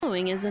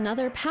following is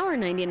another Power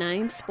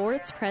 99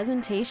 sports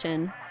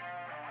presentation.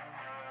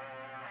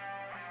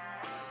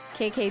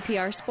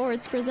 KKPR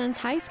Sports presents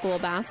high school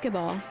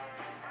basketball.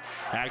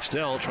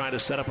 Axtell trying to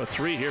set up a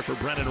three here for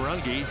Brennan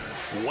Runge.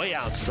 Way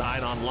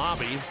outside on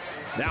Lobby.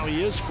 Now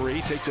he is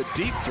free, takes a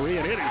deep three,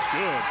 and it is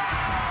good.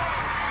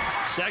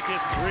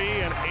 Second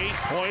three and 8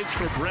 points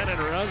for Brennan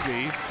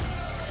Runge.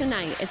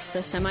 Tonight, it's the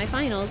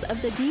semifinals of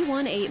the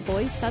D1-8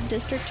 Boys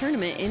Sub-District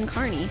Tournament in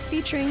Kearney,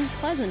 featuring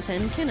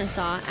Pleasanton,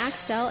 Kenesaw,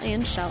 Axtell,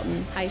 and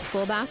Shelton. High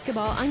school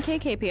basketball on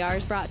KKPR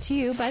is brought to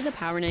you by the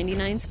Power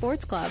 99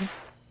 Sports Club.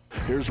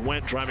 Here's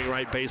Went driving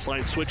right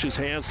baseline, switches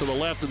hands to the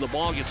left, and the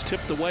ball gets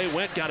tipped away.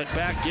 Went got it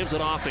back, gives it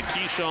off to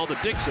Keyshaw to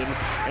Dixon,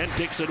 and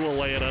Dixon will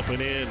lay it up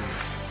and in.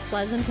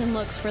 Pleasanton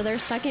looks for their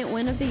second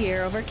win of the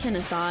year over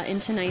Kenesaw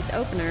in tonight's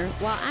opener,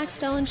 while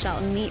Axtell and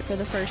Shelton meet for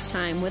the first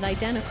time with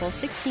identical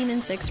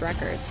 16-6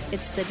 records.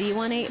 It's the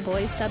D1-8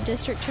 Boys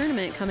Sub-District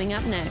Tournament coming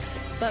up next.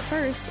 But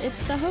first,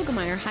 it's the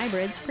Hoegemeyer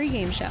Hybrids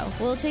pregame show.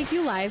 We'll take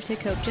you live to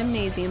Cope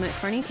Gymnasium at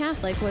Kearney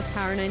Catholic with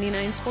Power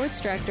 99 Sports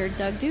Director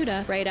Doug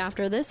Duda right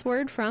after this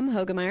word from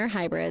Hoegemeyer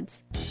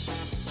Hybrids.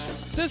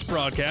 This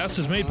broadcast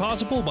is made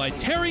possible by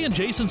Terry and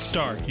Jason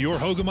Stark, your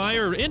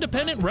Hoegemeyer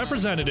independent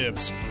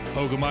representatives.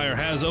 Hoegemeyer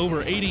has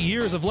over 80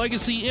 years of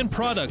legacy in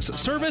products,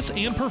 service,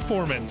 and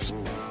performance.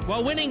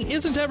 While winning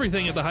isn't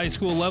everything at the high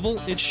school level,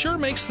 it sure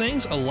makes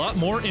things a lot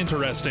more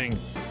interesting.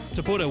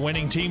 To put a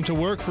winning team to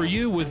work for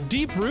you with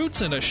deep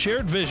roots and a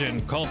shared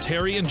vision, call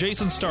Terry and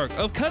Jason Stark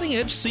of Cutting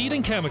Edge Seed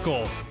and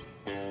Chemical.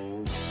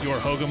 Your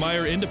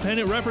Hoegemeyer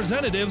independent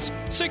representatives,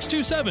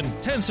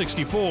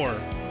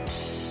 627-1064.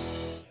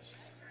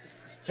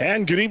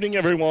 And good evening,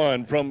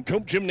 everyone, from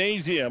Cope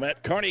Gymnasium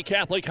at Kearney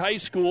Catholic High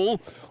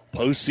School.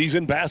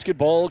 Postseason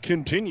basketball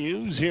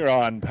continues here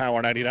on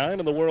Power 99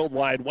 and the World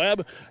Wide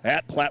Web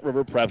at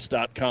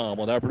PlatteRiverPreps.com.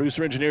 With our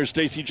producer-engineer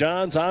Stacy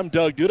Johns, I'm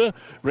Doug Duda,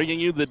 bringing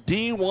you the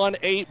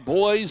D1-8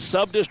 Boys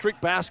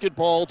Sub-District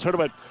Basketball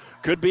Tournament.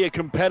 Could be a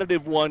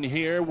competitive one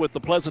here with the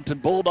Pleasanton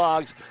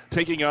Bulldogs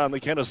taking on the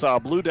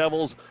Kenesaw Blue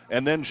Devils,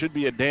 and then should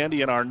be a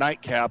dandy in our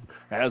nightcap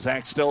as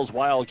Axtell's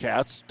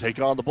Wildcats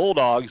take on the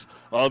Bulldogs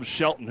of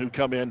Shelton, who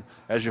come in,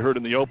 as you heard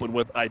in the open,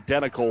 with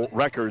identical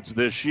records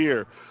this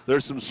year.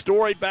 There's some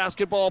storied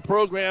basketball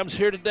programs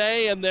here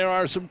today, and there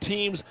are some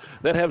teams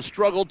that have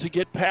struggled to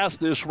get past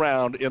this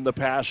round in the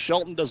past.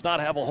 Shelton does not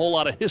have a whole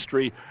lot of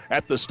history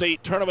at the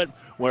state tournament,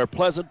 where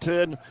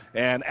Pleasanton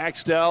and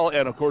Axtell,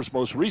 and of course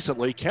most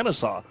recently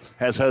Kenesaw,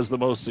 has the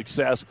most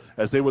success,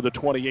 as they were the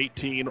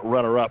 2018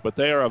 runner-up. But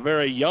they are a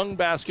very young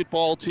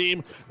basketball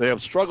team. They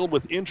have struggled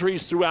with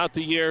injuries throughout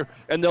the year,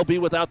 and they'll be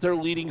without their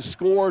leading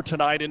scorer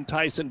tonight in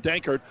Tyson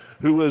Dankert,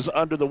 who is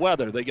under the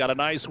weather. They got a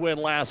nice win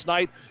last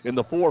night in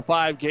the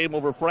 4-5 game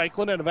over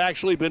Franklin, and have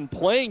actually been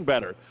playing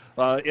better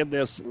in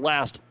this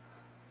last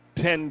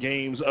 10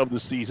 games of the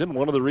season.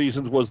 One of the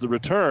reasons was the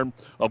return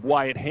of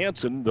Wyatt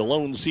Hansen, the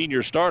lone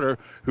senior starter,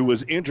 who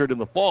was injured in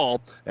the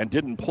fall and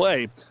didn't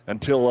play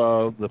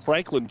until the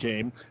Franklin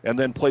game, and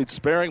then played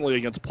sparingly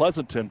against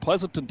Pleasanton.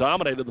 Pleasanton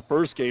dominated the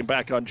first game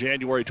back on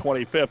January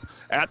 25th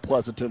at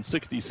Pleasanton,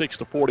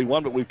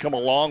 66-41, but we've come a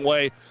long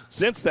way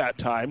since that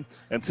time,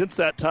 and since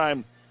that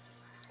time,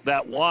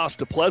 that loss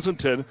to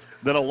Pleasanton,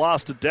 then a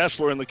loss to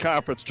Deschler in the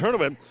conference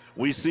tournament,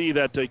 we see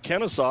that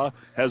Kenesaw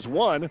has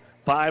won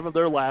 5 of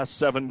their last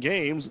 7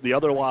 games. The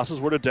other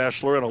losses were to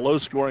Deschler and a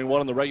low-scoring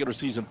one in the regular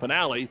season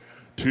finale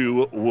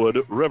to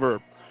Wood River.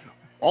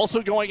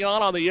 Also going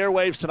on the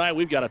airwaves tonight,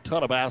 we've got a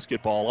ton of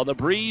basketball. On the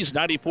Breeze,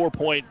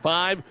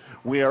 94.5.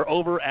 We are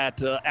over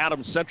at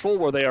Adams Central,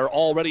 where they are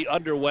already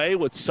underway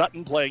with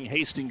Sutton playing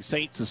Hastings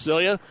St.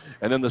 Cecilia.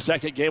 And then the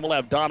second game will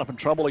have Donovan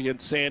Trumbull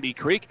against Sandy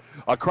Creek.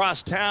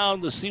 Across town,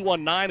 the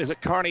C19 is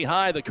at Kearney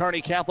High. The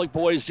Kearney Catholic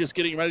boys just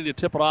getting ready to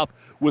tip it off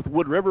with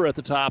Wood River at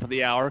the top of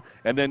the hour.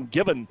 And then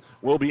Gibbon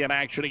will be in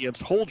action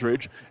against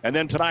Holdridge. And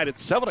then tonight at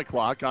 7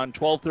 o'clock on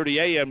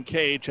 12:30 a.m.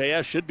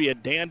 KHAS should be a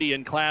dandy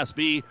in Class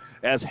B,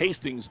 as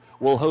Hastings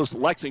will host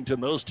Lexington.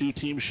 Those two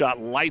teams shot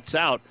lights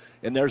out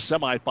in their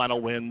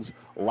semifinal wins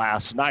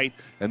last night.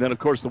 And then, of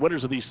course, the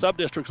winners of these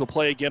sub-districts will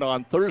play again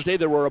on Thursday.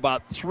 There were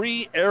about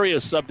 3 area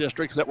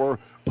sub-districts that were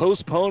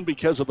postponed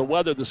because of the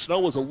weather. The snow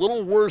was a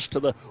little worse to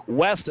the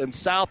west and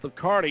south of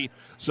Kearney.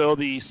 So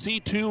the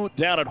C2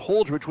 down at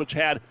Holdridge, which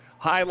had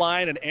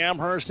Highline and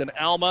Amherst and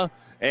Alma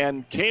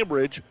and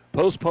Cambridge,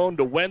 postponed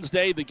to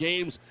Wednesday. The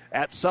games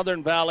at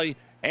Southern Valley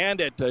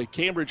and at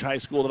Cambridge High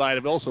School tonight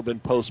have also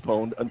been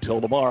postponed until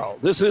tomorrow.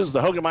 This is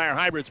the Hoegemeyer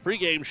Hybrids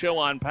pregame show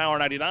on Power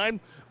 99.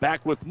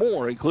 Back with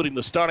more, including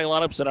the starting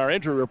lineups and our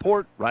injury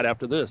report, right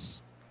after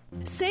this.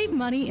 Save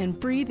money and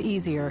breathe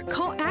easier.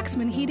 Call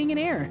Axman Heating and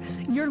Air,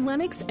 your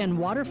Lennox and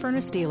water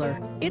furnace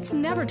dealer. It's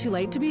never too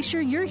late to be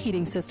sure your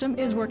heating system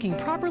is working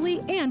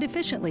properly and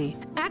efficiently.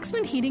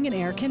 Axman Heating and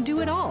Air can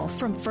do it all,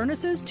 from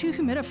furnaces to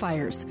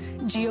humidifiers,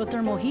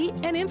 geothermal heat,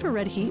 and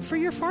infrared heat for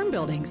your farm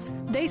buildings.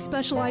 They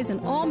specialize in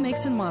all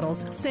makes and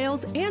models,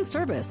 sales, and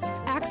service.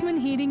 Axman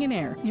Heating and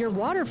Air, your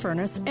water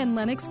furnace and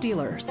Lennox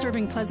dealer,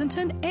 serving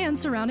Pleasanton and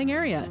surrounding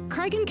area.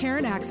 Craig and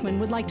Karen Axman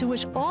would like to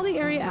wish all the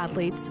area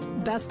athletes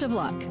best of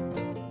luck.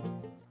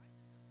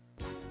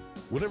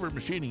 Whatever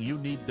machining you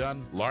need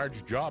done,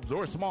 large jobs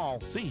or small,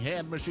 see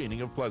Hand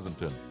Machining of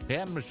Pleasanton.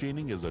 Hand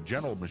Machining is a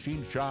general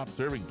machine shop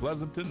serving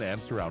Pleasanton and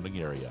surrounding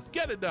area.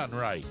 Get it done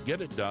right.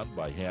 Get it done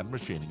by Hand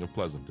Machining of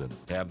Pleasanton.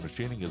 Hand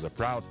Machining is a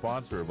proud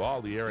sponsor of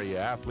all the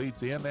area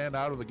athletes in and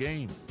out of the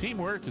game.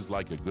 Teamwork is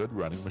like a good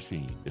running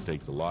machine. It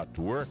takes a lot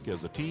to work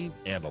as a team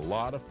and a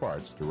lot of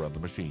parts to run the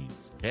machines.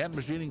 Hand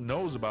Machining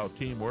knows about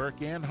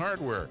teamwork and hard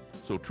work,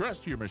 so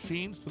trust your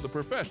machines to the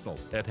professionals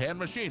at Hand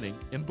Machining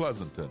in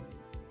Pleasanton.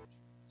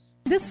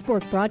 This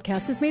sports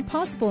broadcast is made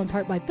possible in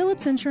part by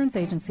Phillips Insurance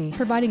Agency,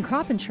 providing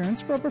crop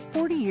insurance for over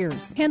 40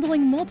 years,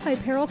 handling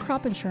multi-peril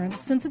crop insurance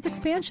since its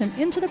expansion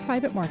into the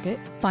private market.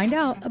 Find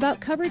out about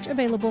coverage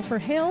available for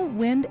hail,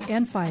 wind,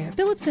 and fire.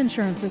 Phillips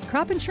Insurance is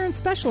crop insurance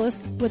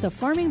specialist with a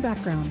farming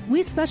background.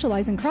 We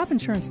specialize in crop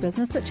insurance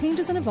business that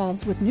changes and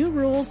evolves with new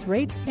rules,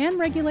 rates, and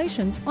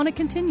regulations on a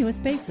continuous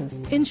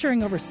basis,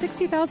 insuring over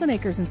 60,000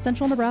 acres in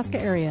central Nebraska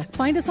area.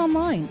 Find us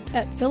online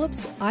at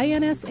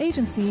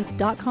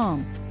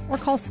phillipsinsagency.com. or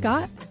call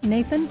Scott,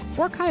 Nathan,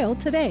 or Kyle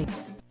today.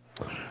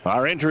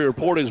 Our injury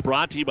report is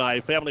brought to you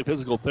by Family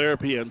Physical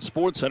Therapy and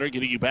Sports Center,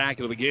 getting you back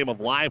into the game of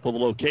life with a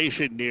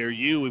location near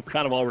you. We've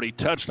kind of already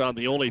touched on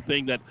the only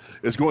thing that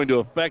is going to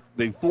affect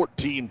the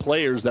 14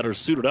 players that are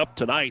suited up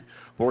tonight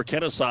for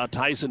Kenesaw.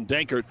 Tyson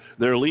Denkert,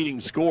 their leading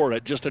scorer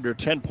at just under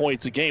 10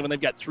 points a game, and they've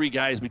got three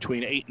guys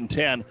between 8 and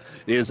 10,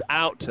 is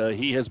out.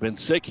 He has been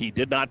sick. He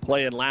did not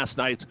play in last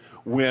night's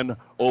win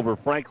over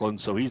Franklin,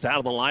 so he's out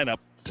of the lineup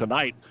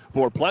tonight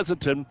for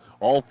Pleasanton.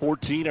 All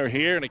 14 are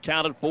here and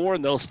accounted for,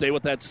 and they'll stay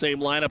with that same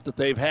lineup that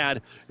they've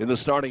had in the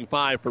starting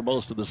five for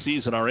most of the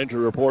season. Our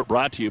injury report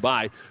brought to you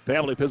by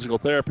Family Physical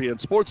Therapy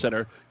and Sports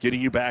Center, getting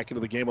you back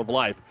into the game of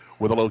life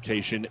with a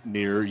location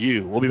near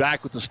you. We'll be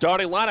back with the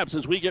starting lineups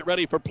as we get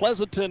ready for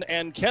Pleasanton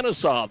and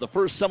Kenesaw, the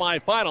first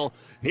semifinal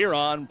here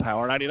on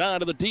Power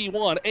 99 of the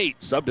D1-8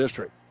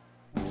 Subdistrict.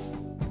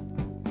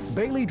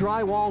 Bailey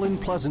Drywall in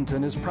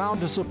Pleasanton is proud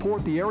to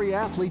support the area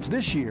athletes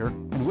this year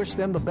and wish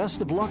them the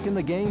best of luck in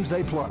the games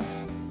they play.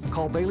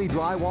 Call Bailey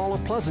Drywall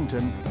of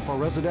Pleasanton for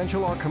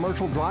residential or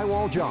commercial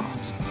drywall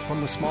jobs.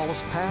 From the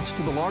smallest patch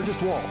to the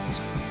largest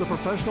walls, the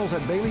professionals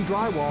at Bailey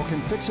Drywall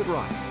can fix it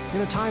right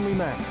in a timely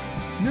manner.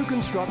 New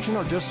construction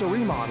or just a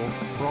remodel,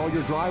 for all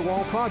your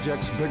drywall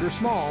projects, big or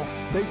small,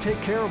 they take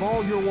care of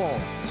all your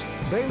walls.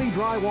 Bailey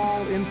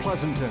Drywall in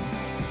Pleasanton.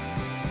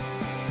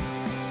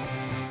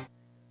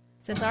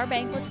 Since our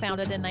bank was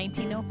founded in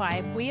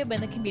 1905, we have been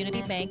the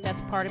community bank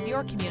that's part of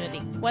your community.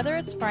 Whether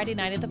it's Friday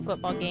night at the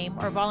football game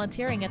or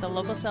volunteering at the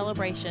local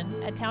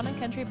celebration, at Town &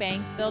 Country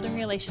Bank, building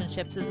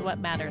relationships is what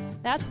matters.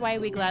 That's why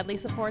we gladly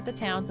support the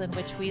towns in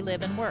which we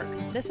live and work.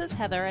 This is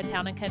Heather at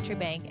Town & Country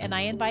Bank, and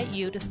I invite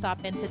you to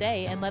stop in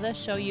today and let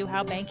us show you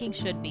how banking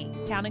should be.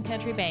 Town &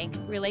 Country Bank,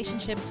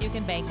 relationships you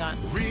can bank on.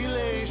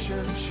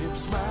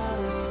 Relationships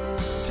matter.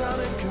 Town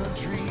 &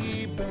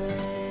 Country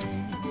Bank.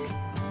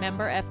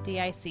 Member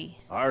FDIC.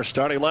 Our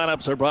starting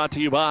lineups are brought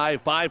to you by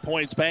 5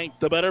 Points Bank,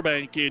 the better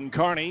bank in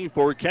Kearney.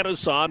 For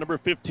Kenesaw, number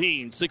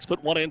 15,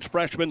 6'1"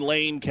 freshman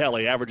Lane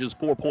Kelly, averages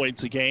 4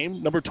 points a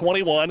game. Number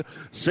 21,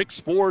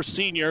 6'4"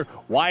 senior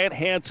Wyatt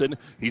Hansen.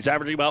 He's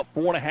averaging about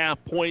 4.5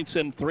 points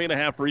and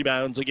 3.5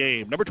 rebounds a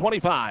game. Number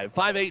 25,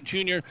 5'8"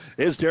 junior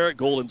is Derek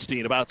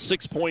Goldenstein, about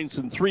 6 points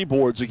and 3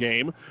 boards a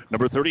game.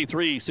 Number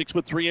 33,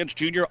 6'3"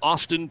 junior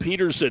Austin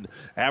Peterson,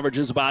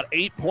 averages about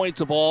 8 points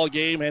a ball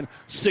game and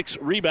 6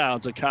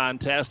 rebounds a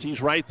contest.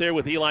 He's right there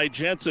with Eli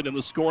Jensen in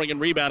the scoring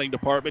and rebounding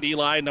department.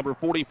 Eli, number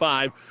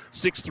 45,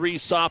 6'3"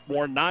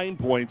 sophomore, 9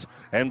 points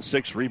and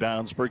 6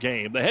 rebounds per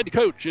game. The head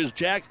coach is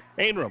Jack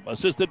Ainram,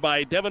 assisted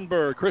by Devin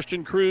Burr,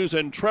 Christian Cruz,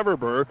 and Trevor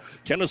Burr.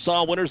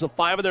 Kenesaw winners of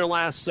 5 of their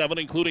last 7,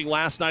 including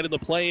last night in the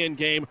play-in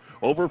game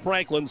over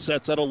Franklin,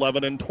 sets at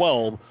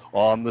 11-12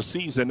 on the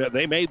season.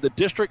 They made the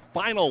district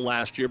final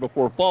last year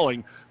before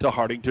falling to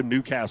Hartington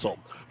Newcastle.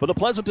 For the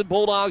Pleasanton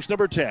Bulldogs,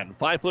 number 10,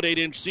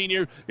 5'8"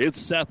 senior, it's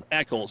Seth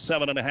Eckel,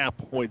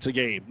 7.5 points a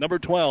game. Number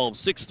 12,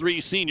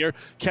 6'3" senior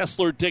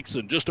Kessler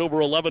Dixon, just over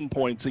 11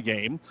 points a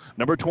game.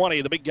 Number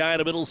 20, the big guy in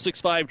the middle,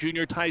 6'5"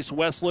 junior Tice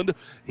Westland.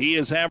 He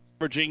is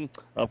averaging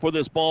for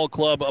this ball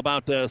club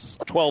about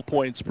 12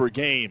 points per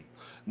game.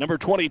 Number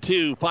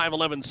 22,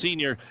 5'11"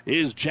 senior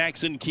is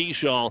Jackson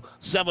Keyshaw,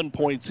 7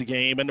 points a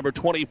game. And number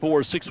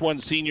 24,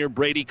 6'1" senior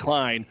Brady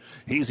Klein.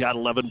 He's got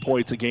 11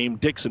 points a game.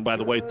 Dixon, by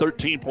the way,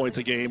 13 points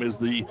a game is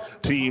the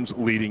team's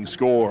leading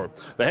scorer.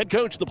 The head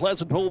coach of the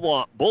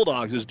Pleasanton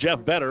Bulldogs is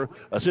Jeff Vetter,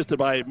 assisted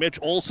by Mitch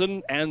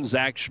Olson and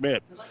Zach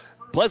Schmidt.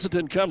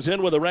 Pleasanton comes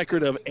in with a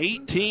record of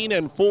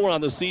 18-4 on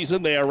the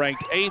season. They are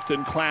ranked 8th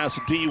in Class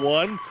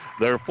D1.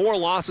 Their 4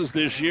 losses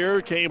this year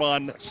came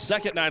on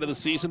second night of the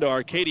season to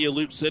Arcadia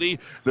Loop City.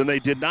 Then they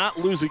did not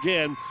lose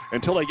again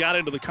until they got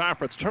into the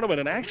conference tournament.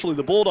 And actually,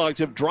 the Bulldogs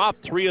have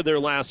dropped 3 of their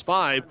last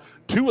 5.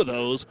 2 of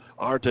those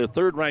are to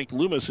third-ranked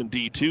Loomis in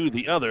D2,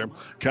 the other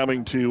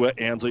coming to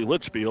Ansley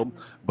Litchfield.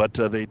 But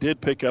they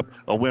did pick up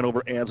a win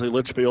over Ansley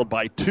Litchfield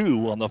by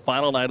 2 on the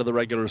final night of the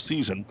regular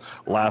season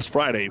last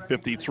Friday,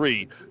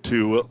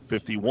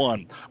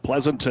 53-51.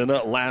 Pleasanton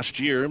last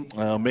year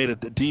made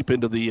it deep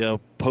into the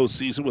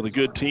postseason with a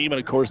good team, and,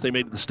 of course, they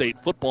made the state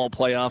football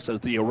playoffs as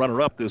the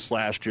runner-up this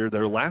last year.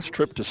 Their last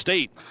trip to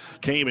state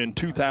came in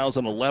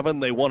 2011.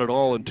 They won it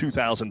all in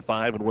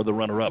 2005 and were the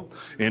runner-up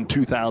in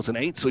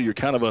 2008. So you're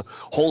kind of a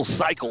whole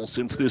cycle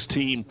since this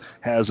team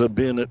has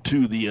been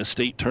to the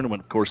state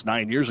tournament. Of course,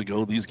 9 years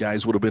ago, these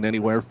guys would have been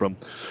anywhere from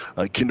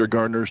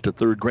kindergartners to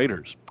third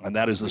graders. And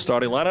that is the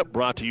starting lineup,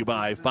 brought to you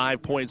by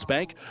 5 Points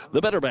Bank,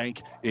 the better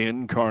bank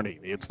in Kearney.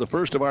 It's the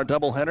first of our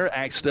doubleheader.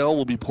 Axtell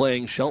will be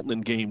playing Shelton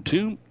in Game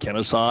 2.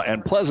 Kenesaw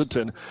and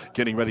Pleasanton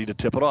getting ready to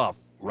tip it off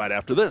right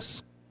after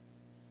this.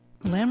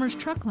 Lammer's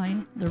Truck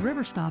Line, the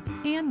River Stop,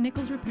 and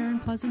Nichols Repair in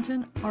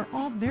Pleasanton are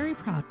all very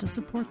proud to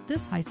support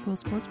this high school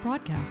sports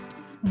broadcast.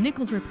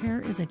 Nichols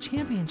Repair is a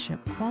championship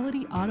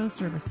quality auto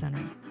service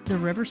center. The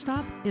River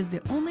Stop is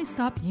the only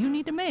stop you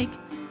need to make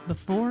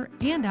before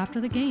and after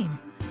the game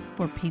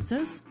for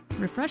pizzas,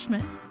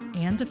 refreshment,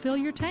 and to fill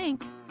your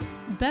tank.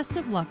 Best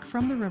of luck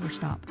from the River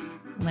Stop,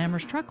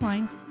 Lammer's Truck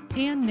Line,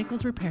 and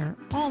Nichols Repair,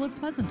 all of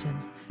Pleasanton.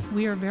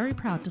 We are very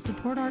proud to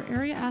support our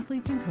area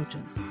athletes and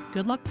coaches.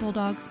 Good luck,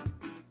 Bulldogs.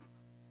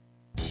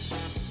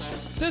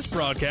 This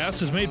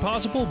broadcast is made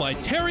possible by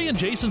Terry and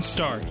Jason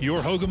Stark, your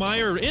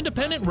Hogemeyer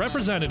independent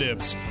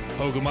representatives.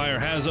 Hogemeyer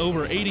has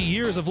over 80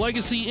 years of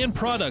legacy in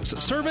products,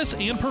 service,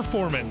 and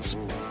performance.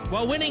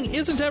 While winning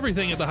isn't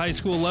everything at the high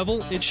school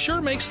level, it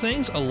sure makes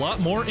things a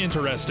lot more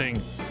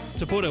interesting.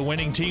 To put a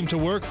winning team to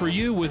work for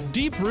you with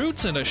deep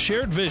roots and a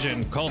shared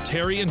vision, call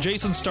Terry and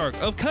Jason Stark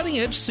of Cutting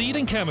Edge Seed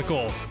and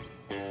Chemical.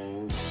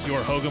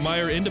 Your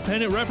Hogemeyer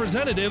independent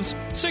representatives,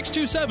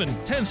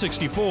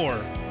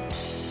 627-1064.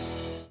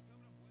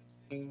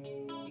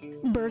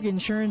 Berg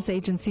Insurance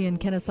Agency in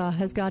Kenesaw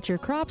has got your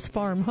crops,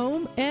 farm,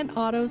 home, and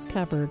autos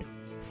covered.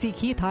 See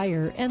Keith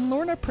Heyer and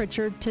Lorna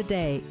Pritchard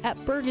today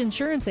at Berg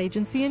Insurance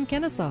Agency in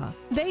Kenesaw.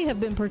 They have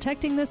been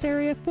protecting this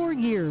area for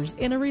years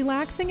in a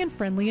relaxing and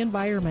friendly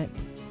environment.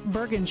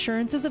 Berg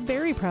Insurance is a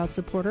very proud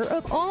supporter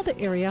of all the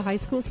area high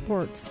school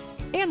sports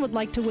and would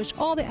like to wish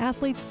all the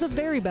athletes the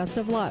very best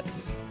of luck.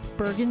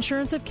 Berg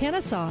Insurance of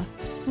Kenesaw.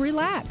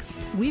 Relax,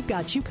 we've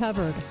got you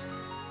covered.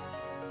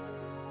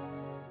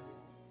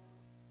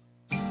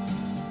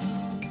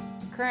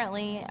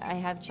 Currently, I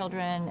have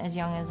children as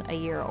young as a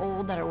year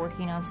old that are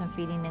working on some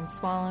feeding and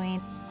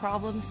swallowing,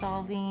 problem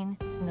solving,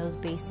 and those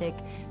basic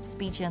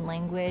speech and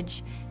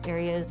language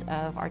areas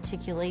of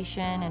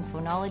articulation and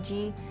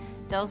phonology.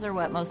 Those are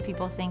what most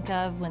people think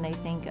of when they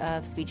think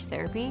of speech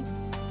therapy.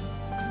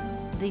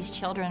 These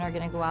children are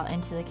going to go out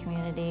into the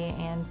community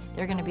and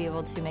they're going to be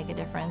able to make a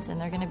difference and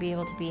they're going to be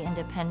able to be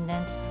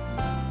independent.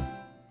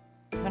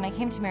 When I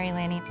came to Mary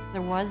Lanning,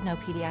 there was no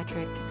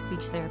pediatric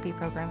speech therapy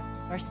program.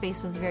 Our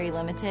space was very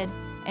limited,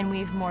 and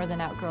we've more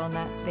than outgrown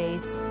that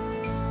space.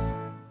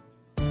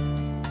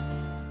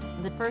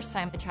 The first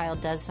time a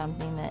child does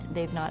something that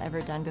they've not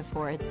ever done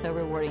before, it's so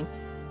rewarding.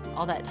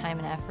 All that time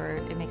and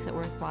effort, it makes it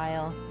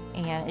worthwhile,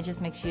 and it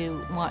just makes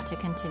you want to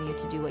continue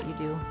to do what you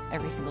do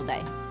every single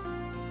day.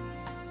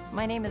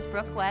 My name is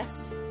Brooke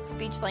West,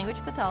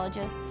 speech-language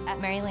pathologist at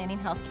Mary Lanning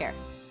Healthcare.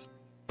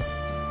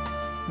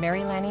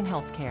 Mary Lanning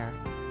Healthcare.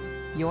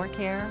 Your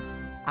care,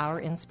 our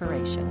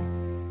inspiration.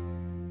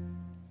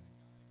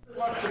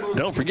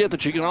 Don't forget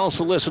that you can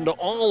also listen to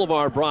all of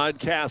our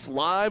broadcasts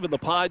live and the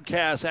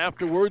podcast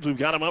afterwards. We've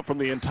got them up from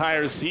the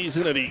entire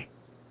season and a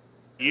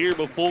year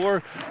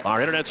before.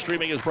 Our internet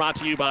streaming is brought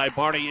to you by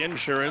Barney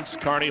Insurance,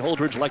 Kearney,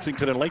 Holdridge,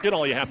 Lexington, and Lincoln.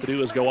 All you have to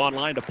do is go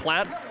online to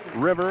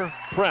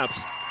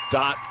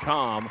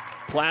PlatteRiverPreps.com,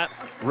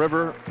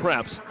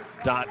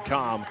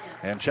 PlatteRiverPreps.com,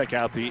 and check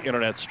out the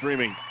internet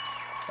streaming.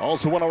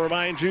 Also want to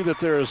remind you that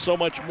there is so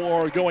much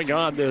more going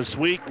on this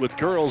week with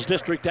girls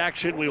district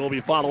action. We will be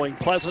following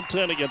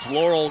Pleasanton against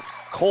Laurel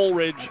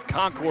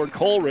Concord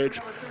Coleridge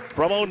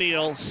from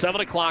O'Neill,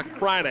 7 o'clock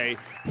Friday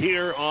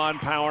here on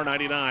Power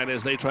 99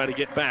 as they try to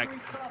get back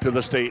to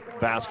the state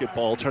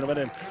basketball tournament.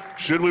 And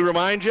should we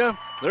remind you,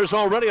 there's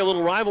already a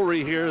little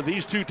rivalry here.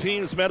 These two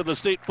teams met at the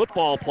state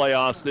football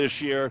playoffs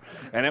this year,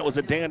 and it was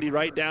a dandy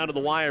right down to the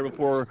wire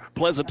before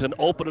Pleasanton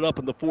opened it up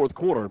in the fourth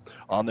quarter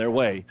on their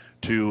way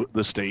to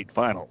the state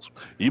finals.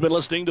 You've been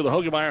listening to the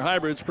Hogemeyer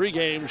Hybrids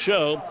pregame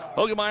show.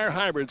 Hogemeyer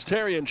Hybrids,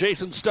 Terry and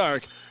Jason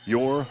Stark,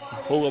 your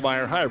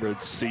Hogemeyer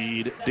Hybrids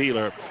seed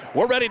dealer.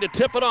 We're ready to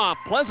tip it off.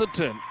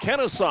 Pleasanton,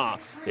 Kenesaw.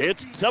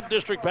 It's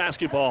sub-district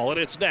basketball, and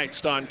it's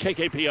next on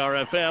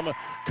KKPR-FM,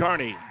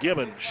 Kearney,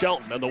 Gibbon,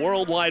 Shelton, and the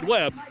World Wide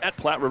Web at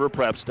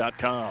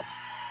PlatteRiverPreps.com.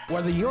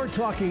 Whether you're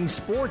talking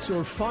sports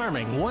or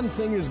farming, one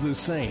thing is the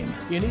same.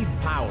 You need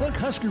power. Look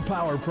Husker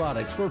Power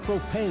products for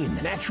propane,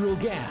 natural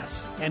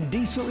gas, and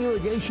diesel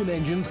irrigation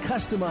engines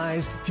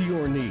customized to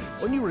your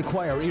needs. When you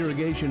require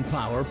irrigation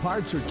power,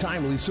 parts, or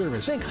timely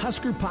service, think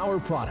Husker Power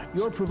products,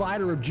 your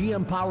provider of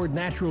GM-powered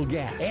natural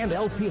gas and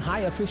LP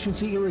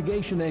high-efficiency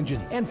irrigation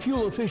engines and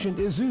fuel-efficient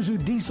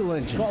Isuzu diesel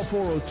engines. Call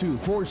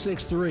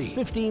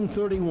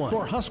 402-463-1531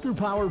 for Husker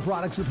Power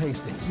products of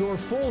Hastings, your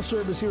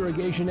full-service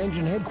irrigation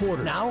engine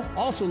headquarters. Now,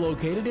 also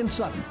located in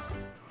Sutton.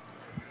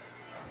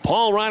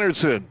 Paul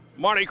Reinertson,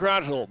 Marty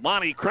Krotchel,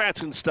 Monty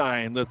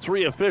Kratzenstein, the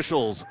three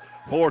officials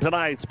for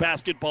tonight's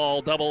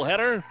basketball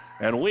doubleheader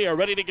And we are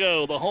ready to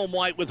go. The home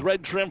white with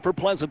red trim for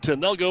Pleasanton.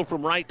 They'll go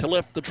from right to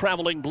left. The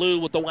traveling blue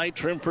with the white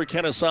trim for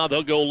Kenesaw.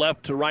 They'll go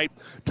left to right.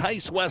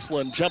 Tice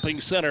Westland jumping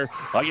center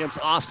against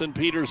Austin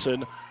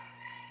Peterson.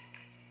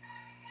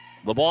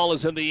 The ball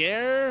is in the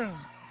air.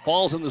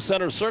 Falls in the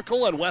center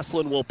circle, and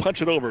Westland will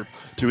punch it over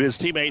to his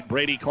teammate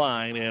Brady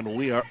Klein, and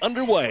we are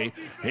underway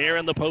here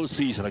in the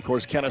postseason. Of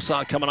course,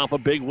 Kenesaw coming off a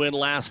big win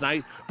last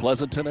night.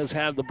 Pleasanton has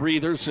had the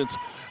breather since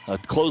a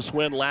close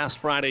win last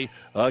Friday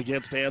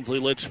against Ansley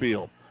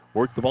Litchfield.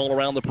 Work the ball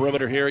around the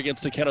perimeter here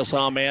against the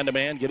Kenesaw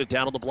man-to-man. Get it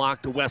down on the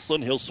block to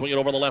Westland. He'll swing it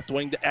over the left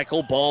wing to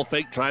Eckel. Ball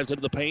fake, drives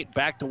into the paint.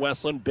 Back to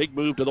Westland. Big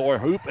move to the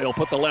hoop. He'll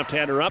put the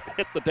left-hander up,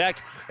 hit the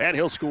deck, and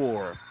he'll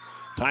score.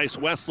 Tice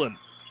Westland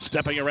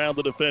stepping around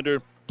the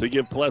defender to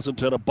give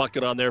Pleasanton a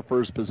bucket on their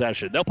first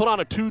possession. They'll put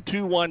on a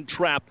 2-2-1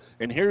 trap,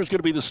 and here's going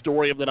to be the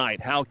story of the night,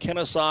 how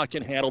Kenesaw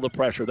can handle the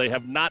pressure. They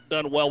have not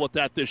done well with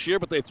that this year,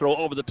 but they throw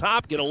over the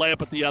top, get a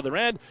layup at the other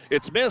end.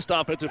 It's missed.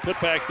 Offensive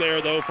putback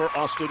there, though, for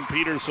Austin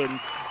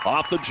Peterson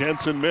off the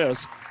Jensen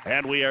miss,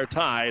 and we are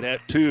tied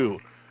at 2.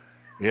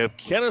 If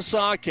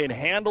Kenesaw can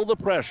handle the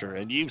pressure,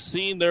 and you've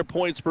seen their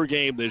points per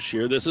game this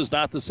year, this is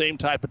not the same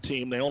type of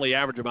team. They only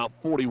average about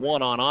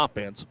 41 on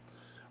offense.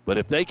 But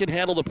if they can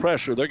handle the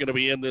pressure, they're going to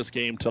be in this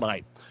game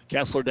tonight.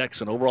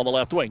 Kessler-Dixon over on the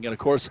left wing. And, of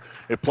course,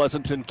 if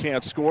Pleasanton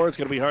can't score, it's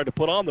going to be hard to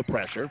put on the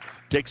pressure.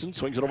 Dixon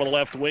swings it over the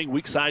left wing.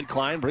 Weak side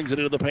Klein brings it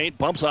into the paint.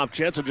 Bumps off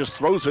Jensen, just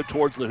throws it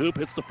towards the hoop.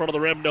 Hits the front of the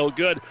rim, no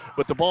good.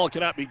 But the ball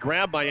cannot be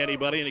grabbed by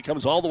anybody, and it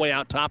comes all the way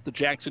out top to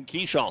Jackson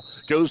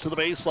Keyshaw. Goes to the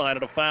baseline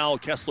and a foul.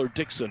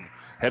 Kessler-Dixon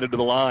headed to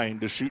the line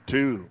to shoot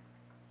 2.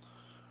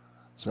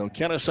 So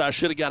Kenesaw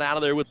should have got out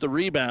of there with the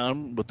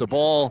rebound, but the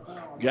ball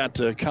got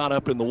caught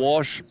up in the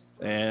wash.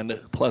 And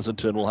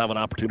Pleasanton will have an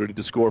opportunity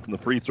to score from the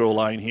free throw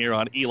line here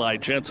on Eli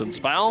Jensen's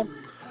foul,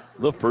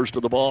 the first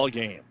of the ball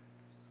game.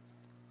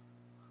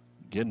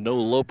 Again, no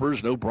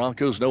Lopers, no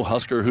Broncos, no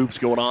Husker hoops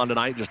going on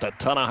tonight, just a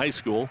ton of high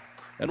school.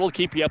 And we'll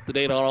keep you up to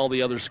date on all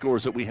the other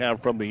scores that we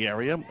have from the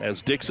area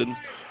as Dixon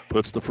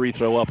puts the free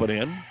throw up and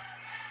in.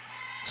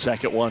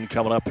 Second one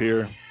coming up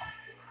here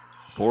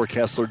for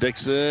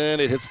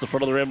Kessler-Dixon. It hits the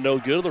front of the rim, no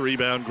good. The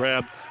rebound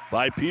grab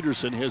by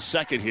Peterson, his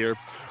second here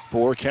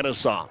for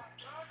Kenesaw.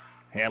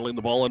 Handling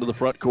the ball into the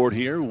front court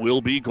here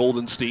will be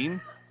Goldenstein.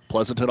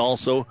 Pleasanton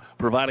also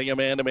providing a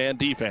man-to-man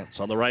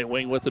defense. On the right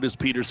wing with it is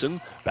Peterson.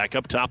 Back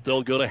up top,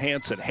 they'll go to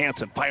Hansen.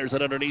 Hansen fires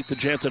it underneath to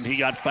Jensen. He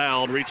got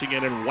fouled. Reaching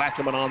in and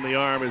whacking him on the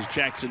arm is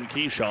Jackson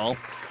Keyshaw.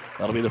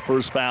 That'll be the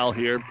first foul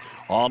here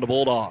on the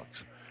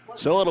Bulldogs.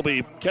 So it'll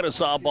be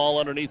Kenesaw ball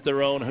underneath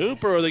their own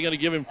hoop, or are they going to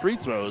give him free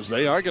throws?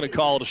 They are going to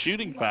call it a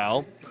shooting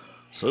foul.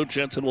 So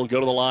Jensen will go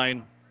to the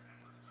line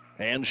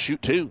and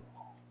shoot 2.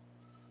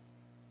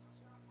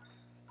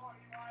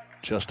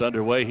 Just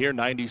underway here,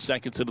 90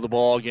 seconds into the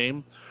ball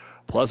game.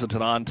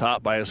 Pleasanton on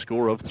top by a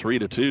score of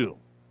 3-2.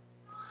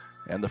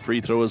 And the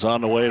free throw is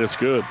on the way, and it's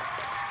good.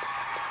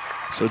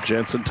 So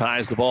Jensen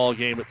ties the ball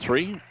game at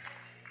 3.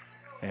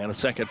 And a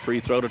second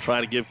free throw to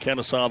try to give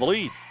Kenesaw the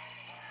lead.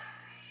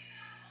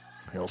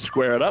 He'll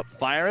square it up,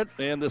 fire it,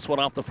 and this one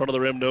off the front of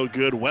the rim, no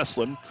good.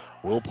 Westland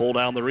will pull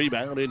down the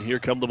rebound, and here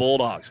come the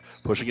Bulldogs.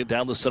 Pushing it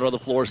down the center of the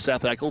floor,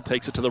 Seth Eckel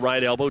takes it to the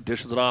right elbow,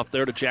 dishes it off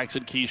there to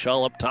Jackson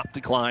Keyshaw, up top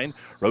to Klein,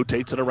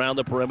 rotates it around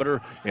the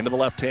perimeter, into the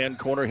left-hand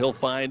corner, he'll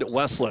find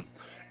Westland.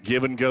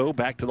 Give and go,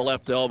 back to the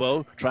left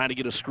elbow, trying to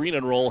get a screen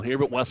and roll here,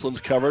 but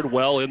Westland's covered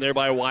well in there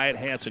by Wyatt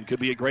Hansen.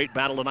 Could be a great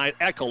battle tonight.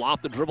 Eckel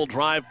off the dribble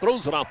drive,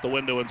 throws it off the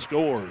window and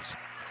scores.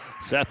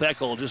 Seth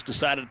Eckel just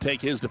decided to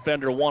take his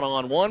defender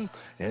one-on-one,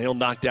 and he'll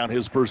knock down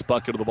his first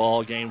bucket of the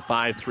ball game.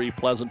 5-3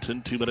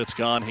 Pleasanton, 2 minutes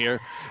gone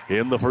here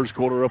in the first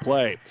quarter of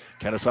play.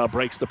 Kenesaw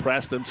breaks the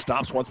press, then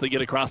stops once they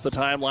get across the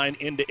timeline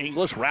into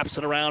English, wraps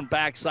it around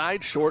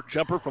backside. Short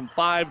jumper from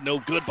 5, no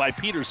good by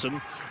Peterson,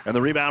 and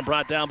the rebound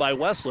brought down by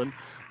Westland.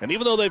 And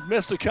even though they've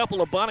missed a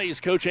couple of bunnies,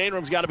 Coach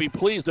Abrams got to be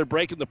pleased they're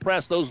breaking the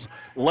press. Those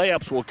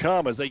layups will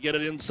come as they get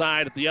it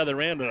inside at the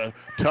other end. A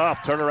tough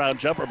turnaround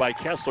jumper by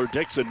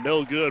Kessler-Dixon.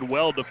 No good.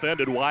 Well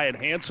defended. Wyatt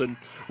Hansen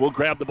will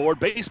grab the board.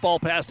 Baseball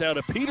pass down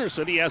to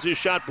Peterson. He has his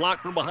shot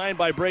blocked from behind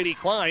by Brady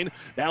Klein.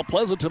 Now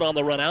Pleasanton on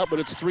the run out, but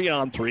it's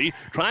 3-on-3.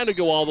 Trying to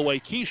go all the way,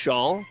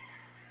 Keyshaw.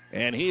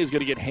 And he is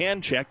going to get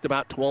hand-checked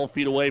about 12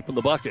 feet away from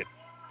the bucket.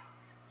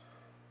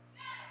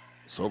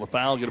 So the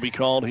foul going to be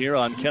called here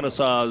on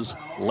Kenesaw's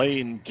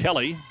Lane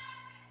Kelly.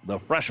 The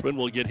freshman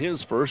will get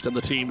his first and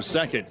the team's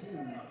second.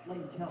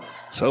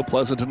 So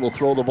Pleasanton will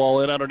throw the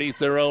ball in underneath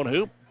their own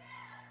hoop.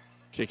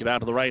 Kick it out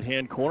to the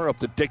right-hand corner, up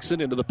to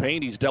Dixon into the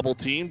paint. He's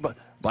double-teamed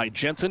by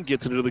Jensen.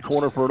 Gets it into the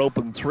corner for an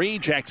open 3.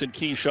 Jackson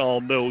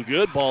Keyshaw, no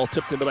good. Ball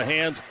tipped into the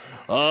hands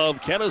of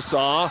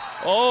Kenesaw.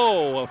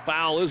 Oh, a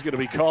foul is going to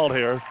be called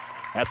here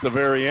at the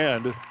very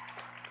end.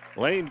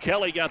 Lane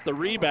Kelly got the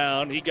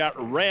rebound. He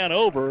got ran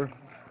over.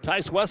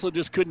 Tice Westland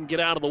just couldn't get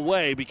out of the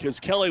way because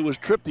Kelly was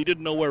tripped. He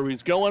didn't know where he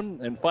was going.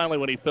 And finally,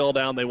 when he fell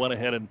down, they went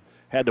ahead and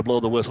had to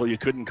blow the whistle. You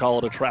couldn't call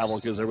it a travel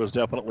because there was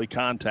definitely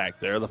contact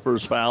there. The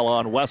first foul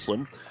on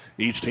Westland.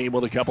 Each team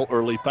with a couple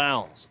early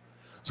fouls.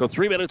 So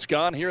 3 minutes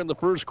gone here in the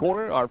first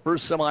quarter. Our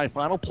first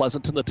semifinal.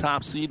 Pleasanton, the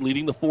top seed,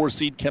 leading the 4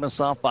 seed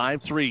Kenesaw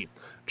 5-3.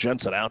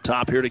 Jensen out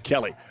top here to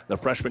Kelly. The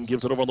freshman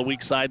gives it over on the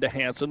weak side to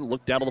Hansen.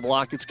 Look down on the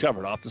block. It's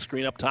covered. Off the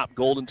screen up top,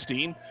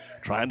 Goldenstein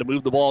trying to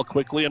move the ball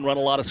quickly and run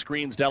a lot of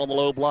screens down on the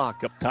low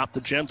block. Up top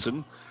to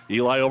Jensen.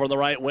 Eli over on the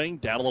right wing.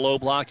 Down on the low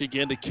block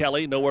again to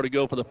Kelly. Nowhere to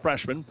go for the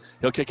freshman.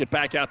 He'll kick it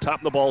back out top,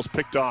 and the ball's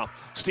picked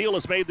off. Steal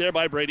is made there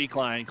by Brady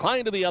Klein.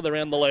 Klein to the other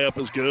end. The layup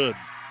is good.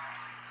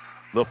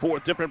 The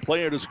fourth different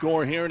player to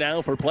score here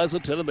now for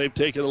Pleasanton, and they've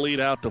taken the lead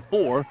out to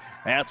 4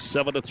 at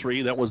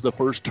 7-3. That was the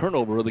first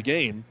turnover of the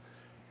game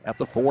at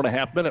the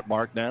 4.5-minute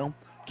mark now.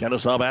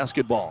 Kenesaw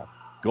basketball.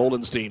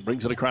 Goldenstein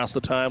brings it across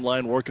the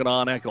timeline, working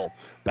on Eckel.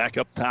 Back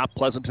up top,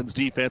 Pleasanton's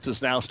defense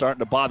is now starting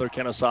to bother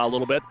Kenesaw a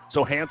little bit.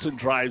 So Hansen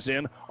drives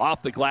in,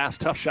 off the glass,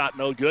 tough shot,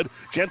 no good.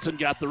 Jensen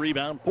got the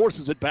rebound,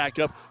 forces it back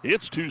up.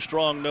 It's too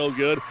strong, no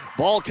good.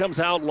 Ball comes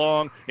out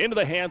long, into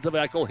the hands of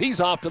Eckel. He's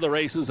off to the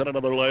races, and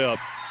another layup.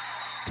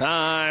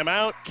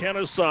 Timeout,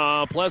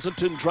 Kenesaw.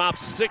 Pleasanton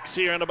drops 6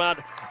 here in about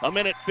a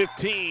minute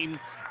 15.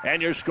 And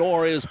your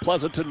score is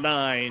Pleasanton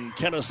 9,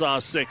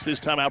 Kenesaw 6. This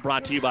timeout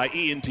brought to you by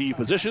E&T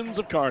Physicians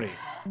of Kearney.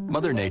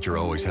 Mother Nature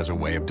always has a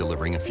way of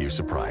delivering a few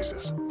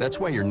surprises. That's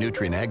why your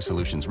Nutrien Ag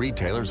Solutions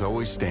retailer is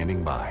always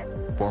standing by.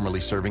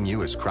 Formerly serving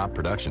you as Crop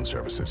Production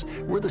Services,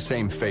 we're the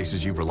same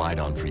faces you've relied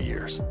on for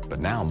years, but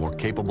now more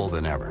capable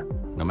than ever,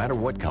 no matter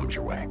what comes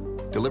your way.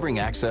 Delivering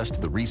access to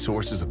the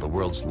resources of the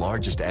world's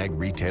largest ag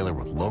retailer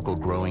with local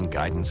growing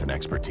guidance and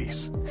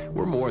expertise.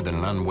 We're more than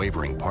an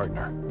unwavering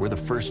partner. We're the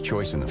first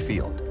choice in the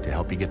field to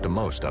help you get the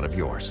most out of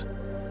yours.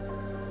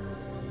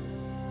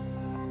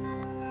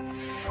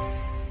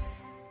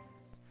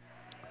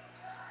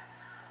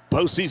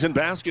 Postseason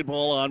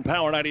basketball on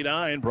Power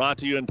 99, brought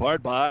to you in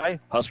part by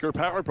Husker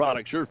Power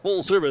Products, your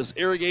full-service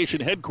irrigation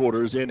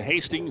headquarters in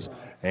Hastings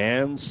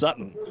and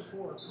Sutton.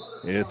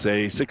 It's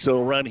a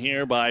 6-0 run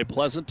here by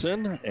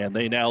Pleasanton, and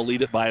they now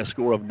lead it by a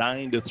score of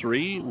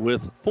 9-3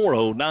 with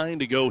 4:09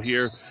 to go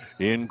here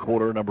in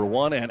quarter number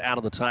 1. And out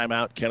of the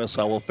timeout,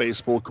 Kenesaw will face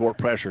full court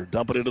pressure.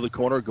 Dump it into the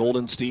corner.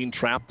 Goldenstein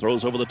trap,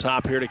 throws over the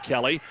top here to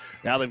Kelly.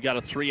 Now they've got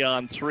a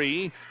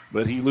 3-on-3,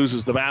 but he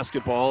loses the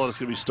basketball, and it's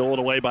going to be stolen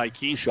away by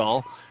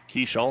Keyshaw.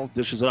 Keyshaw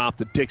dishes it off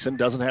to Dixon,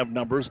 doesn't have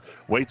numbers,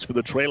 waits for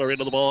the trailer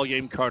into the ball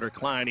game. Carter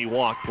Klein, he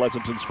walked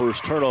Pleasanton's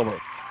first turnover.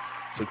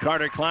 So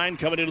Carter Klein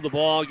coming into the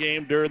ball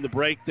game during the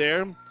break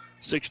there.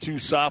 6'2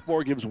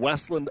 sophomore gives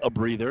Westland a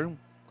breather.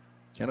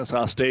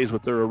 Kenesaw stays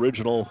with their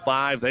original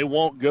 5. They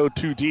won't go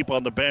too deep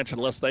on the bench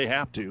unless they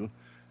have to.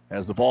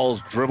 As the ball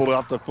is dribbled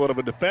off the foot of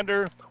a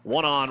defender,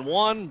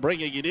 1-on-1,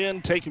 bringing it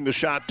in, taking the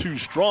shot too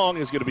strong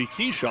is going to be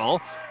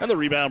Keyshaw, and the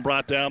rebound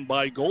brought down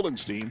by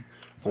Goldenstein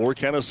for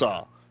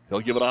Kenesaw. He'll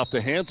give it off to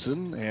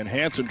Hansen, and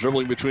Hansen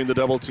dribbling between the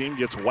double team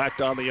gets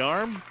whacked on the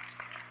arm.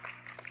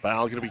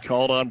 Foul going to be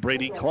called on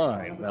Brady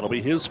Klein. That'll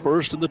be his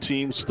first and the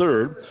team's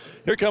third.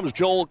 Here comes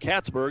Joel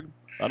Katzberg,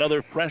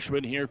 another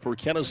freshman here for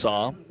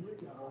Kenesaw.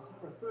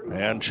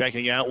 And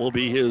checking out will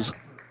be his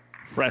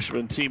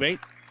freshman teammate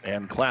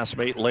and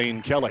classmate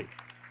Lane Kelly.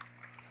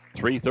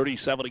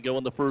 3:37 to go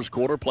in the first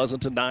quarter.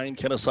 Pleasanton 9,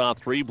 Kenesaw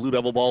 3. Blue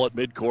Devil ball at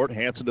midcourt.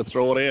 Hansen to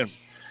throw it in.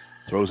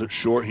 Throws it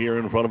short here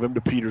in front of him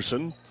to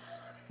Peterson.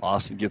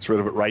 Austin gets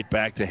rid of it right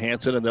back to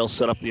Hansen, and they'll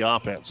set up the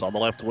offense. On the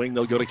left wing,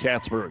 they'll go to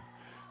Katzberg.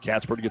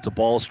 Katzberg gets a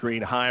ball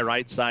screen high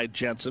right side,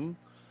 Jensen.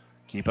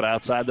 Keep it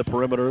outside the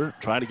perimeter,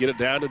 trying to get it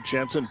down to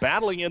Jensen.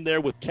 Battling in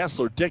there with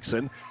Kessler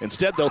Dixon.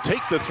 Instead, they'll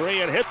take the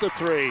 3 and hit the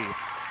 3.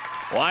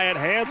 Wyatt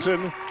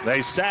Hansen,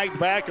 they sagged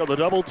back on the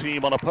double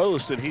team on a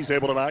post, and he's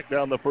able to knock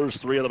down the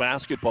first 3 of the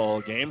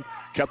basketball game.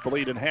 Cut the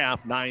lead in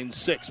half,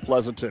 9-6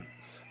 Pleasanton.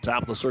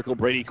 Top of the circle,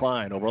 Brady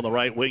Klein. Over on the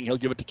right wing, he'll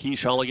give it to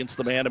Keyshaw against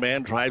the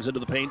man-to-man. Drives into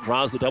the paint,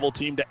 draws the double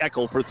team to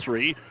Eckel for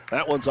 3.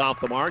 That one's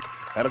off the mark.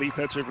 And a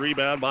defensive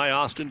rebound by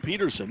Austin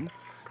Peterson.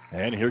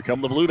 And here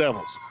come the Blue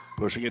Devils.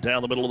 Pushing it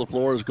down the middle of the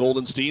floor is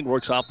Goldenstein.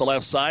 Works off the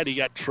left side. He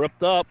got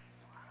tripped up.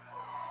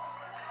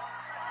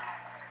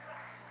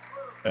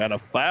 And a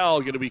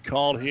foul going to be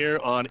called here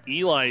on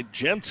Eli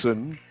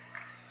Jensen.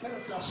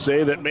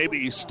 Say that maybe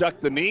he stuck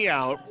the knee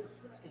out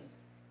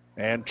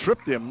and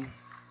tripped him.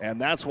 And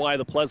that's why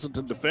the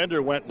Pleasanton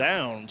defender went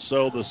down.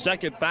 So the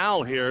second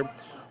foul here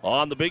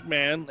on the big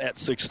man at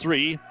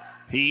 6'3".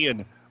 He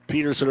and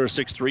Peterson are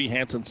 6'3",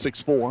 Hansen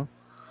 6'4".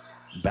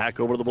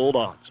 Back over to the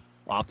Bulldogs.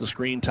 Off the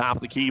screen, top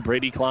of the key,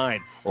 Brady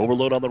Klein.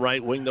 Overload on the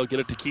right wing. They'll get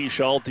it to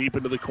Keyshaw. Deep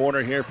into the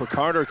corner here for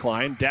Carter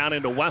Klein. Down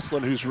into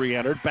Westland, who's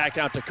re-entered. Back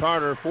out to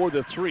Carter for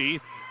the 3.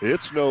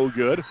 It's no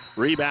good.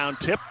 Rebound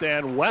tipped,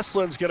 and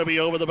Westland's going to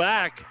be over the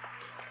back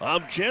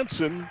of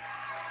Jensen.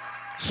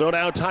 So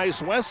now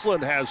Tice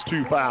Westland has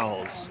 2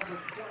 fouls.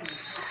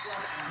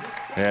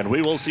 And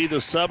we will see the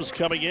subs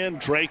coming in.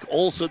 Drake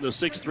Olson, the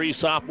 6'3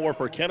 sophomore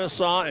for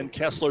Kenesaw, and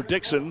Kessler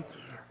Dixon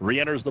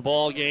re-enters the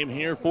ball game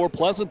here for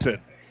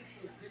Pleasanton.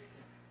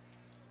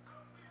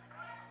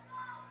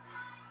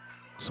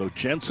 So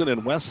Jensen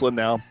and Westland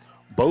now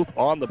both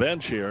on the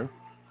bench here.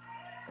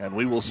 And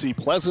we will see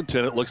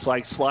Pleasanton, it looks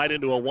like, slide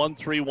into a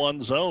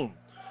 1-3-1 zone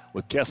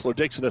with Kessler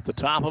Dixon at the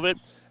top of it.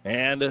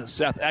 and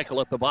Seth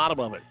Eckel at the bottom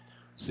of it.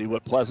 See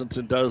what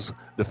Pleasanton does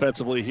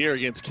defensively here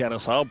against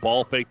Kenesaw.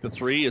 Ball fake the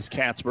three is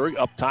Katzberg.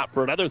 Up top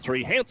for another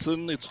three.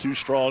 Hanson, it's too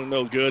strong,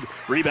 no good.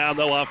 Rebound,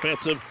 though,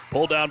 offensive.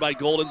 Pulled down by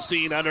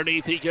Goldenstein.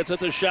 Underneath, he gets at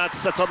the shot,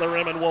 sets on the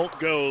rim, and won't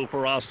go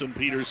for Austin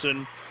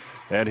Peterson.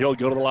 And he'll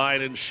go to the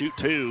line and shoot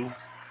two.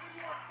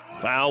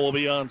 Foul will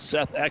be on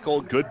Seth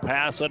Eckel. Good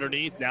pass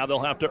underneath. Now they'll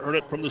have to earn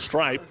it from the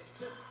stripe.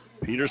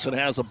 Peterson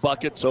has a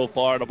bucket so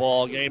far in the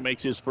ball game.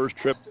 Makes his first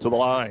trip to the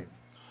line.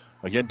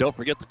 Again, don't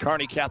forget the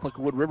Kearney Catholic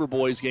Wood River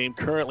boys game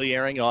currently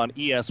airing on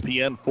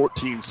ESPN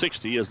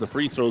 1460 as the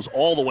free throws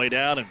all the way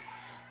down and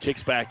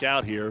kicks back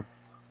out here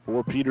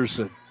for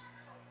Peterson.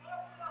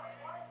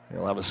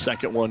 He'll have a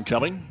second one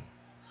coming.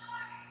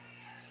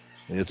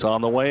 It's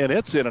on the way, and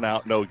it's in and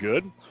out, no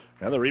good.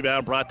 And the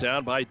rebound brought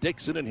down by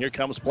Dixon, and here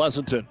comes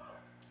Pleasanton.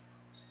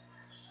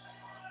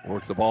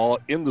 Work the ball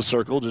in the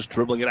circle, just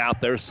dribbling it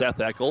out there. Seth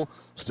Eckel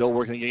still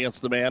working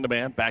against the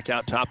man-to-man. Back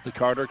out top to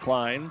Carter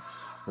Klein.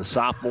 The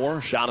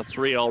sophomore, shot a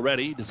three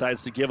already,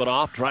 decides to give it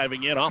off,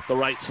 driving in off the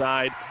right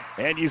side,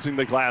 and using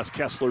the glass,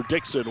 Kessler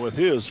Dixon with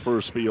his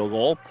first field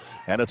goal.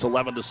 And it's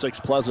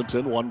 11-6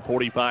 Pleasanton,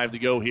 1:45 to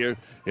go here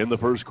in the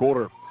first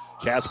quarter.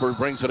 Katzberg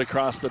brings it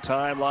across the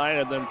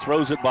timeline and then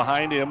throws it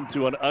behind him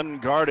to an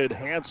unguarded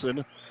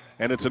Hanson,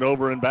 and it's an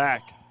over and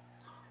back.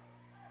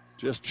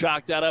 Just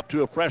chalked that up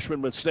to a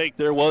freshman mistake.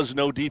 There was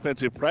no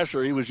defensive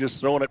pressure. He was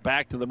just throwing it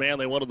back to the man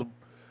they wanted the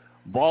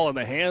ball in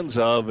the hands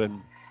of,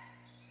 and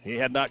he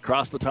had not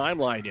crossed the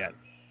timeline yet.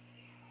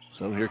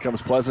 So here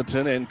comes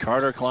Pleasanton and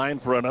Carter Klein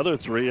for another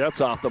three. That's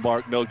off the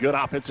mark. No good.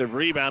 Offensive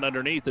rebound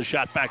underneath. The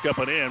shot back up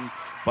and in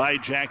by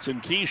Jackson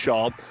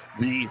Keyshaw.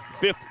 The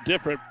fifth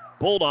different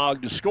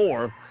Bulldog to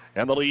score.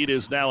 And the lead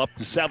is now up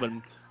to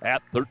 7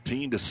 at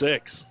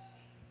 13-6.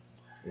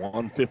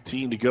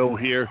 1:15 to go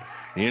here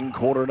in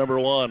quarter number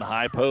one.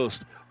 High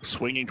post.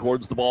 Swinging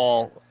towards the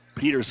ball.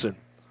 Peterson.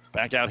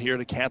 Back out here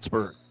to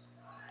Katzberg.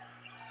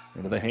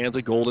 Into the hands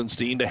of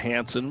Goldenstein to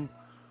Hanson.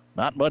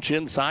 Not much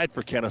inside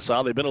for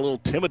Kenesaw. They've been a little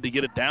timid to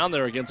get it down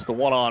there against the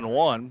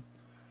one-on-one.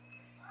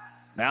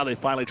 Now they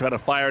finally try to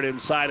fire it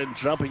inside, and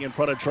jumping in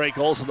front of Trey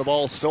Colson. The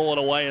ball stolen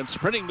away, and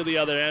sprinting to the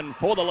other end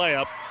for the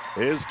layup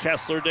is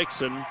Kessler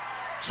Dixon.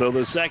 So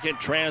the second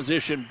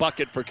transition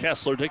bucket for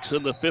Kessler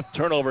Dixon, the fifth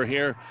turnover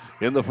here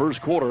in the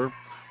first quarter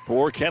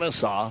for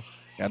Kenesaw.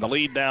 And the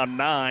lead now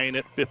 9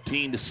 at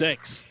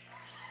 15-6.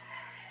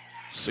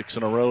 6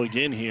 in a row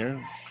again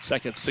here.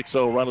 Second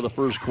 6-0 run of the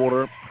first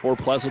quarter for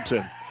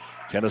Pleasanton.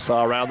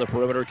 Kenesaw around the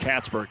perimeter.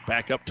 Katzberg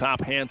back up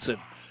top. Hanson.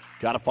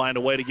 Got to find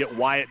a way to get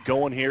Wyatt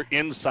going here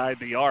inside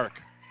the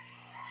arc.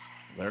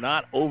 They're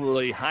not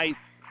overly height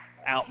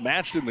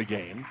outmatched in the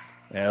game.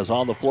 As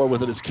on the floor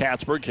with it is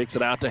Katzberg. Kicks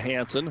it out to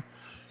Hanson.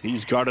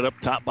 He's guarded up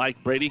top by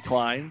Brady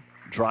Klein.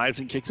 Drives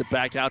and kicks it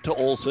back out to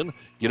Olsen.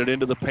 Get it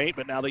into the paint,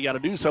 but now they got to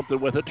do something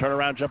with it.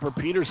 Turnaround jumper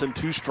Peterson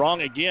too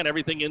strong again.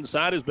 Everything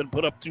inside has been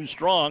put up too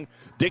strong.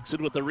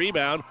 Dixon with the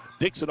rebound.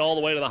 Dixon all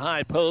the way to the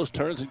high post.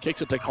 Turns and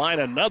kicks it to Klein.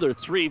 Another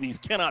three. These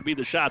cannot be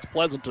the shots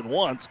Pleasanton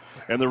wants.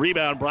 And the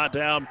rebound brought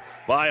down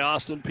by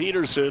Austin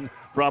Peterson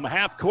from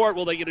half court.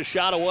 Will they get a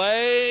shot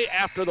away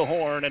after the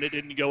horn? And it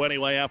didn't go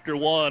anyway after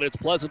one. It's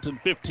Pleasanton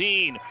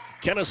 15,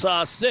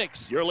 Kenesaw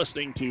 6. You're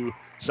listening to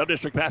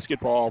Subdistrict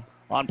Basketball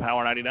on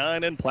Power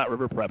 99 and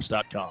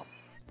PlatteRiverPreps.com.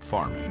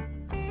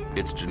 Farming.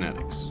 It's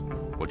genetics,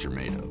 what you're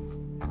made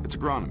of. It's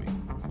agronomy,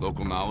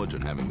 local knowledge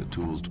and having the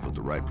tools to put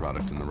the right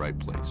product in the right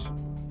place.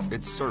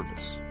 It's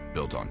service,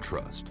 built on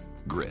trust,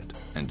 grit,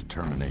 and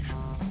determination.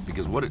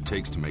 Because what it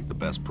takes to make the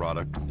best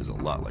product is a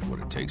lot like what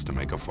it takes to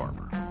make a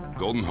farmer.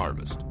 Golden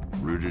Harvest,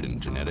 rooted in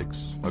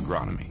genetics,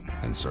 agronomy,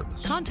 and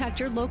service. Contact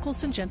your local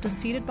Syngenta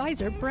seed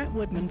advisor, Brent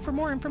Woodman, for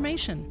more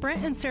information.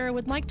 Brent and Sarah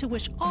would like to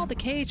wish all the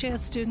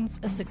KHAS students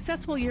a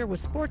successful year with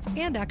sports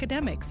and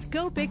academics.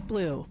 Go Big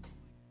Blue.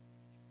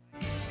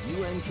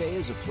 UNK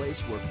is a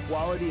place where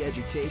quality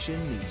education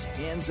meets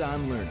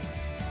hands-on learning,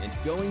 and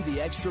going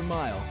the extra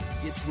mile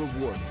gets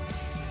rewarded.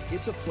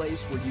 It's a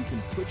place where you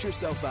can put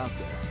yourself out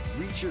there,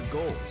 reach your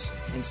goals,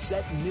 and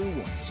set new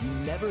ones you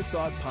never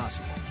thought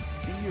possible.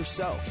 Be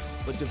yourself,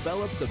 but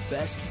develop the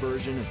best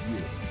version of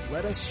you.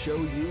 Let us show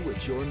you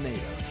what you're made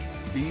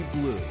of. Be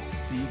blue,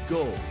 be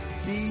gold,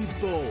 be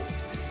bold.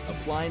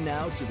 Apply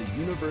now to the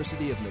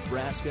University of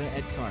Nebraska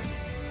at Kearney.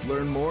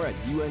 Learn more at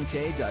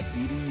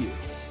unk.edu.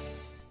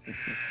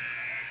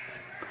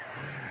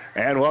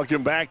 And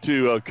welcome back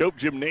to Cope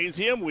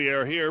Gymnasium. We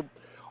are here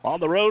on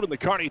the road in the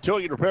Kearney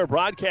Towing and Repair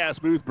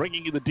broadcast booth,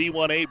 bringing you the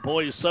D1A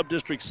Boys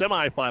Sub-District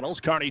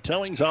Semifinals. Kearney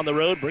Towing's on the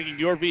road, bringing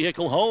your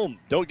vehicle home.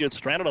 Don't get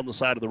stranded on the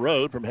side of the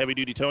road. From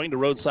heavy-duty towing to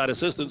roadside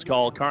assistance,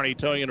 call Kearney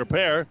Towing and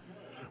Repair.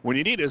 When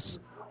you need us,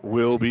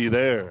 we'll be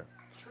there.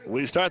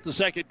 We start the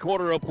second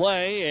quarter of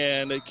play,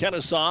 and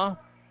Kenesaw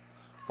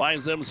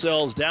finds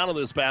themselves down in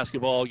this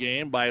basketball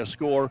game by a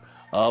score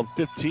of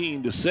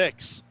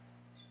 15-6.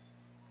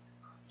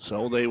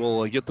 So they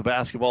will get the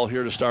basketball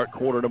here to start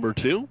quarter number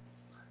two.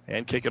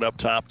 and kick it up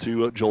top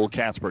to Joel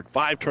Katzberg.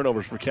 5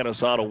 turnovers for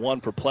Kenesaw to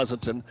 1 for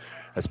Pleasanton.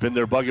 That's been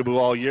their bugaboo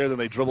all year. Then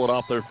they dribble it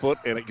off their foot,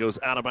 and it goes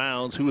out of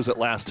bounds. Who was it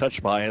last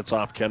touched by? It's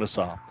off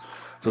Kenesaw.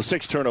 So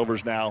 6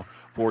 turnovers now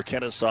for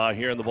Kenesaw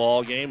here in the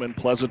ball game, and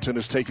Pleasanton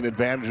is taking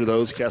advantage of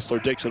those.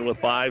 Kessler-Dixon with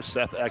 5,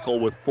 Seth Eckel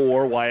with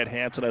 4. Wyatt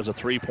Hansen has a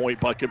 3-point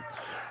bucket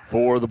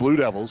for the Blue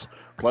Devils.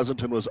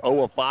 Pleasanton was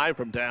 0 of 5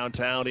 from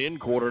downtown in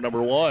quarter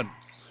number 1.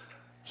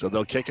 So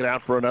they'll kick it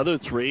out for another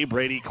 3.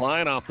 Brady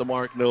Klein off the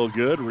mark, no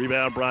good.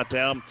 Rebound brought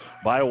down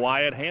by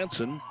Wyatt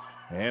Hansen,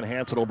 and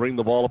Hansen will bring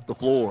the ball up the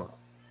floor.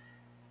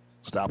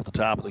 Stop at the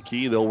top of the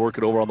key. They'll work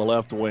it over on the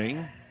left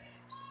wing.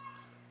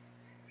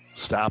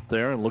 Stop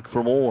there and look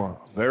for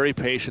more. Very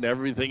patient,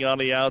 everything on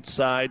the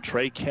outside.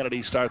 Trey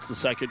Kennedy starts the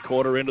second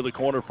quarter into the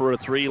corner for a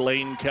 3.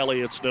 Lane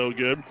Kelly, it's no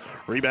good.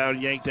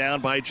 Rebound yanked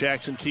down by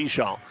Jackson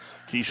Keyshaw.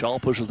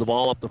 Keyshaw pushes the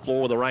ball up the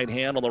floor with the right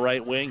hand on the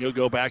right wing. He'll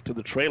go back to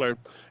the trailer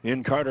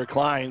in Carter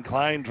Klein.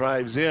 Klein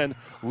drives in,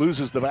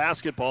 loses the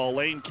basketball.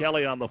 Lane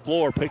Kelly on the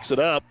floor, picks it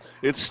up.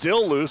 It's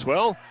still loose.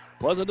 Well,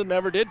 Pleasanton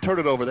never did turn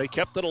it over. They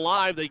kept it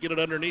alive. They get it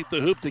underneath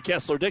the hoop to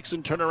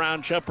Kessler-Dixon.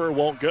 Turnaround jumper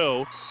won't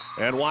go.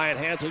 And Wyatt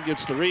Hansen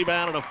gets the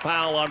rebound and a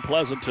foul on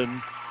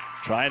Pleasanton,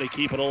 trying to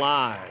keep it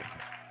alive.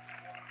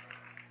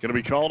 Going to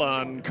be called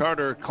on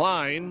Carter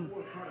Klein.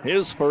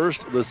 His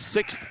first, the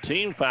 6th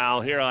team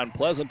foul here on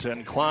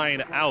Pleasanton.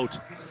 Klein out.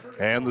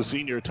 And the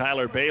senior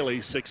Tyler Bailey,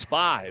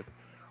 6'5",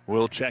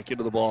 will check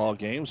into the ball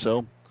game.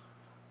 So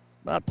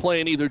not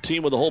playing either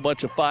team with a whole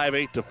bunch of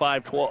 5'8" to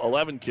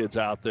 5'11" kids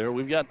out there.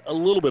 We've got a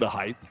little bit of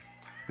height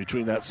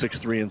between that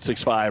 6'3" and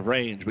 6'5"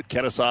 range. But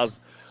Kenesaw's,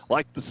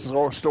 like the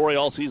story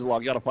all season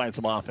long, got to find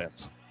some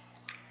offense.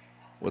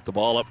 With the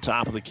ball up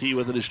top of the key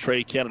with it is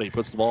Trey Kennedy.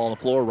 Puts the ball on the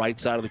floor, right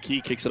side of the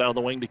key, kicks it out of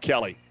the wing to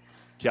Kelly.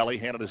 Kelly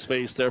handed his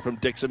face there from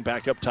Dixon,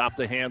 back up top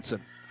to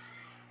Hansen.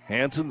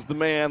 Hansen's the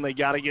man. They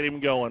got to get him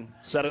going.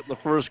 Set it in the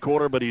first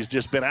quarter, but he's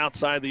just been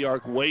outside the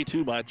arc way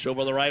too much.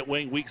 Over the right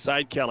wing, weak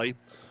side Kelly.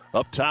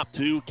 Up top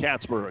to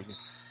Katzberg.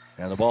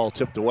 And the ball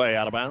tipped away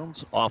out of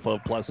bounds off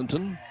of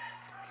Pleasanton.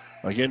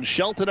 Again,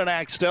 Shelton and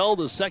Axtell,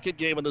 the second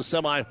game in the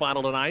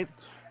semifinal tonight.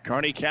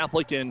 Kearney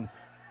Catholic and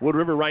Wood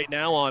River right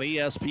now on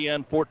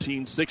ESPN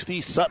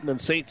 1460. Sutton and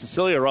St.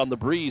 Cecilia are on the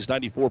Breeze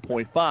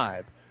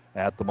 94.5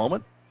 at the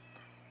moment,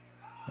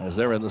 as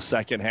they're in the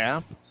second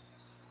half.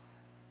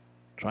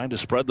 Trying to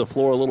spread the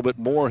floor a little bit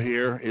more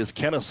here is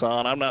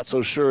Kenesaw. I'm not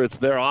so sure it's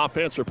their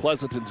offense or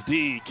Pleasanton's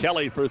D.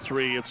 Kelly for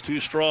 3. It's too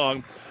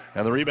strong.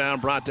 And the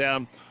rebound brought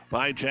down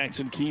by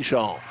Jackson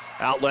Keyshaw.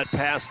 Outlet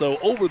pass, though,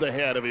 over the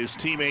head of his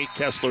teammate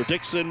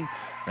Kessler-Dixon.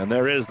 And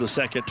there is the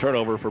second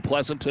turnover for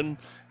Pleasanton.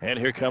 And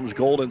here comes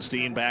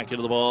Goldenstein back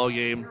into the ball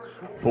game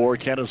for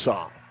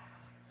Kenesaw.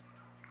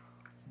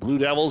 Blue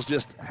Devils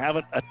just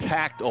haven't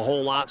attacked a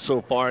whole lot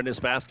so far in this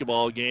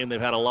basketball game.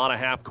 They've had a lot of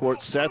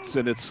half-court sets,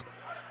 and it's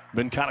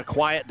been kind of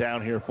quiet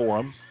down here for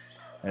them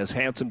as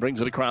Hansen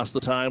brings it across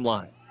the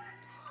timeline.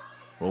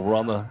 Over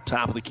on the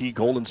top of the key,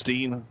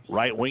 Goldenstein,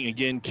 right wing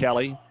again,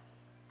 Kelly.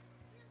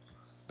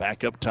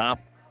 Back up top.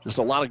 Just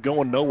a lot of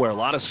going nowhere. A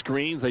lot of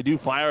screens. They do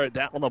fire it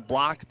down on the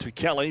block to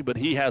Kelly, but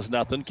he has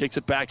nothing. Kicks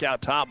it back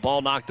out top.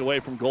 Ball knocked away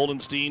from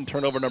Goldenstein.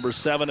 Turnover number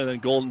 7, and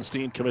then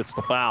Goldenstein commits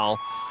the foul.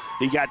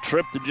 He got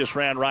tripped and just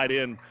ran right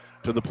in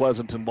to the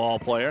Pleasanton ball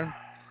player.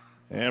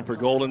 And for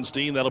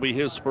Goldenstein, that'll be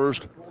his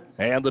first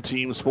and the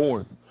team's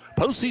 4th.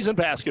 Postseason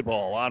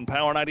basketball on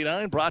Power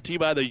 99, brought to you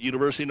by the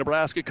University of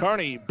Nebraska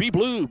Kearney. Be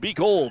blue, be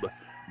gold,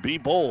 be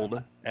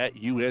bold at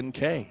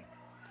UNK.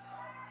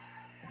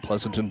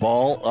 Pleasanton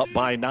ball up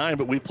by 9,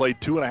 but we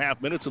played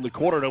 2.5 minutes in the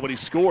quarter. Nobody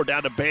scored.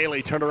 Down to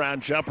Bailey.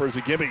 Turnaround jumper is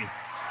a gimme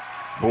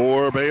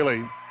for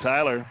Bailey.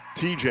 Tyler,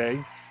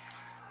 TJ,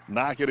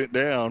 knocking it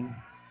down.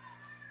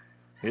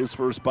 His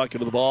first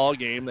bucket of the ball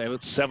game, and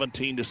it's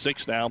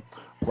 17-6 now.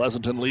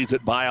 Pleasanton leads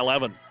it by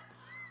 11.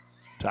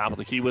 Top of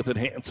the key with it,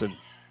 Hansen.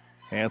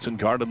 Hansen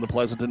guarded the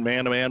Pleasanton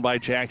man-to-man by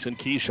Jackson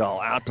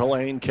Keyshaw. Out to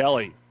Lane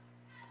Kelly.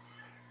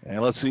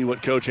 And let's see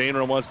what Coach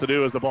Ainram wants to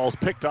do as the ball's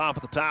picked off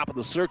at the top of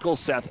the circle.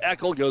 Seth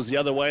Eckel goes the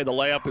other way. The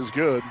layup is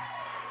good.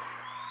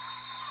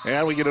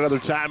 And we get another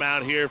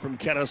timeout here from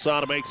Kenesaw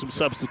to make some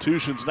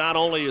substitutions. Not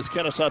only is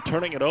Kenesaw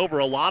turning it over,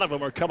 a lot of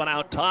them are coming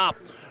out top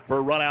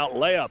for run-out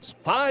layups.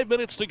 5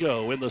 minutes to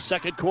go in the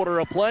second quarter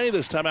of play.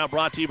 This timeout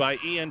brought to you by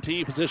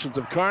ENT Physicians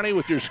of Kearney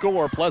with your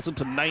score,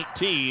 Pleasanton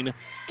 19,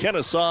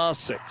 Kenesaw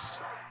 6.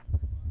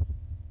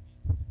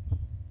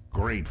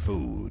 Great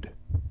food,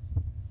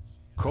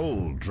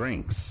 cold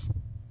drinks,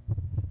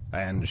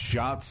 and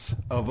shots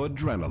of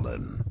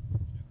adrenaline.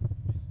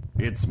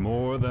 It's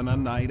more than a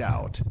night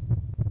out.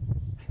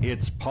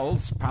 It's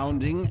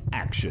pulse-pounding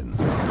action.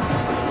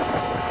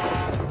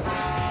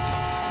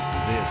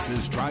 This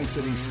is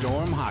Tri-City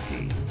Storm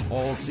Hockey,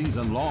 all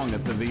season long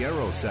at the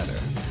Viero Center.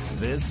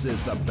 This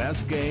is the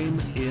best game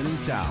in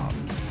town.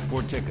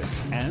 For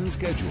tickets and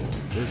schedule,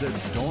 visit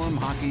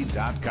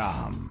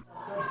stormhockey.com.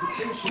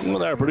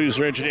 With our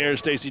producer engineer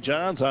Stacy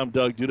Johns, I'm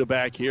Doug Duda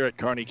back here at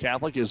Kearney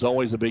Catholic. As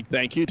always, a big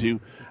thank you to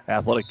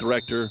athletic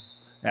director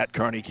at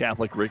Kearney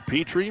Catholic Rick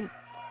Petrie,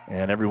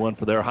 and everyone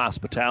for their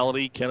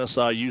hospitality.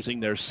 Kenesaw using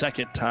their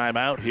second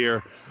timeout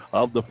here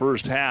of the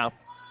first half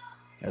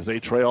as they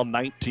trail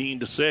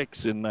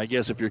 19-6. And I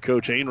guess if you're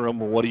Coach Ainram,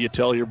 what do you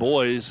tell your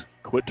boys?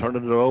 Quit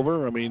turning it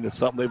over? I mean, it's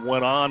something they've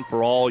went on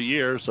for all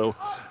year. So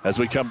as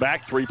we come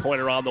back,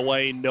 three-pointer on the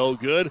way, no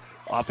good.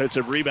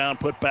 Offensive rebound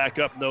put back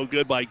up, no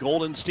good by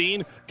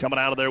Goldenstein. Coming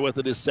out of there with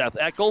it is Seth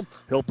Eckel.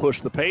 He'll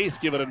push the pace,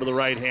 give it into the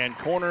right-hand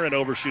corner, and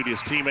overshoot his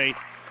teammate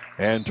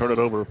and turn it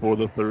over for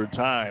the third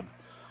time.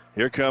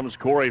 Here comes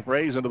Corey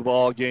Fraze into the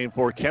ball game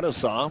for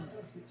Kenesaw.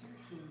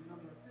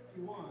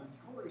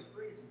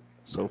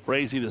 So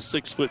Frazee, the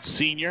 6-foot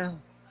senior,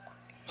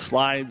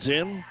 slides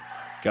in.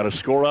 Got a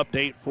score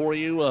update for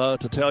you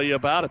to tell you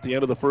about. At the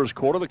end of the first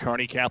quarter, the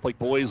Kearney Catholic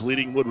boys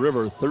leading Wood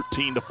River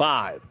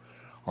 13-5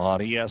 on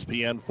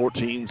ESPN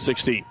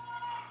 1460.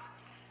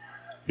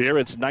 Here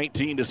it's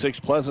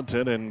 19-6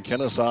 Pleasanton, and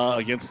Kenesaw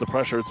against the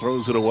pressure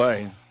throws it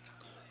away.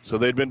 So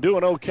they'd been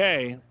doing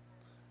okay,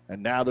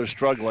 and now they're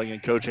struggling,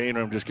 and Coach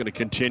Ainram just going to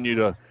continue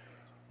to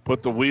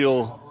put the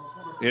wheel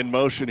in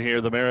motion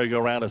here, the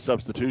merry-go-round of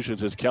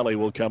substitutions, as Kelly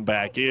will come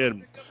back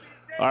in.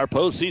 Our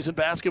postseason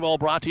basketball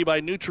brought to you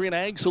by Nutrien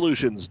Ag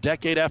Solutions.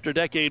 Decade after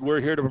decade,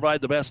 we're here to provide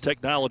the best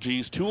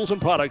technologies, tools,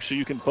 and products so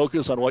you can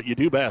focus on what you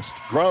do best,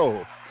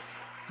 grow.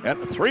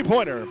 And the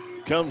three-pointer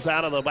comes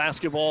out of the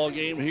basketball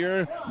game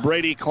here.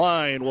 Brady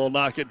Klein will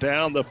knock it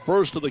down, the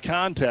first of the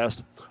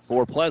contest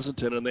for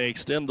Pleasanton, and they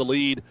extend the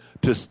lead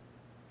to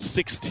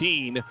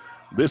 16.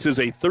 This is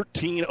a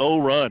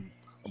 13-0 run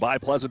by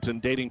Pleasanton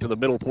dating to the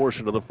middle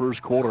portion of the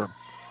first quarter.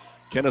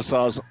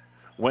 Kenesaw's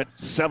went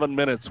 7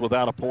 minutes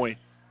without a point.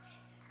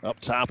 Up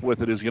top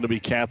with it is going to be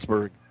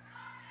Katzberg.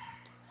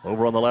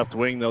 Over on the left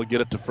wing, they'll get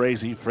it to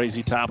Frazee.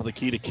 Frazee top of the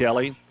key to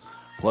Kelly.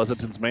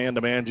 Pleasanton's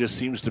man-to-man just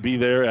seems to be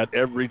there at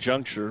every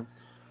juncture.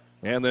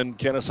 And then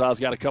Kenesaw's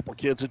got a couple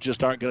kids that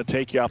just aren't going to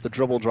take you off the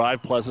dribble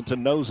drive.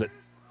 Pleasanton knows it.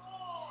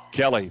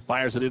 Kelly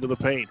fires it into the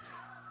paint.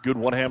 Good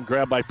one-hand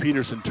grab by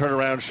Peterson.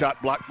 Turnaround shot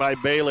blocked by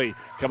Bailey.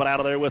 Coming out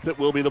of there with it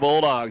will be the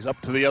Bulldogs.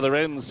 Up to the other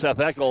end, Seth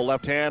Eckel.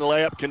 Left-hand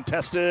layup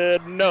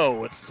contested.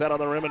 No, it's set on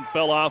the rim and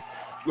fell off.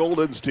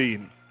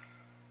 Goldenstein.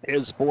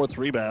 His fourth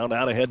rebound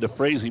out ahead to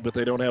Frazee, but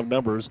they don't have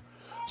numbers,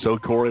 so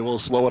Corey will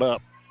slow it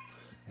up.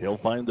 He'll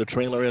find the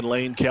trailer in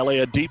Lane Kelly.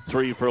 A deep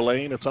three for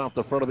Lane. It's off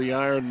the front of the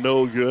iron.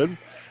 No good.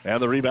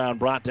 And the rebound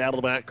brought down to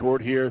the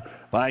backcourt here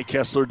by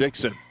Kessler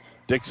Dixon.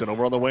 Dixon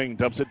over on the wing,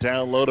 dumps it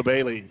down low to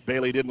Bailey.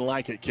 Bailey didn't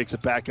like it, kicks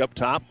it back up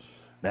top.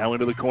 Now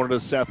into the corner to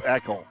Seth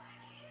Eckel.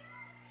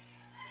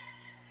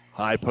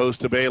 High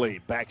post to Bailey.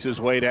 Backs his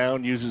way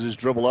down, uses his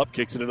dribble up,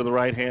 kicks it into the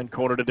right-hand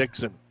corner to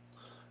Dixon.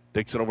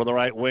 Dixon over the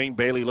right wing.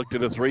 Bailey looked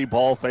at a three.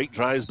 Ball fake,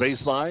 drives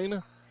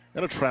baseline,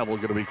 and a travel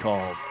going to be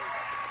called.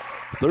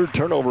 Third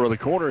turnover of the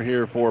quarter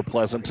here for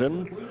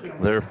Pleasanton.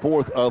 Their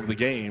fourth of the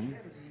game.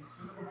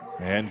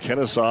 And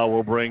Kenesaw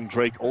will bring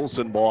Drake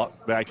Olson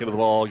back into the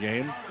ball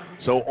game.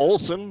 So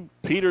Olson,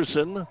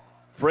 Peterson,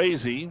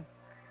 Frazee.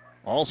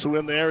 Also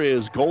in there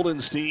is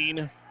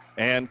Goldenstein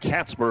and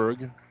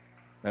Katzberg.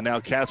 And now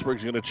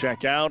Katzberg's going to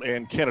check out,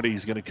 and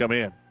Kennedy's going to come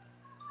in.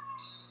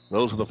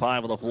 Those are the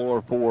five on the floor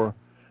for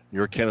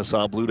your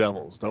Kenesaw Blue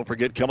Devils. Don't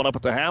forget, coming up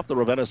at the half, the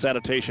Ravenna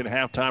Sanitation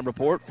halftime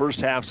report. First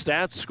half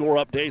stats,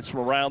 score updates from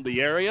around the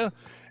area.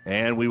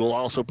 And we will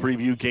also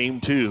preview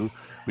game 2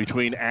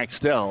 between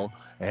Axtell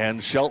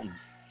and Shelton.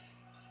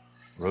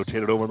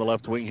 Rotated over on the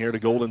left wing here to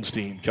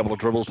Goldenstein. Couple of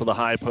dribbles to the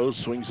high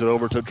post. Swings it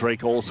over to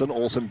Drake Olson.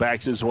 Olson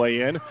backs his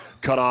way in.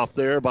 Cut off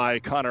there by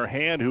Connor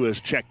Hand, who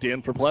has checked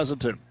in for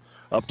Pleasanton.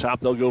 Up top,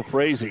 they'll go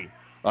Frazee.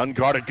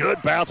 Unguarded.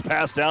 Good bounce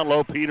pass down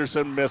low.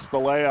 Peterson missed the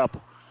layup.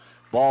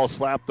 Ball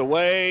slapped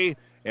away,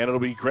 and it'll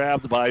be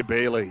grabbed by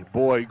Bailey.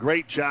 Boy,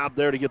 great job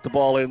there to get the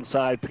ball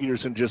inside.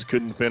 Peterson just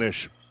couldn't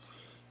finish.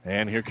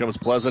 And here comes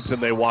Pleasanton.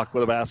 They walk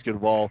with a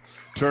basketball.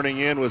 Turning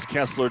in was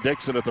Kessler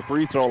Dixon at the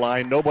free throw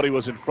line. Nobody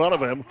was in front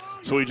of him,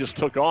 so he just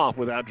took off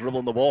without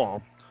dribbling the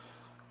ball.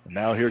 And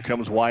now here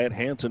comes Wyatt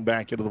Hanson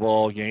back into the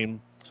ball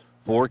game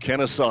for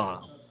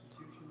Kenesaw.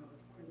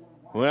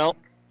 Well,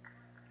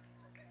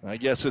 I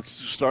guess it's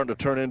starting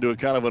to turn into a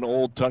kind of an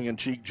old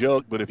tongue-in-cheek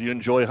joke, but if you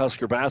enjoy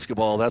Husker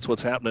basketball, that's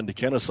what's happening to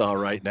Kenesaw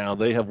right now.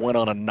 They have went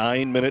on a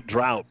 9-minute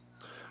drought,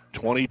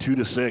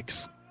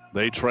 22-6.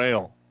 They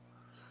trail.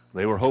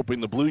 They were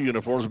hoping the blue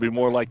uniforms would be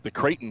more like the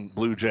Creighton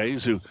Blue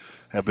Jays, who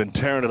have been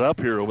tearing it up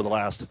here over the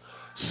last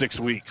 6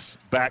 weeks.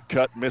 Back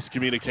cut,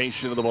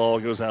 miscommunication, and the ball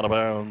goes out of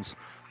bounds.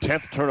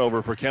 10th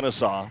turnover for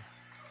Kenesaw.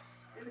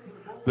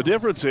 The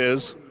difference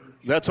is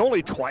that's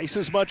only twice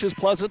as much as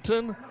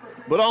Pleasanton,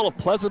 but all of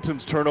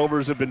Pleasanton's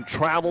turnovers have been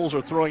travels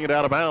or throwing it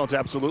out of bounds.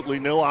 Absolutely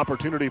no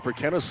opportunity for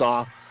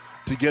Kenesaw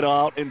to get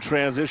out in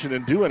transition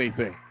and do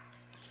anything.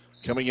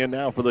 Coming in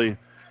now for the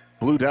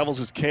Blue Devils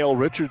is Cale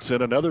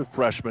Richardson, another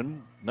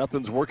freshman.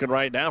 Nothing's working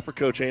right now for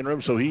Coach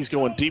Ainram, so he's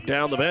going deep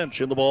down the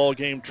bench. In the ball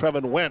game,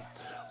 Trevin Went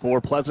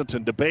for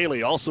Pleasanton. To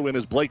Bailey, also in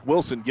is Blake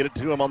Wilson. Get it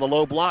to him on the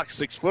low block.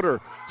 6-footer.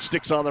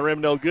 Sticks on the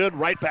rim, no good.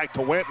 Right back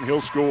to Went, and he'll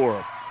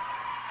score.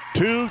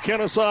 2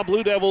 Kenesaw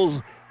Blue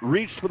Devils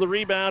reached for the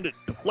rebound. It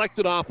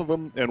deflected off of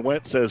him, and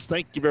Went says,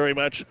 thank you very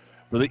much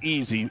for the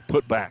easy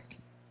putback.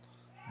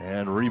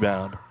 And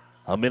rebound.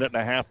 A minute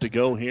and a half to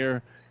go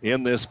here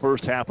in this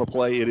first half of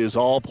play. It is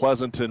all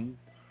Pleasanton.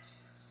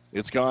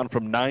 It's gone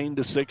from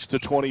 9-6 to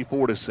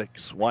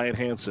 24-6. Wyatt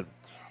Hansen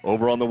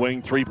over on the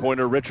wing,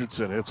 three-pointer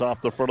Richardson. It's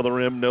off the front of the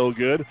rim, no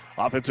good.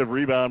 Offensive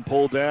rebound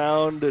pulled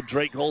down. Did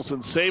Drake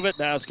Olson save it?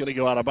 Now it's going to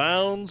go out of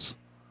bounds.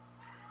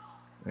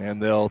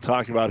 And they'll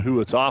talk about who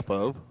it's off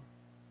of.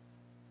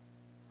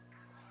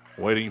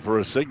 Waiting for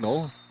a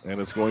signal,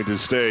 and it's going to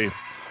stay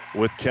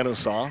with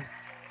Kenesaw.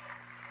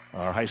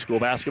 Our high school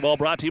basketball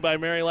brought to you by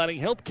Mary Lanning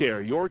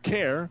Healthcare. Your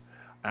care,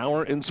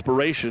 our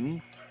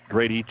inspiration.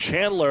 Grady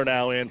Chandler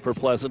now in for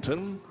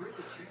Pleasanton.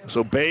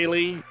 So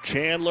Bailey,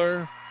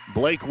 Chandler,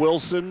 Blake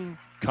Wilson,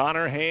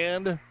 Connor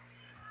Hand,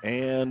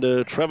 and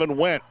Trevin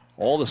Went.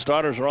 All the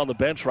starters are on the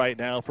bench right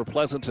now for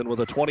Pleasanton with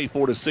a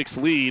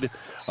 24-6 lead.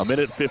 A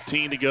minute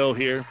 15 to go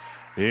here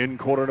in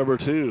quarter number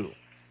 2.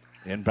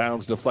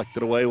 Inbounds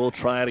deflected away. We'll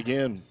try it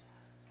again.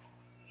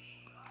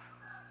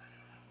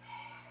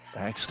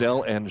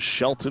 Axtell and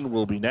Shelton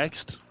will be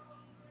next.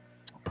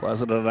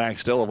 Pleasanton and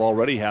Axtell have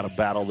already had a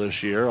battle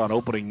this year on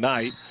opening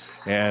night,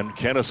 and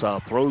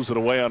Kenesaw throws it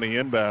away on the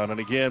inbound. And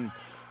again,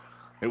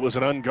 it was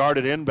an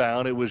unguarded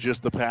inbound. It was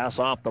just the pass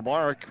off the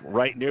mark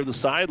right near the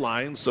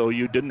sideline, so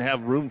you didn't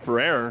have room for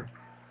error.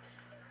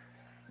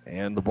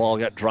 And the ball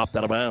got dropped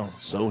out of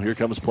bounds. So here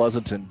comes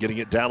Pleasanton, getting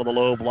it down to the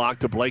low block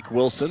to Blake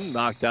Wilson,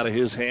 knocked out of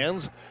his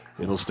hands.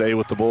 It'll stay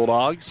with the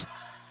Bulldogs.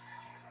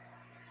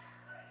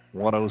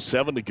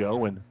 1:07 to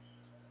go, and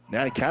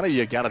now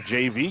you got a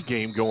JV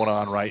game going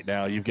on right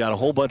now. You've got a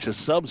whole bunch of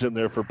subs in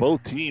there for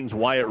both teams.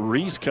 Wyatt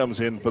Reese comes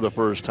in for the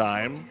first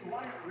time.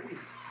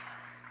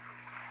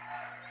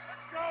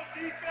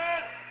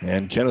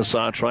 And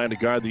Kenesaw trying to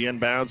guard the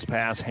inbounds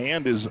pass.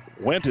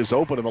 Went is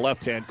open in the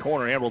left-hand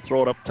corner. And will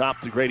throw it up top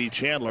to Grady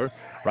Chandler.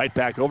 Right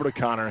back over to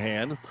Connor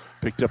Hand.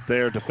 Picked up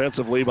there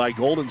defensively by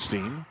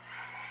Goldenstein.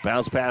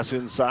 Bounce pass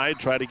inside.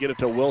 Try to get it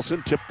to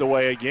Wilson. Tipped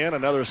away again.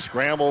 Another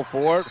scramble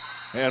for it.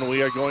 And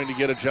we are going to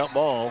get a jump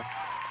ball.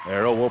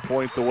 Arrow will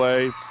point the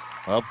way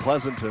of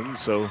Pleasanton.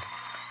 So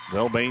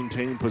they'll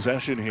maintain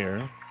possession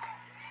here.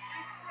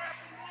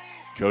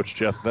 Coach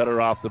Jeff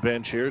Vetter off the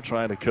bench here,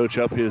 trying to coach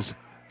up his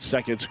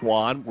second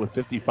squad with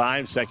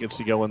 55 seconds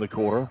to go in the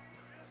quarter.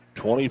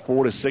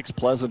 24-6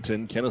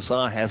 Pleasanton.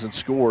 Kenesaw hasn't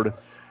scored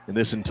in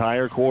this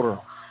entire quarter.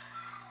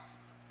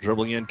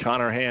 Dribbling in,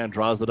 Connor Hand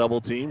draws the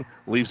double team,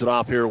 leaves it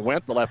off here.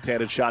 Went the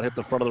left-handed shot hit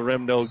the front of the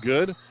rim, no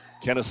good.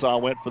 Kenesaw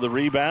went for the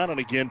rebound, and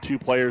again, two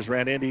players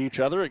ran into each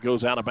other. It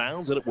goes out of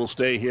bounds, and it will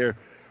stay here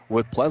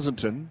with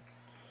Pleasanton.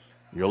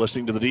 You're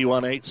listening to the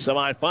D1-8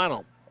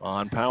 semifinal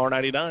on Power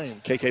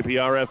 99.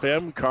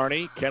 KKPR-FM,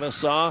 Kearney,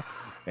 Kenesaw,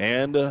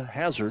 and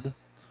Hazard.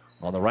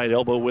 On the right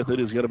elbow with it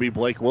is going to be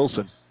Blake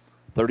Wilson.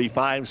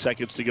 35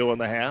 seconds to go in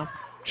the half.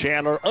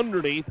 Chandler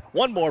underneath.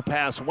 One more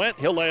pass went.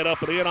 He'll lay it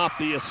up and in off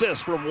the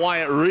assist from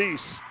Wyatt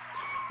Reese.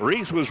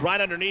 Reese was right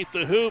underneath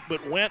the hoop,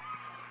 but Went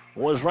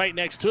was right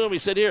next to him. He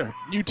said, here,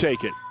 you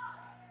take it.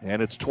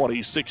 And it's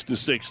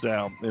 26-6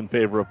 now in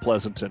favor of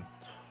Pleasanton.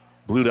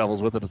 Blue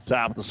Devils with it at the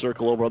top of the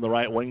circle over on the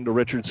right wing to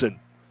Richardson.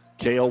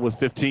 Kale with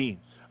 15.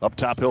 Up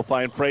top, he'll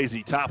find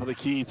Frazee. Top of the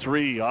key,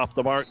 3. Off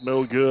the mark,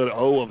 no good.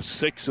 0 of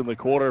 6 in the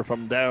quarter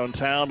from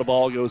downtown. The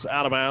ball goes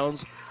out of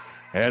bounds.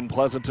 And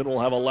Pleasanton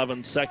will have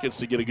 11 seconds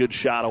to get a good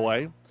shot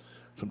away.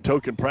 Some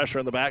token pressure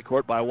in the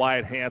backcourt by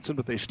Wyatt Hansen,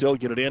 but they still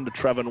get it in to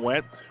Trevin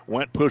Went.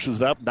 Went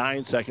pushes it up,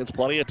 9 seconds.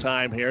 Plenty of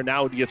time here.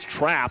 Now it gets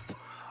trapped.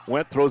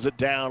 Went throws it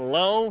down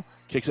low.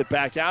 Kicks it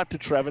back out to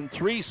Trevin.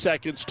 3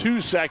 seconds, 2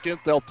 seconds.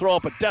 They'll throw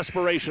up a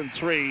desperation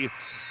 3.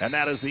 And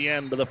that is the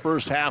end of the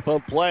first half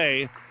of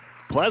play.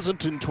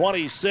 Pleasanton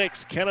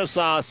 26,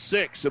 Kenesaw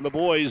 6 in the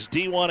boys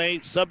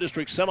D1-8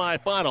 Subdistrict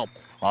Semifinal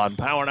on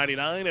Power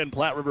 99 and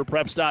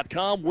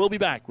PlatteRiverPreps.com. We'll be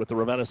back with the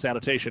Ravenna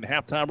Sanitation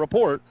Halftime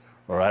Report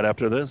right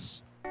after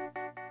this.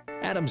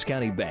 Adams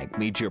County Bank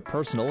meets your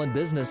personal and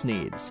business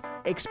needs.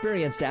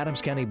 Experienced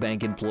Adams County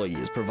Bank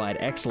employees provide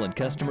excellent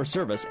customer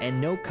service and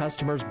know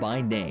customers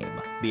by name.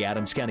 The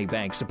Adams County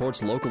Bank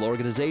supports local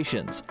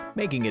organizations,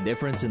 making a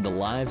difference in the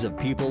lives of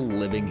people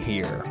living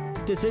here.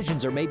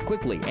 Decisions are made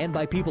quickly and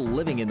by people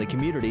living in the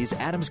communities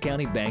Adams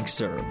County Bank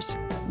serves.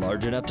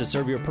 Large enough to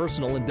serve your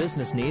personal and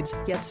business needs,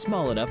 yet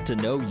small enough to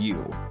know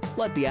you.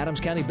 Let the Adams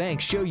County Bank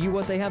show you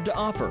what they have to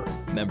offer.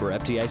 Member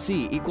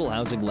FDIC, Equal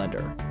Housing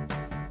Lender.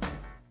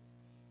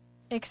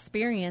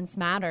 Experience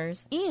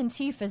matters.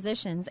 ENT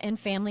Physicians and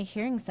Family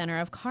Hearing Center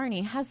of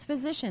Kearney has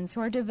physicians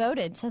who are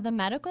devoted to the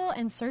medical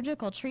and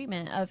surgical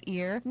treatment of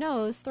ear,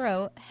 nose,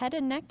 throat, head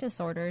and neck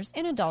disorders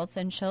in adults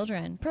and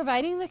children,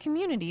 providing the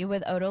community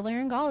with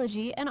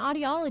otolaryngology and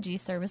audiology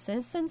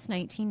services since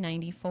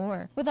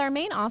 1994. With our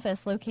main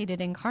office located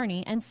in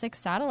Kearney and 6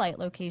 satellite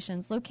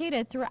locations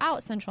located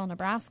throughout central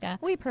Nebraska,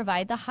 we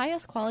provide the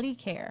highest quality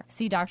care.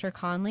 See Dr.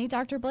 Conley,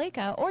 Dr.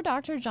 Blaka, or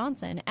Dr.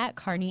 Johnson at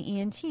Kearney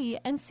ENT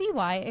and see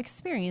why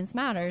experience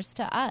matters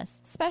to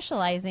us,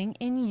 specializing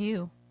in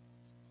you.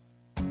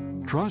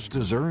 Trust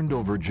is earned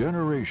over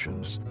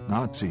generations,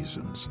 not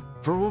seasons.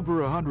 For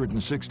over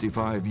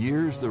 165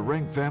 years, the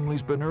Rank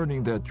family's been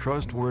earning that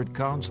trust where it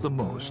counts the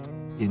most,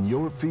 in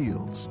your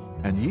fields.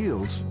 And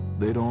yields,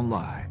 they don't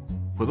lie.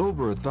 With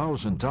over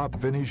 1,000 top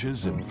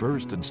finishes in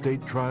first and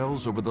state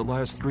trials over the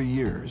last 3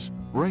 years,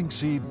 Rank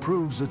Seed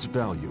proves its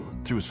value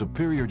through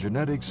superior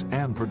genetics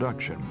and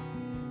production.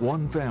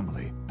 One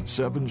family,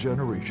 7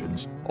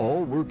 generations,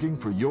 all working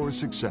for your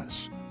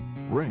success.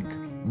 Rank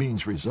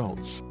means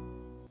results.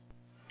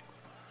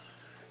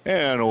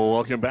 And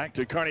welcome back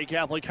to Kearney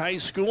Catholic High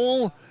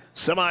School,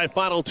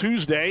 semifinal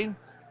Tuesday.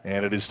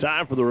 And it is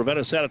time for the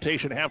Ravenna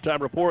Sanitation Halftime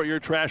Report. Your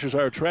trash is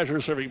our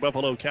treasure, serving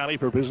Buffalo County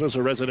for business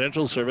or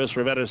residential service.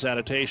 Ravenna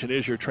Sanitation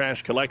is your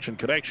trash collection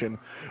connection.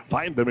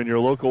 Find them in your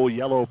local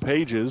yellow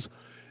pages.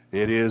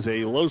 It is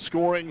a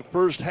low-scoring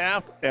first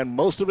half, and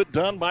most of it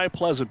done by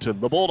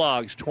Pleasanton. The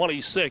Bulldogs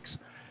 26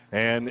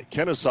 and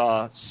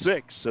Kenesaw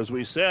 6. As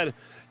we said,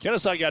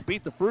 Kenesaw got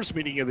beat the first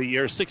meeting of the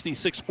year,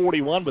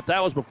 66-41, but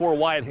that was before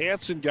Wyatt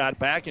Hanson got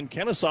back, and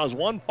Kenesaw's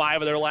won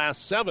 5 of their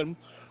last 7.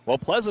 Well,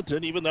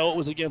 Pleasanton, even though it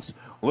was against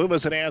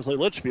Loomis and Ansley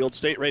Litchfield,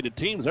 state-rated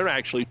teams, they're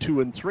actually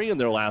 2-3 in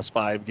their last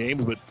 5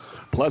 games. But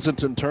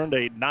Pleasanton turned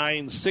a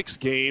 9-6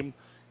 game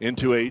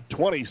into a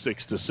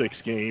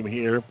 26-6 game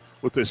here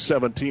with this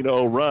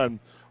 17-0 run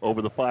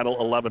over the final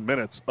 11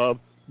 minutes of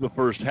the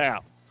first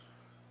half.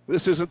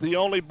 This isn't the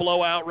only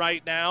blowout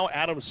right now.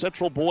 Adams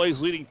Central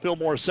boys leading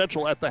Fillmore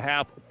Central at the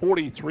half,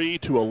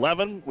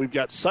 43-11. We've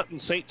got Sutton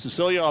St.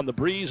 Cecilia on the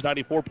breeze,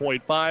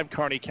 94.5.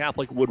 Kearney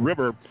Catholic Wood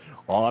River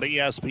on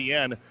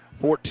ESPN,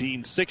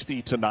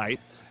 1460 tonight.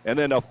 And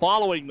then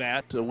following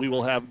that, we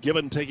will have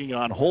Gibbon taking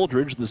on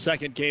Holdridge. The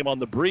second game on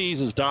the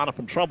breeze is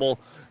Donovan Trumbull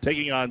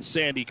taking on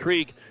Sandy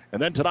Creek.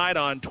 And then tonight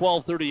on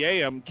 12:30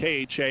 a.m.,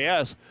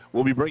 KHAS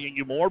will be bringing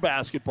you more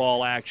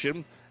basketball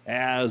action,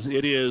 as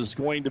it is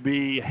going to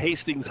be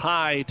Hastings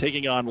High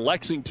taking on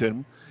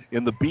Lexington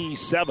in the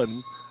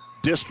B7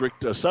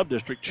 district,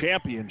 sub-district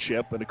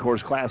championship. And, of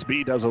course, Class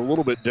B does a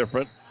little bit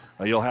different.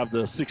 You'll have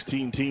the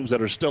 16 teams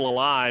that are still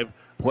alive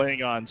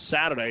playing on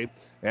Saturday.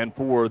 And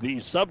for the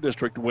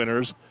sub-district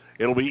winners,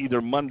 it'll be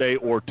either Monday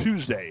or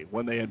Tuesday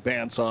when they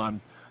advance on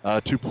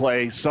to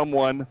play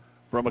someone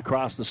from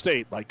across the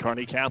state. Like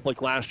Kearney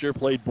Catholic last year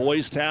played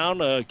Boys Town.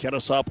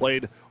 Kenesaw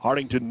played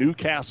Hartington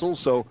Newcastle,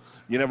 so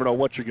you never know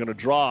what you're going to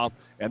draw.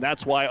 And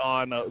that's why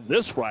on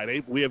this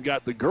Friday, we have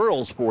got the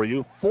girls for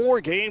you,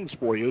 4 games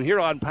for you. Here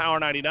on Power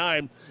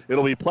 99,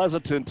 it'll be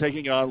Pleasanton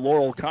taking on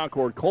Laurel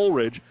Concord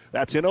Coleridge.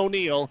 That's in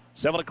O'Neill,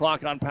 7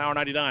 o'clock on Power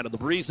 99. On the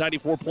breeze,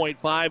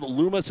 94.5,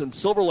 Loomis and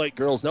Silver Lake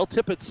girls. They'll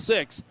tip at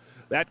 6.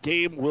 That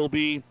game will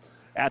be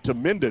at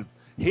Minden.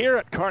 Here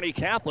at Kearney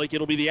Catholic,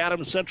 it'll be the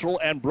Adams Central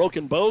and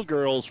Broken Bow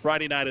girls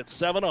Friday night at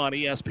 7 on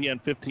ESPN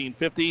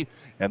 1550,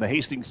 and the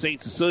Hastings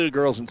St. Cecilia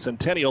girls in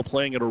Centennial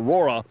playing at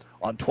Aurora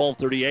on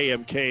 12:30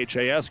 a.m.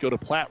 KHAS. Go to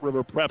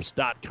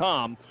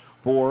PlatteRiverPreps.com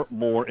for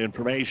more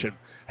information.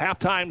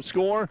 Halftime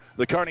score,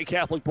 the Kearney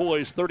Catholic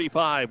boys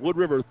 35, Wood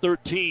River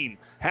 13.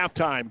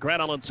 Halftime,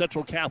 Grand Island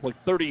Central Catholic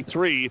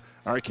 33,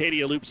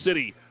 Arcadia Loop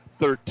City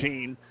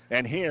 13.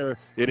 And here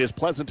it is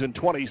Pleasanton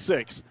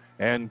 26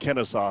 and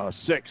Kenesaw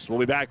 6. We'll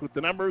be back with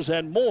the numbers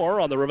and more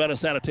on the Ravenna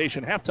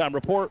Sanitation Halftime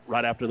Report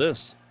right after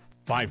this.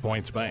 5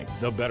 Points Bank,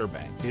 the better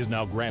bank, is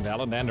now Grand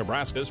Island and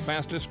Nebraska's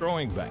fastest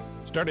growing bank.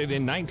 Started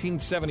in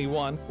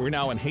 1971, we're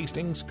now in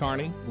Hastings,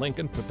 Kearney,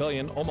 Lincoln,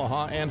 Papillion,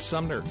 Omaha, and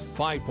Sumner.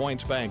 5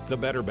 Points Bank, the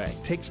better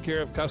bank, takes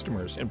care of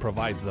customers and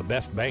provides the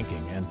best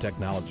banking and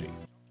technology.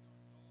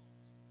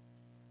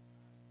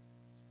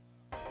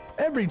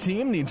 Every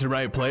team needs the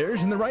right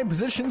players in the right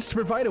positions to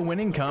provide a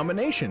winning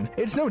combination.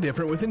 It's no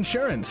different with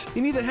insurance.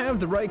 You need to have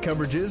the right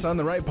coverages on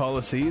the right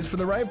policies for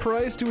the right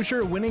price to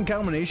assure a winning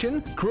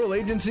combination. Kroll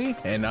Agency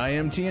and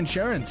IMT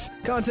Insurance.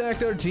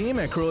 Contact our team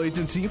at Kroll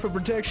Agency for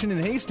protection in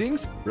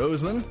Hastings,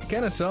 Roseland,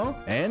 Kenesaw,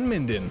 and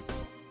Minden.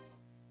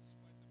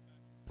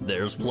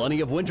 There's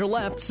plenty of winter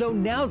left, so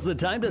now's the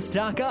time to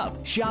stock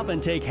up. Shop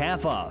and take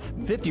half off.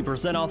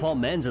 50% off all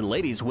men's and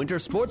ladies' winter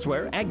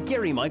sportswear at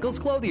Gary Michaels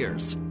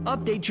Clothiers.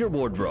 Update your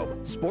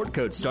wardrobe. Sport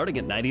coats starting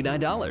at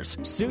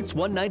 $99. Suits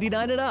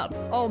 $199 and up.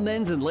 All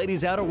men's and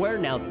ladies' outerwear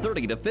now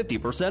 30 to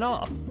 50%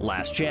 off.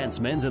 Last chance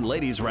men's and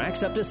ladies'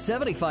 racks up to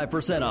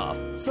 75% off.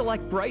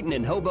 Select Brighton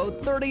and Hobo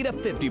 30 to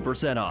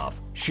 50%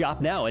 off. Shop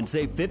now and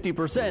save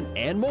 50%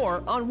 and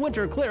more on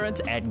winter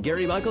clearance at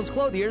Gary Michaels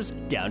Clothiers,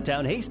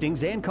 downtown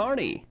Hastings and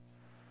Kearney.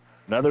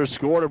 Another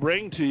score to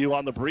bring to you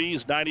on the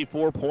breeze,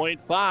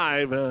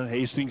 94.5.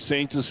 Hastings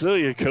St.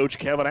 Cecilia, Coach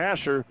Kevin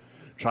Asher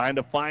trying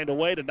to find a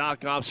way to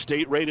knock off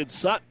state-rated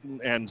Sutton,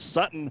 and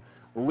Sutton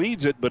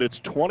leads it, but it's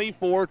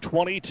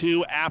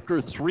 24-22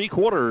 after 3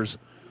 quarters.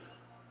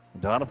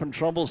 Donovan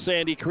Trumbull,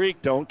 Sandy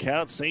Creek, don't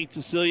count St.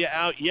 Cecilia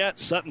out yet.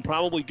 Sutton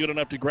probably good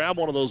enough to grab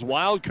one of those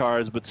wild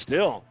cards, but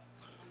still,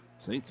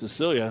 St.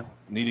 Cecilia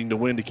needing to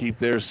win to keep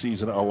their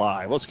season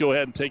alive. Let's go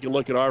ahead and take a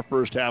look at our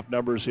first half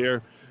numbers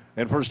here.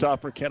 And first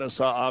off for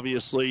Kenesaw,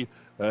 obviously,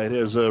 it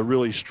has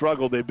really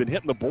struggled. They've been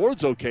hitting the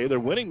boards okay.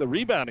 They're winning the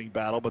rebounding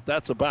battle, but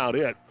that's about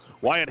it.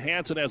 Wyatt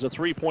Hanson has a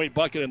 3-point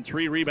bucket and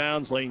 3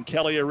 rebounds. Lane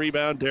Kelly a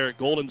rebound. Derek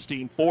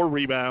Goldenstein 4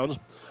 rebounds.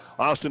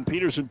 Austin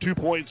Peterson, 2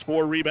 points,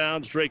 4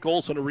 rebounds. Drake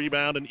Olson, a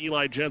rebound, and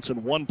Eli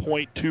Jensen, 1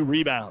 point, 2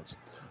 rebounds.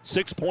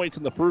 6 points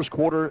in the first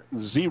quarter,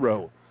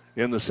 0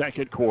 in the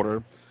second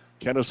quarter.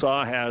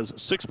 Kenesaw has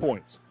 6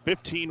 points,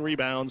 15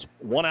 rebounds,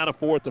 1 out of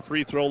 4 at the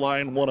free throw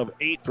line, 1 of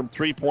 8 from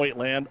three-point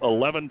land,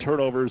 11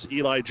 turnovers.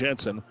 Eli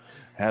Jensen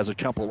has a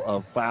couple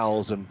of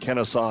fouls, and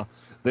Kenesaw,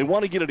 they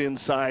want to get it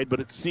inside, but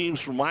it seems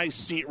from my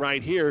seat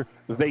right here,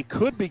 they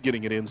could be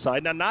getting it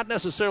inside. Now, not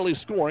necessarily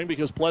scoring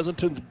because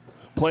Pleasanton's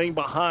playing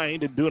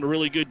behind and doing a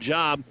really good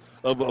job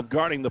of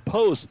guarding the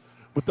post,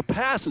 but the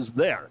pass is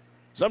there.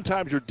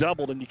 Sometimes you're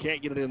doubled and you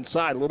can't get it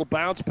inside. A little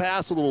bounce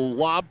pass, a little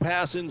lob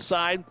pass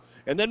inside,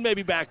 and then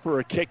maybe back for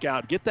a kick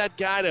out. Get that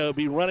guy to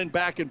be running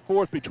back and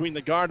forth between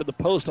the guard and the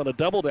post on a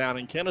double down,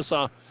 and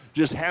Kenesaw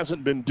just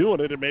hasn't been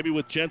doing it. And maybe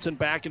with Jensen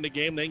back in the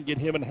game, they can get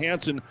him and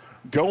Hansen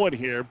going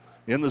here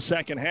in the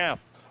second half.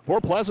 For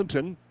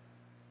Pleasanton,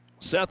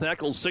 Seth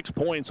Eccles, 6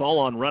 points, all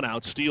on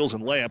runouts, steals,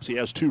 and layups. He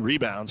has 2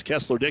 rebounds.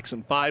 Kessler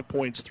Dixon, 5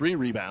 points, 3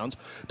 rebounds.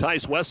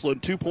 Tice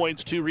Westland, 2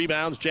 points, 2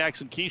 rebounds.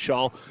 Jackson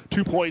Keyshaw,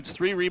 2 points,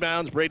 3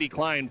 rebounds. Brady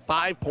Klein,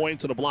 5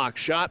 points and a block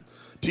shot.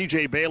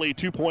 TJ Bailey,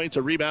 2 points,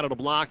 a rebound and a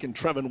block. And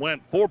Trevin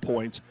Wendt, 4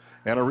 points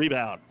and a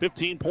rebound.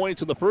 15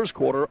 points in the first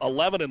quarter,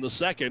 11 in the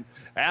second.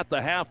 At the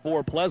half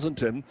for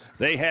Pleasanton,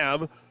 they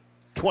have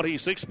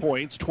 26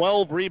 points,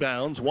 12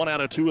 rebounds, 1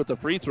 out of 2 at the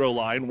free throw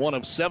line, 1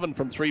 of 7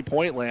 from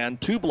three-point land,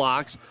 2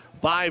 blocks,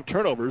 5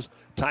 turnovers.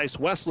 Tice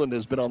Westland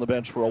has been on the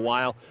bench for a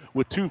while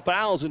with 2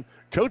 fouls, and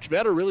Coach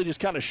Vetter really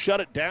just kind of shut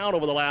it down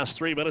over the last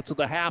 3 minutes of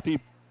the half. He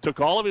took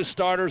all of his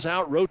starters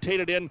out,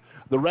 rotated in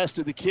the rest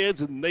of the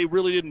kids, and they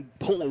really didn't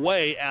pull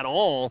away at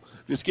all,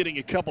 just getting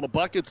a couple of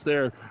buckets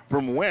there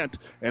from Wendt,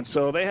 and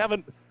so they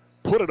haven't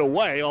put it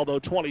away, although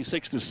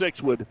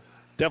 26-6 would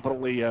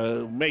definitely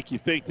make you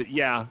think that,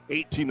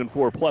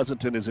 18-4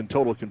 Pleasanton is in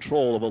total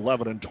control of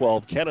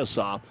 11-12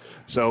 Kenesaw.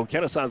 So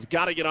Kenesaw's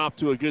got to get off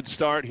to a good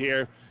start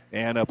here,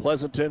 and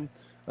Pleasanton,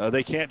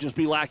 they can't just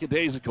be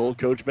lackadaisical.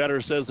 Coach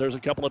Vetter says there's a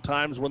couple of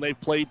times when they've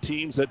played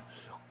teams that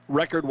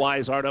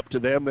record-wise aren't up to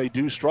them. They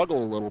do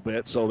struggle a little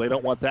bit, so they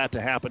don't want that to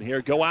happen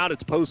here. Go out,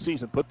 it's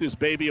postseason. Put this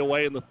baby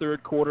away in the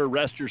third quarter,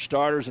 rest your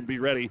starters, and be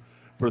ready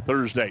for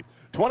Thursday.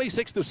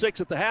 26-6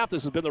 at the half.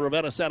 This has been the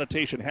Ravenna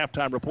Sanitation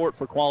Halftime Report.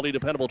 For quality,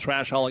 dependable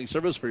trash hauling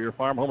service for your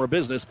farm, home, or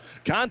business,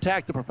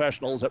 contact the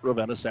professionals at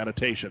Ravenna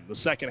Sanitation. The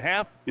second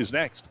half is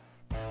next.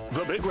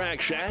 The Big Rack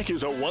Shack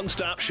is a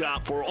one-stop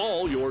shop for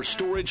all your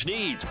storage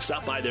needs.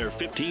 Stop by their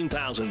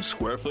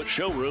 15,000-square-foot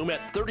showroom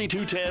at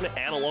 3210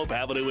 Antelope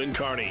Avenue in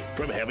Kearney.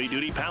 From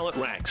heavy-duty pallet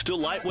racks to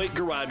lightweight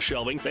garage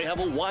shelving, they have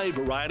a wide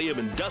variety of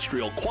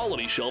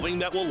industrial-quality shelving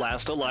that will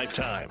last a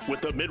lifetime.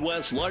 With the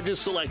Midwest's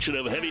largest selection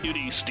of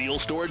heavy-duty steel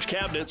storage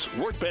cabinets,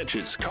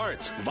 workbenches,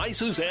 carts,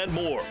 vices, and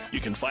more. You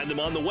can find them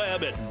on the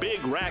web at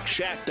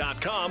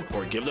BigRackShack.com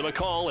or give them a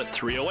call at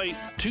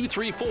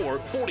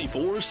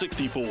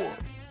 308-234-4464.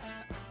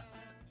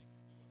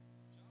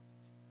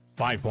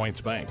 5 Points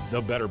Bank,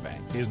 the better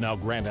bank, is now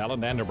Grand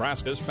Island and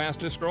Nebraska's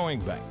fastest growing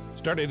bank.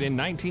 Started in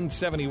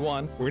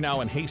 1971, we're now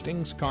in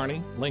Hastings,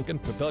 Kearney, Lincoln,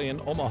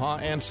 Papillion, Omaha,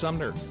 and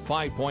Sumner.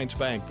 5 Points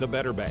Bank, the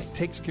better bank,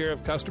 takes care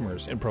of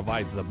customers and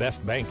provides the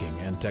best banking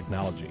and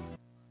technology.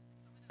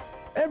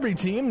 Every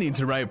team needs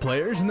the right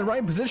players in the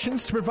right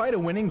positions to provide a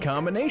winning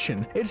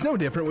combination. It's no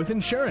different with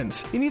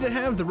insurance. You need to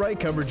have the right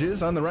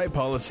coverages on the right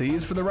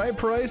policies for the right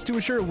price to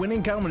assure a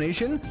winning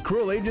combination.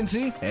 Kroll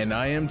Agency and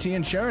IMT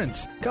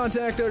Insurance.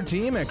 Contact our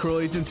team at Kroll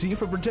Agency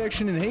for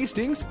protection in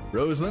Hastings,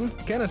 Roseland,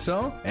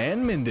 Kenesaw,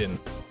 and Minden.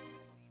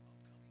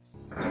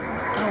 Oh,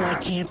 I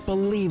can't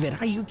believe it.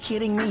 Are you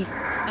kidding me?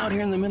 Out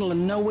here in the middle of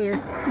nowhere,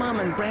 Mom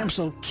and Bramps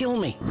will kill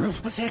me.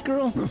 What's that,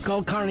 girl?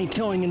 Call Kearney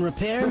Towing and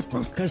Repair?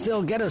 Because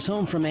they'll get us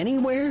home from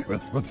anywhere?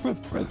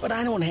 But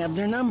I don't have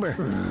their number.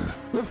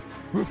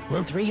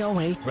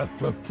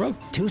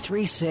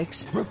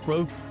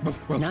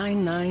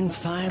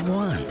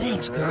 308-236-9951.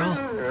 Thanks, girl.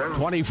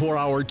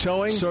 24-hour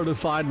towing,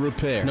 certified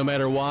repair. No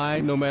matter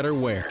why, no matter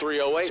where.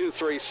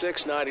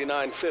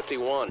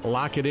 308-236-9951.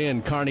 Lock it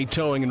in, Kearney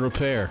Towing and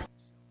Repair.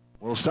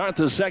 We'll start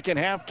the second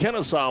half.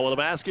 Kenesaw with a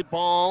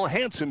basketball.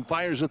 Hansen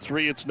fires a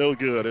three. It's no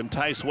good. And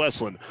Tice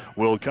Westland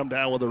will come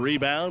down with a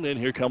rebound. And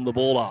here come the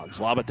Bulldogs.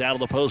 Lob it down to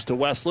the post to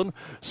Westland.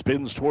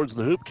 Spins towards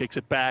the hoop. Kicks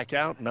it back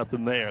out.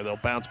 Nothing there. They'll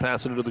bounce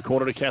pass it into the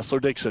corner to Kessler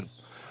Dixon.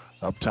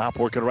 Up top,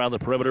 working around the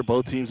perimeter.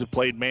 Both teams have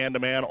played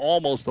man-to-man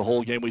almost the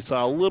whole game. We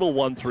saw a little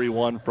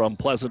 1-3-1 from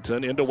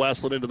Pleasanton into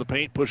Westland, into the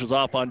paint. Pushes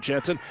off on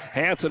Jensen.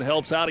 Hansen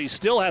helps out. He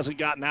still hasn't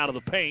gotten out of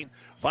the paint.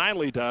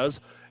 Finally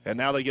does. And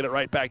now they get it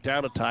right back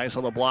down to Tice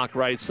on the block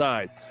right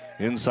side.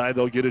 Inside,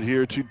 they'll get it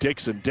here to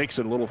Dixon.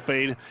 Dixon, a little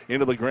fade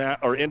into the ground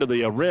or into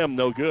the rim,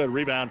 no good.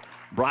 Rebound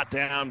brought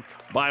down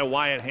by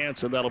Wyatt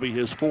Hansen. That'll be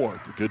his fourth.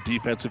 A good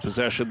defensive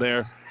possession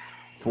there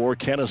for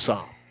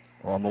Kenesaw.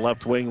 On the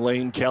left wing,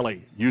 Lane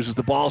Kelly uses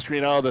the ball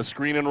screen. Oh, the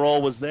screen and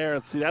roll was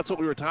there. See, that's what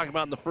we were talking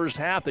about in the first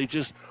half. They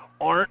just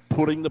aren't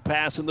putting the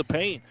pass in the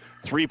paint.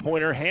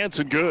 Three-pointer,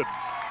 Hansen, good.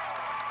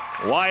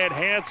 Wyatt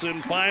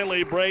Hansen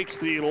finally breaks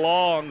the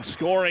long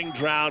scoring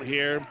drought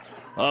here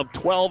of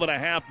 12 and a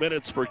half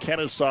minutes for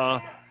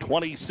Kenesaw.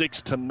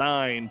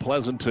 26-9,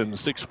 Pleasanton,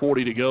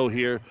 6:40 to go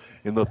here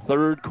in the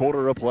third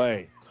quarter of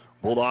play.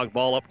 Bulldog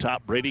ball up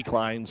top, Brady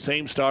Klein.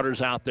 Same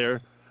starters out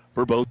there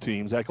for both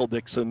teams. Eckel,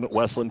 Dixon,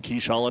 Westland,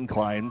 Keyshaw, and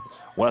Klein.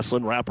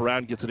 Westland wrap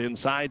around, gets it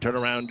inside,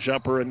 turnaround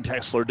jumper, and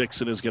Kessler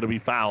Dixon is going to be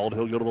fouled.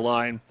 He'll go to the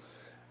line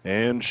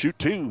and shoot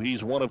two.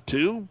 He's one of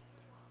two.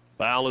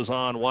 Foul is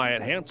on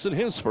Wyatt Hanson,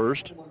 his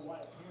first.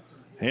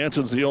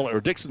 Dixon's the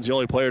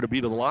only player to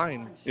be to the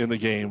line in the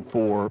game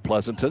for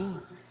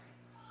Pleasanton.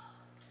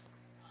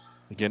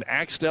 Again,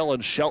 Axtell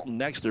and Shelton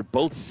next. They're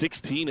both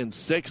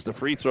 16-6. The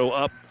free throw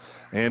up,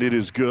 and it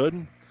is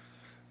good.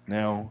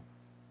 Now,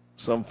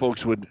 some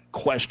folks would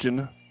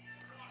question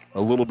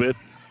a little bit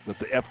that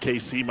the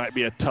FKC might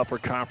be a tougher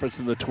conference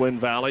than the Twin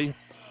Valley,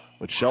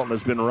 but Shelton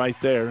has been right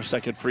there.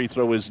 Second free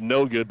throw is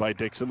no good by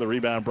Dixon. The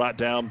rebound brought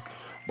down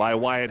by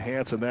Wyatt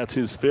Hanson. That's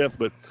his fifth,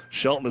 but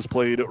Shelton has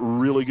played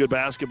really good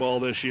basketball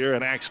this year,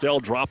 and Axtell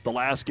dropped the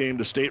last game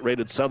to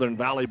state-rated Southern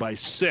Valley by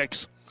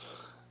 6,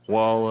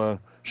 while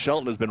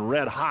Shelton has been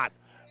red hot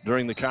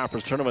during the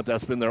conference tournament.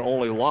 That's been their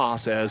only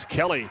loss, as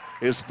Kelly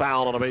is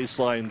fouled on a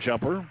baseline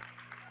jumper.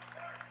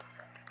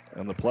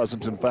 And the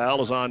Pleasanton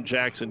foul is on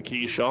Jackson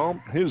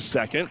Keyshaw, his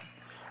second.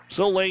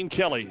 So Lane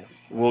Kelly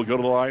will go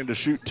to the line to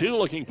shoot two,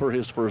 looking for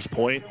his first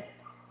point.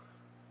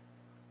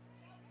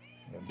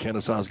 And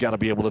Kenesaw's got to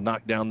be able to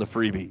knock down the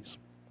freebies.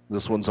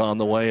 This one's on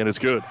the way, and it's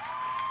good.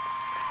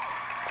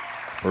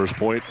 First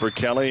point for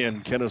Kelly,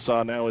 and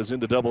Kenesaw now is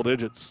into double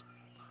digits.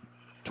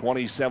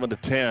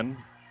 27-10.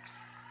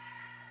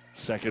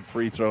 Second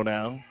free throw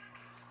now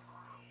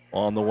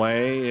on the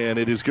way, and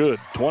it is good.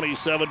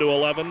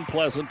 27-11,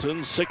 Pleasanton.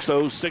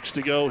 6:06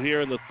 to go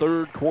here in the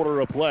third quarter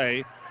of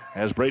play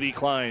as Brady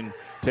Klein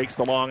takes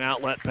the long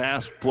outlet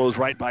pass, blows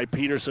right by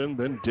Peterson,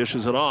 then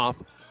dishes it off.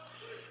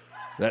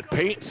 That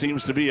paint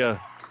seems to be a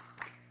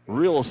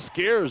real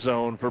scare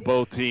zone for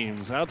both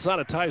teams. Outside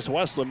of Tice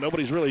Westland,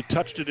 nobody's really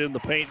touched it in the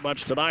paint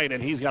much tonight,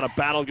 and he's got a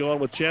battle going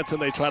with Jensen.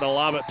 They try to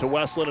lob it to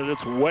Westland, and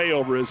it's way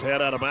over his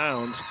head out of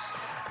bounds.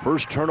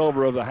 First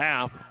turnover of the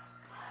half.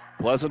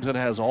 Pleasanton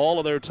has all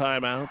of their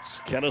timeouts.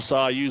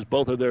 Kenesaw used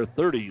both of their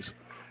 30s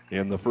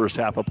in the first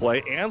half of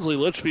play. Ansley,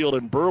 Litchfield,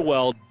 and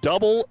Burwell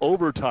double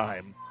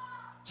overtime.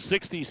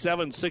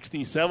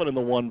 67-67 in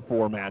the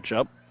 1-4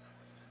 matchup.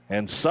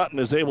 And Sutton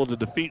is able to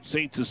defeat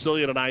St.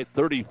 Cecilia tonight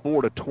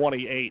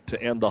 34-28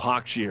 to end the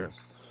Hawks year.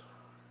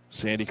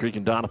 Sandy Creek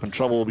and Donovan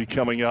Trouble will be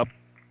coming up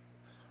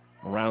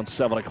around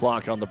 7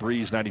 o'clock on the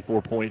Breeze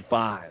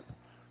 94.5.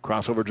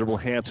 Crossover dribble,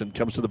 Hanson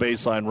comes to the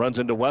baseline, runs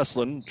into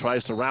Westland,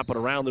 tries to wrap it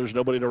around. There's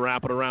nobody to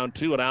wrap it around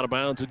to, and out of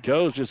bounds it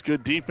goes. Just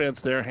good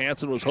defense there.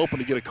 Hanson was hoping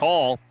to get a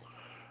call,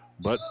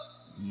 but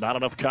not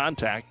enough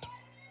contact.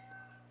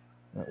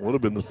 That would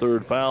have been the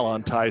third foul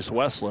on Tice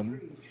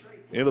Westland.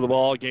 Into the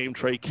ball game,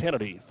 Trey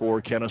Kennedy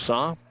for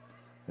Kenesaw,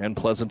 and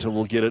Pleasanton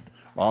will get it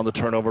on the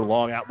turnover.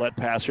 Long outlet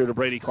pass here to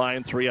Brady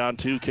Klein.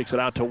 3-on-2, kicks it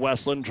out to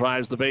Westland,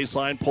 drives the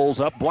baseline,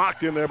 pulls up,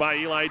 blocked in there by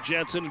Eli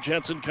Jensen.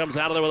 Jensen comes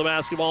out of there with a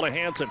basketball to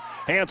Hanson.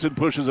 Hanson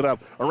pushes it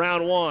up.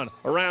 Around one,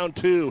 around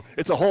two.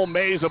 It's a whole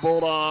maze of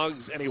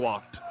Bulldogs, and he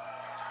walked.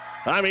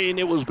 I mean,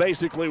 it was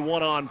basically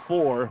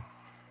 1-on-4,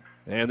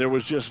 and there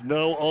was just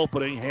no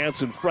opening.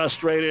 Hanson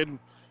frustrated.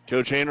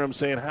 Coach Ainram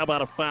saying, how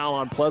about a foul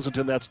on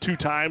Pleasanton? That's 2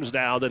 times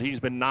now that he's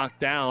been knocked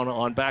down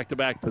on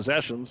back-to-back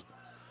possessions.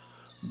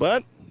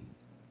 But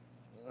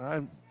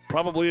I'm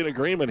probably in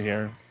agreement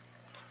here.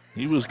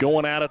 He was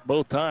going at it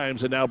both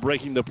times, and now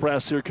breaking the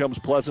press. Here comes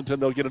Pleasanton.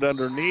 They'll get it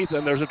underneath,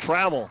 and there's a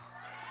travel.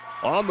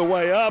 On the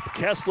way up,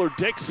 Kessler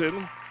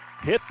Dixon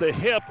hit the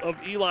hip of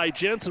Eli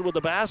Jensen with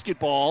the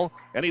basketball,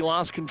 and he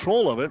lost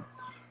control of it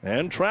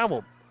and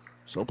traveled.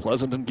 So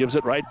Pleasanton gives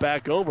it right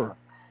back over.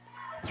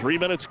 3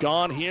 minutes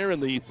gone here in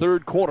the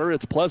third quarter.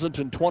 It's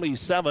Pleasanton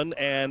 27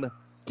 and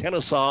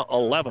Kenesaw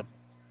 11.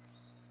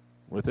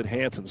 With it,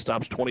 Hanson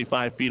stops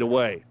 25 feet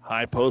away.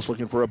 High post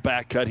looking for a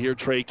back cut here.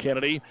 Trey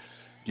Kennedy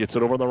gets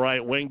it over the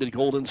right wing to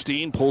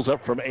Goldenstein. Pulls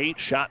up from 8.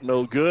 Shot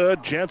no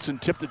good. Jensen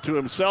tipped it to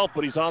himself,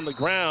 but he's on the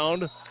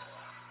ground.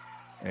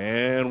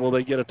 And will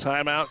they get a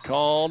timeout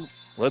called?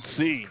 Let's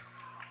see.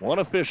 One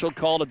official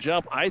called a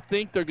jump. I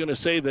think they're going to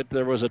say that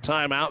there was a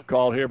timeout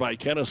call here by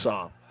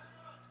Kenesaw.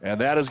 And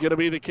that is going to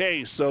be the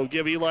case. So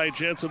give Eli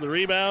Jensen the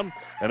rebound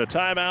and a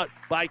timeout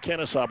by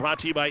Kenesaw. Brought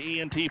to you by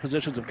ENT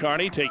Physicians of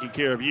Kearney, taking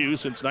care of you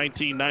since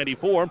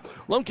 1994.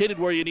 Located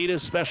where you need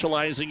us,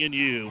 specializing in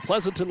you.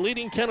 Pleasanton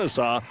leading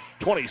Kenesaw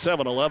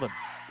 27-11.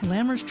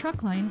 Lammer's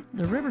Truck Line,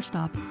 the River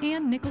Stop,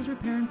 and Nichols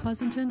Repair in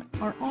Pleasanton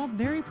are all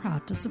very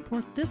proud to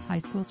support this high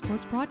school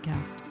sports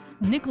broadcast.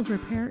 Nichols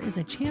Repair is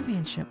a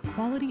championship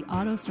quality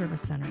auto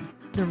service center.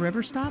 The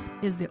River Stop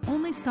is the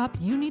only stop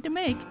you need to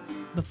make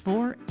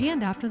before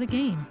and after the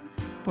game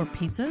for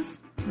pizzas,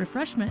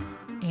 refreshment,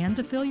 and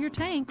to fill your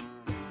tank.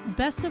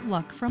 Best of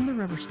luck from the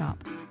River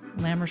Stop,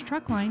 Lammer's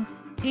Truck Line,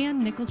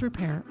 and Nichols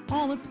Repair,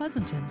 all of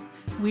Pleasanton.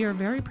 We are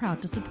very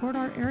proud to support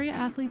our area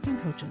athletes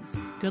and coaches.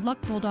 Good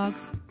luck,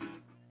 Bulldogs.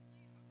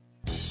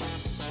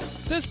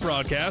 This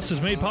broadcast is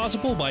made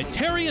possible by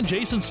Terry and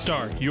Jason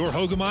Stark, your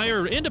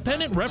Hogemeyer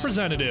independent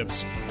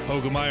representatives.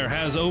 Hogemeyer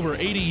has over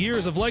 80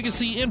 years of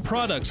legacy in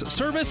products,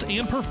 service,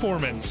 and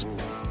performance.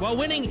 While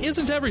winning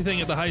isn't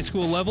everything at the high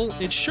school level,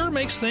 it sure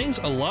makes things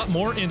a lot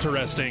more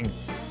interesting.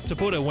 To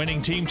put a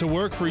winning team to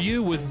work for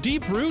you with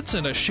deep roots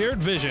and a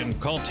shared vision,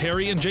 call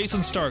Terry and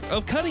Jason Stark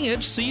of Cutting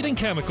Edge Seed and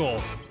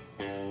Chemical.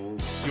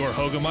 Your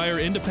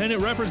Hogemeyer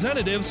independent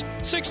representatives,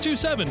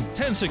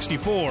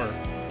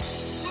 627-1064.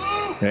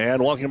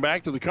 And welcome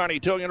back to the Kearney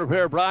Towing and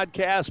Repair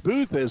broadcast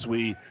booth as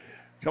we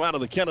come out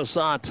of the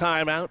Kenesaw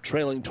timeout,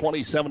 trailing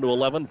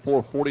 27-11,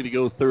 4:40 to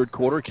go third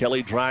quarter.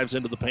 Kelly drives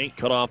into the paint,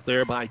 cut off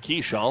there by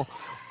Keyshaw,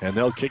 and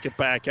they'll kick it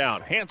back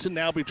out. Hanson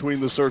now between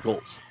the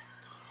circles.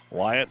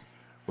 Wyatt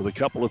with a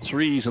couple of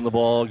threes in the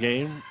ball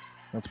game.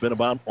 That's been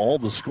about all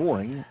the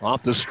scoring.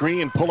 Off the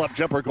screen, pull-up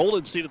jumper,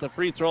 Goldenstein at the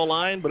free throw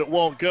line, but it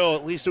won't go.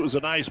 At least it was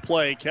a nice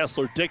play.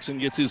 Kessler-Dixon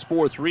gets his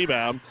fourth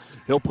rebound.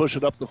 He'll push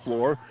it up the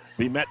floor,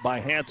 be met by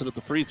Hanson at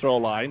the free throw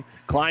line.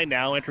 Klein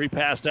now, entry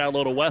pass down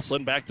low to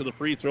Westland. Back to the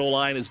free throw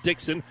line is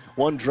Dixon.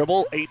 One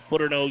dribble,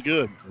 8-footer, no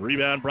good.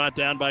 Rebound brought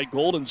down by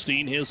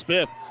Goldenstein, his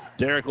fifth.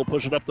 Derek will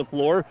push it up the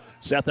floor.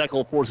 Seth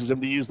Eckel forces him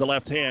to use the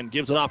left hand.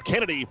 Gives it off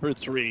Kennedy for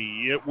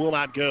three. It will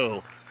not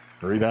go.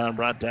 Rebound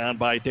brought down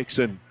by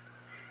Dixon.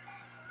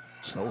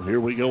 So here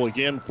we go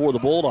again for the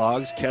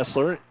Bulldogs.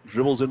 Kessler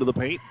dribbles into the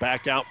paint,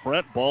 back out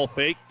front, ball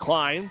fake,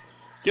 Klein.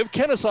 Give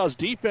Kenesaw's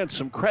defense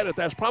some credit.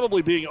 That's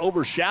probably being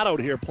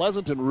overshadowed here.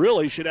 Pleasanton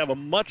really should have a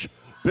much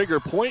bigger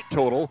point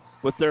total,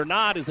 but they're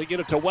not as they get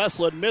it to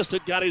Westland. Missed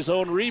it, got his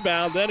own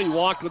rebound. Then he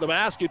walked with the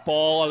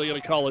basketball. Are they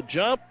going to call a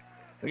jump?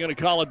 They're going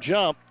to call a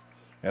jump.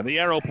 And the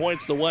arrow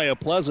points the way of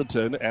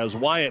Pleasanton as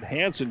Wyatt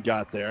Hanson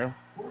got there.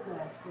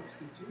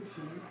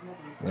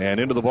 And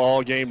into the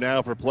ball game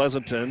now for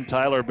Pleasanton,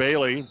 Tyler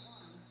Bailey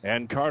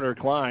and Carter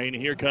Klein.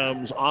 Here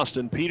comes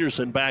Austin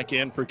Peterson back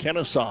in for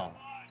Kenesaw.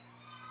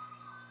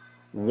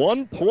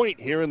 1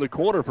 point here in the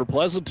quarter for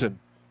Pleasanton.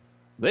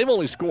 They've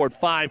only scored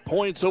 5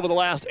 points over the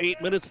last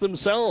 8 minutes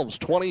themselves,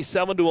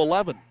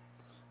 27-11.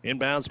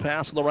 Inbounds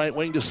pass on the right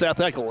wing to Seth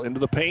Eckel. Into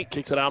the paint,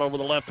 kicks it out over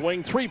the left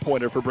wing.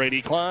 Three-pointer for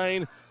Brady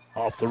Klein.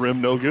 Off the rim,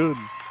 no good.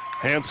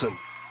 Hanson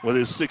with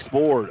his sixth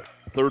board.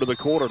 Third of the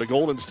quarter to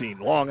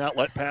Goldenstein. Long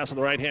outlet pass in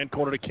the right-hand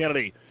corner to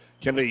Kennedy.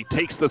 Kennedy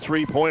takes the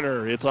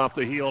three-pointer. It's off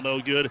the heel,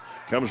 no good.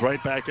 Comes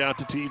right back out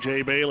to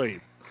T.J. Bailey.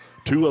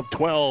 2 of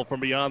 12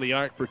 from beyond the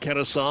arc for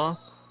Kenesaw.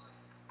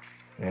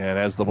 And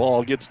as the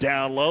ball gets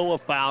down low, a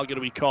foul going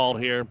to be called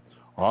here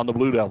on the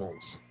Blue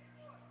Devils.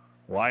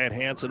 Wyatt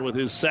Hanson with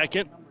his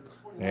second.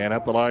 And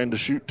at the line to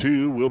shoot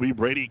two will be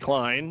Brady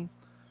Klein.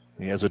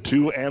 He has a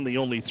 2 and the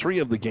only 3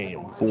 of the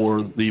game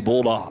for the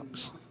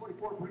Bulldogs.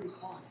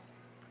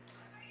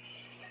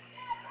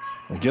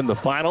 Again, the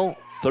final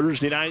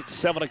Thursday night,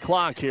 7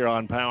 o'clock here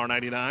on Power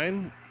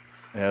 99.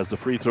 As the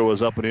free throw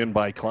is up and in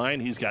by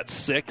Klein. He's got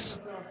 6.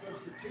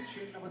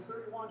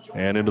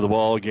 And into the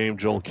ball game,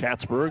 Joel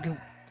Katzberg.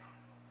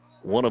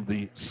 One of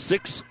the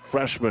 6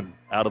 freshmen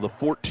out of the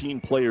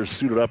 14 players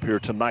suited up here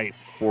tonight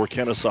for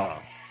Kenesaw.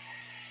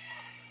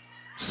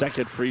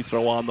 Second free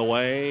throw on the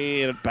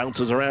way, and it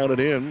bounces around and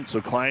in, so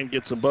Klein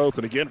gets them both.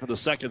 And again, for the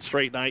second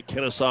straight night,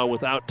 Kenesaw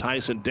without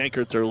Tyson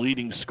Denkert, their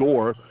leading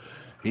scorer.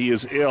 He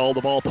is ill.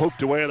 The ball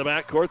poked away in the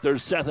backcourt.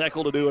 There's Seth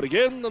Eckel to do it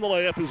again, and the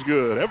layup is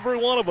good. Every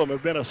one of them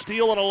have been a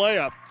steal and a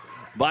layup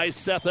by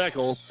Seth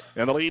Eckel,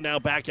 and the lead now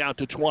back out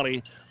to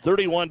 20,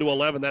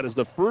 31-11. That is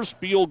the first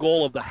field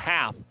goal of the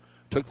half.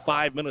 Took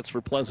 5 minutes for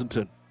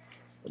Pleasanton,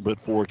 but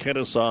for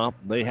Kenesaw,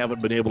 they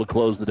haven't been able to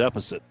close the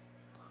deficit.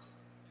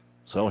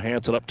 So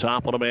Hanson up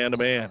top on a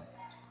man-to-man.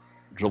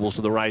 Dribbles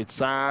to the right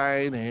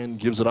side and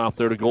gives it off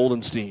there to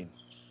Goldenstein.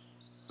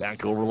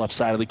 Back over left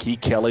side of the key.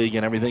 Kelly,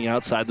 again, everything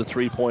outside the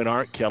three-point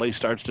arc. Kelly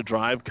starts to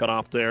drive, cut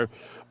off there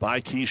by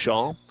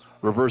Keyshaw.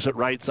 Reverse it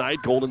right side.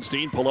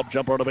 Goldenstein, pull-up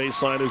jumper on the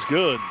baseline is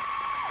good.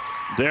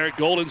 Derek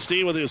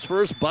Goldenstein with his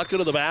first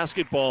bucket of the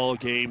basketball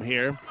game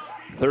here.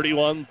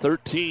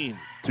 31-13.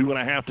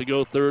 2.5 to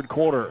go third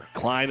quarter.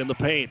 Klein in the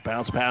paint.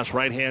 Bounce pass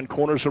right-hand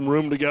corner. Some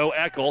room to go.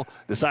 Eckel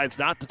decides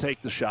not to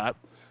take the shot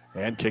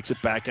and kicks it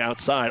back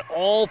outside.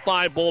 All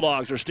 5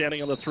 Bulldogs are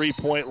standing on the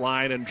three-point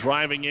line, and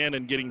driving in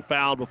and getting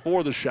fouled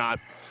before the shot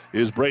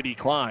is Brady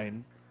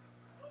Klein.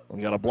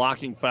 We got a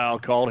blocking foul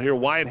called here.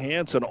 Wyatt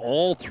Hanson,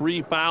 all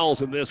 3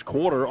 fouls in this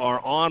quarter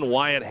are on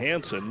Wyatt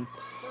Hanson.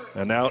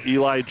 And now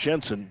Eli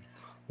Jensen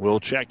will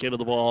check into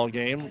the ball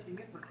game.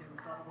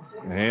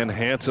 And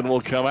Hanson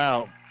will come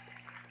out.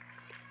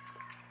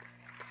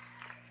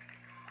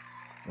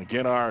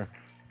 Again, our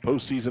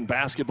postseason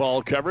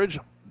basketball coverage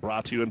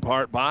brought to you in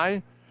part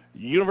by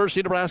University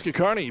of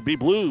Nebraska-Kearney. Be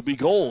blue, be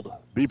gold,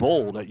 be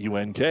bold at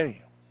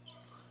UNK.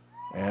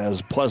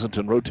 As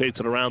Pleasanton rotates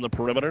it around the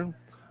perimeter,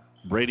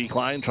 Brady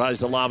Klein tries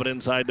to lob it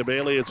inside to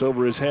Bailey. It's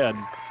over his head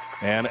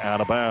and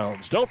out of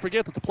bounds. Don't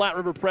forget that the Platte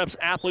River Preps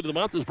Athlete of the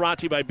Month is brought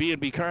to you by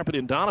B&B Carpet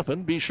in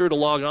Doniphan. Be sure to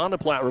log on to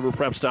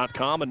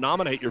PlatteRiverPreps.com and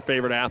nominate your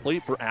favorite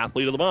athlete for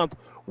Athlete of the Month.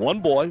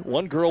 1 boy,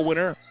 1 girl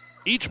winner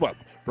each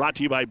month. Brought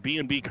to you by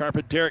B&B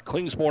Carpet, Derek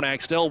Klingsborn,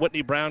 Axtell,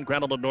 Whitney Brown,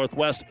 Groundland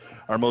Northwest.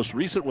 Our most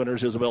recent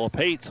winners, Isabella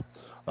Pates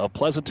of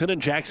Pleasanton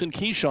and Jackson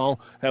Keyshaw,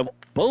 have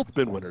both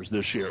been winners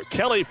this year.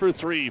 Kelly for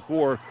 3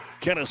 for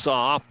Kenesaw,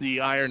 off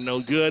the iron, no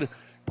good.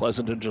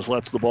 Pleasanton just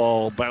lets the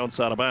ball bounce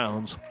out of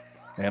bounds,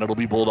 and it'll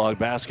be Bulldog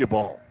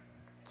basketball.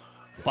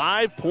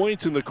 5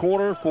 points in the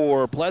corner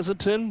for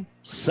Pleasanton,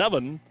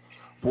 7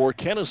 for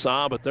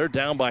Kenesaw, but they're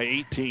down by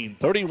 18,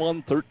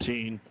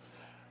 31-13,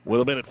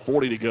 with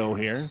 1:40 to go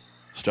here.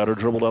 Stutter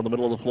dribble down the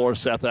middle of the floor.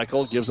 Seth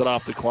Eckel gives it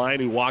off to Klein,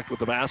 who walked with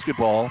the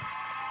basketball.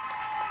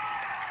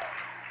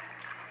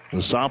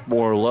 The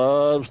sophomore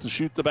loves to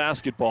shoot the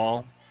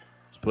basketball.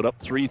 He's put up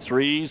 3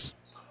 threes,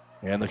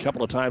 and the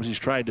couple of times he's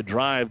tried to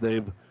drive,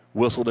 they've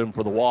whistled him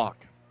for the walk.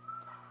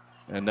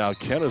 And now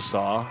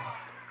Kenesaw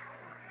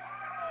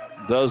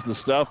does the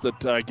stuff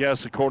that I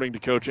guess, according to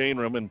Coach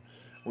Ainram, and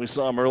we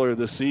saw him earlier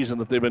this season,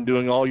 that they've been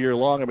doing all year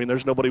long. I mean,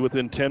 there's nobody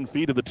within 10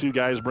 feet of the two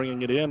guys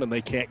bringing it in, and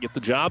they can't get the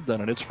job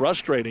done, and it's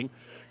frustrating.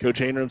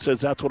 Coach Ainram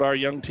says that's what our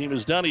young team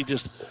has done. He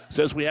just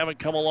says we haven't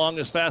come along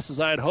as fast as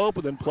I'd hope,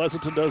 and then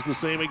Pleasanton does the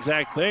same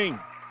exact thing.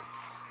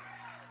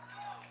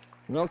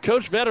 Well,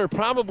 Coach Vetter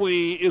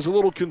probably is a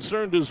little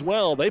concerned as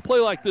well. They play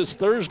like this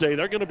Thursday,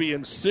 they're going to be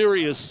in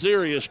serious,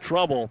 serious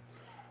trouble.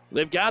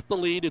 They've got the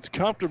lead. It's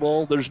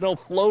comfortable. There's no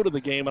flow to the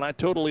game, and I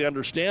totally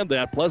understand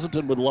that.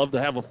 Pleasanton would love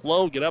to have a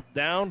flow, get up,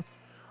 down,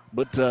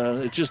 but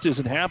it just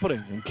isn't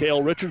happening. And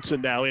Cale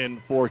Richardson now in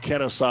for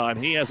Kenesaw,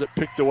 and he has it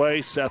picked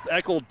away. Seth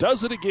Eckel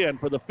does it again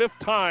for the 5th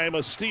time,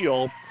 a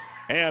steal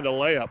and a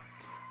layup.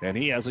 And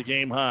he has a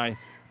game-high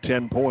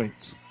 10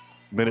 points.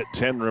 Minute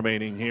 10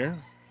 remaining here.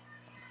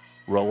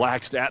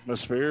 Relaxed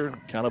atmosphere.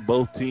 Kind of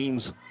both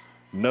teams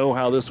know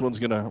how this one's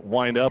going to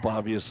wind up,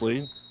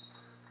 obviously.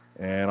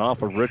 And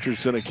off of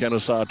Richardson, a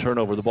Kenesaw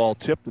turnover. The ball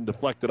tipped and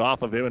deflected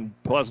off of him,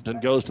 and Pleasanton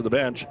goes to the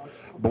bench.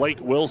 Blake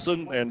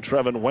Wilson and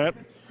Trevin Went,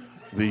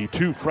 the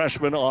 2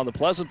 freshmen on the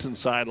Pleasanton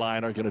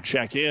sideline, are going to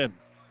check in.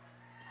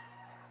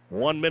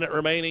 1 minute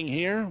remaining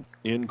here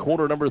in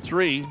quarter number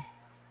 3.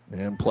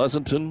 And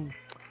Pleasanton,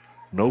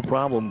 no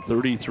problem,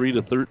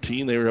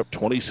 33-13. They were up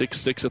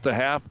 26-6 at the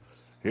half.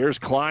 Here's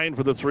Klein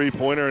for the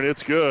three-pointer, and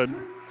it's good.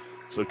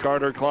 So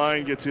Carter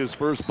Klein gets his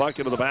first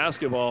bucket of the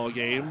basketball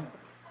game.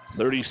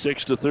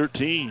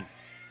 36-13,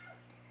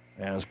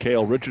 as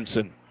Cale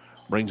Richardson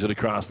brings it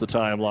across the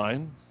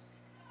timeline.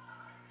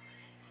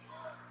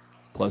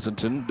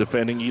 Pleasanton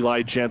defending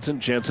Eli Jensen.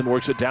 Jensen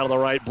works it down on the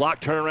right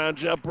block. Turnaround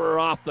jumper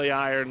off the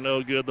iron.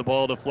 No good. The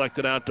ball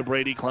deflected out to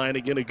Brady Klein.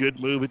 Again, a good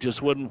move. It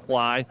just wouldn't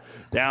fly.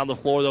 Down the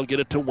floor, they'll get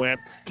it to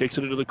Went. Kicks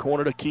it into the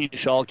corner to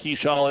Keyshaw.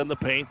 Keyshaw in the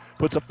paint.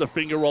 Puts up the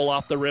finger roll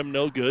off the rim.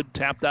 No good.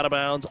 Tapped out of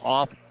bounds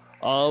off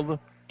of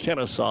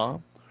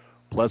Kenesaw.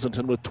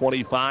 Pleasanton with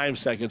 25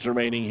 seconds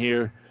remaining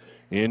here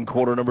in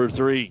quarter number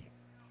 3.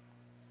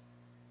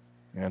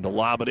 And to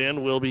lob it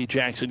in will be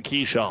Jackson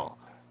Keyshaw.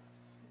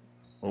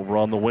 Over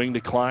on the wing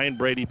to Klein.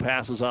 Brady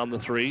passes on the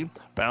 3.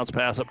 Bounce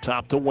pass up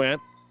top to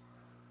Went.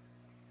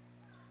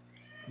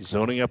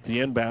 Zoning up the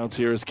inbounds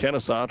here is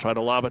Kenesaw. Try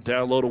to lob it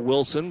down low to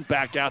Wilson.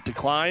 Back out to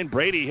Klein.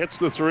 Brady hits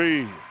the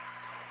 3.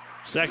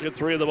 Second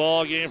 3 of the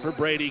ball game for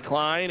Brady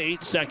Klein.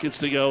 8 seconds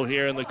to go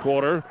here in the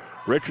quarter.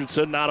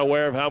 Richardson not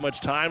aware of how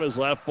much time is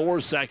left. 4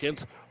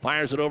 seconds.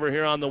 Fires it over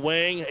here on the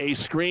wing. A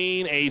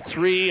screen, a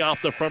 3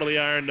 off the front of the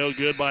iron. No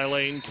good by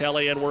Lane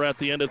Kelly. And we're at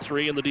the end of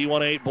 3 in the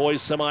D1-8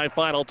 boys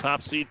semifinal.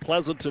 Top seed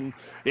Pleasanton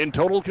in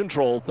total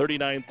control.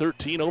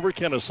 39-13 over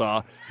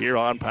Kenesaw here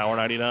on Power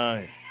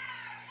 99.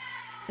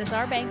 Since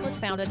our bank was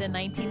founded in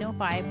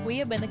 1905, we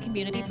have been the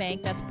community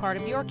bank that's part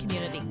of your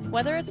community.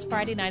 Whether it's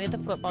Friday night at the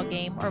football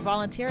game or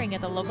volunteering at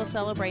the local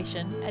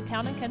celebration, at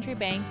Town & Country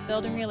Bank,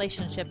 building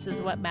relationships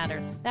is what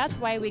matters. That's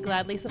why we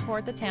gladly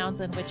support the towns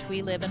in which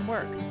we live and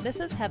work. This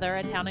is Heather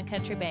at Town &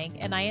 Country Bank,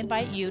 and I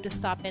invite you to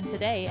stop in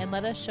today and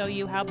let us show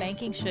you how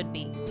banking should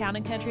be.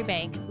 Town & Country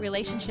Bank,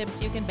 relationships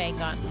you can bank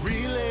on.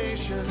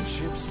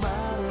 Relationships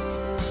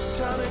matter.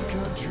 Town &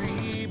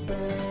 Country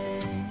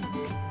Bank.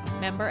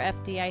 Member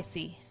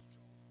FDIC.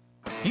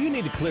 Do you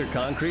need to clear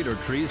concrete or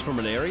trees from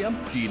an area?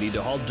 Do you need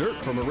to haul dirt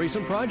from a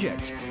recent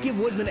project? Give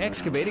Woodman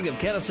Excavating of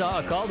Kenesaw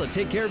a call to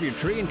take care of your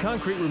tree and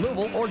concrete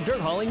removal or dirt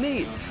hauling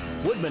needs.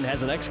 Woodman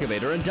has an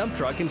excavator and dump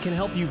truck and can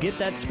help you get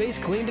that space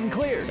cleaned and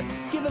cleared.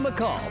 Give him a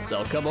call.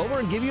 They'll come over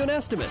and give you an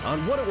estimate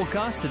on what it will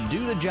cost to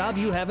do the job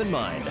you have in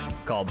mind.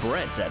 Call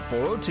Brent at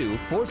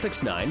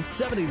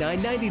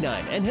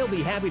 402-469-7999 and he'll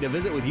be happy to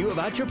visit with you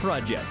about your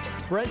project.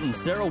 Brent and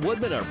Sarah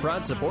Woodman are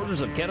proud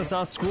supporters of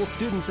Kenesaw school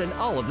students and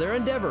all of their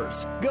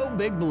endeavors. Go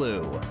Big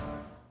Blue.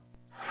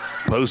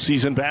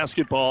 Postseason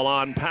basketball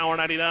on Power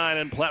 99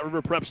 and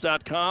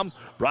PlatteRiverPreps.com.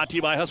 Brought to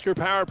you by Husker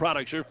Power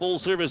Products, your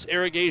full-service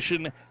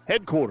irrigation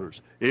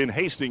headquarters in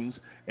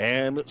Hastings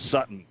and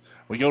Sutton.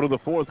 We go to the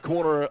fourth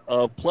quarter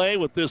of play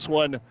with this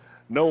one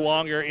no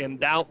longer in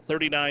doubt.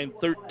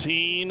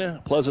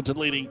 39-13. Pleasanton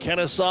leading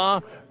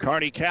Kenesaw.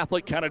 Kearney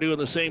Catholic kind of doing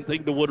the same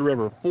thing to Wood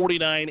River.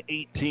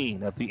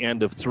 49-18 at the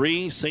end of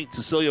 3. St.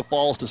 Cecilia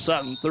falls to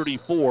Sutton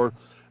 34-28.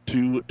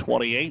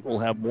 We'll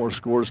have more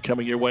scores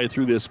coming your way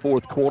through this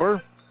fourth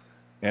quarter.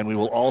 And we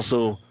will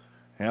also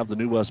have the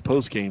New West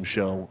postgame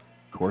show.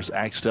 Of course,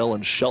 Axtell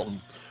and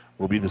Shelton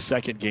will be the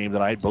second game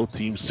tonight. Both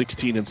teams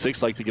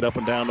 16-6, like to get up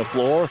and down the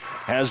floor.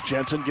 As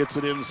Jensen gets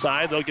it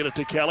inside, they'll get it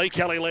to Kelly.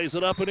 Kelly lays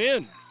it up and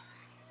in.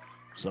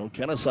 So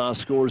Kenesaw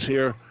scores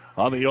here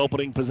on the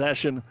opening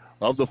possession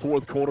of the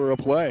fourth quarter of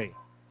play.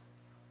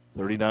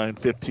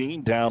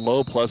 39-15, down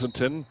low.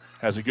 Pleasanton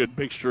has a good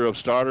mixture of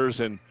starters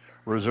and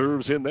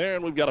reserves in there,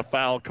 and we've got a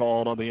foul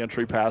called on the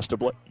entry pass to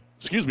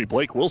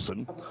Blake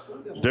Wilson.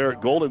 Derek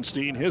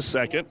Goldenstein, his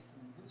second.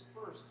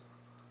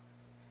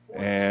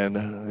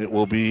 And it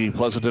will be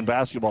Pleasanton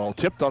basketball.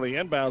 Tipped on the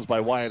inbounds by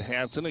Wyatt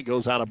Hansen. It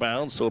goes out of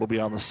bounds, so it'll be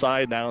on the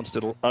side now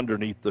instead of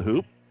underneath the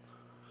hoop.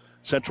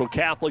 Central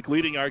Catholic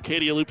leading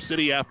Arcadia Loop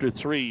City after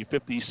 3.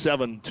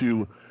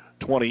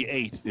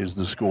 57-28 is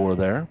the score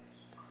there.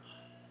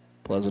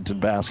 Pleasanton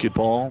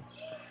basketball.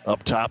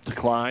 Up top to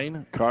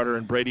Klein. Carter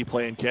and Brady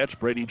playing catch.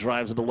 Brady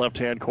drives into the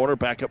left-hand corner.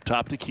 Back up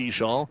top to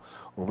Keyshaw.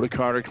 Over to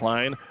Carter.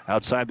 Klein.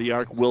 Outside the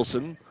arc,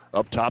 Wilson.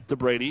 Up top to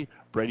Brady.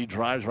 Brady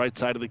drives right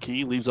side of the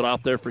key. Leaves it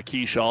off there for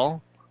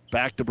Keyshaw.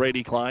 Back to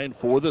Brady Klein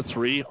for the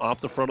three. Off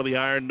the front of the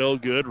iron. No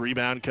good.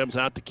 Rebound comes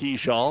out to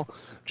Keyshaw.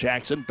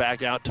 Jackson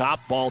back out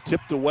top. Ball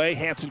tipped away.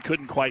 Hansen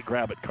couldn't quite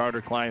grab it.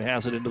 Carter Klein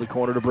has it into the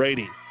corner to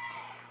Brady.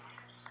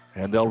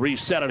 And they'll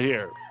reset it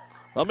here.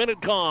 A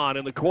minute gone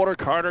in the quarter.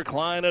 Carter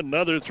Klein,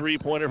 another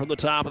three-pointer from the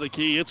top of the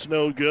key. It's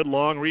no good.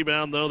 Long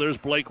rebound, though. There's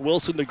Blake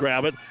Wilson to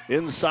grab it.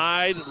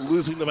 Inside,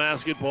 losing the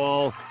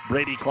basketball.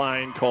 Brady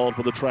Klein called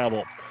for the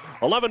travel.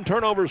 11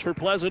 turnovers for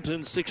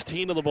Pleasanton,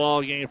 16 of the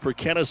ball game for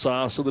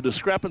Kenesaw. So the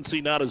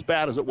discrepancy not as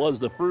bad as it was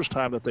the first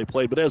time that they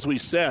played. But as we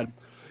said,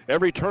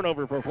 every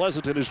turnover for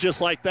Pleasanton is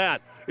just like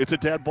that. It's a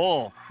dead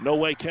ball. No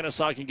way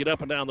Kenesaw can get up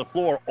and down the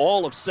floor.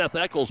 All of Seth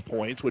Eccles'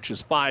 points, which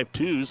is 5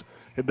 twos,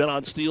 have been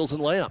on steals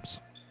and layups.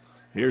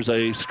 Here's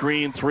a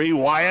screen three,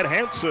 Wyatt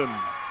Hansen.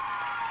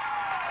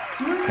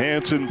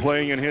 Hansen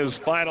playing in his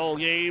final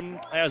game,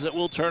 as it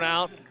will turn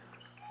out.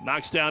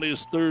 Knocks down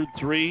his third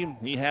three.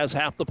 He has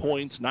half the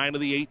points, 9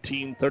 of the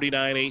 18,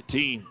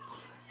 39-18.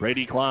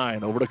 Brady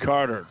Klein over to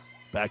Carter.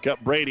 Back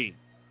up Brady.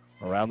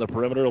 Around the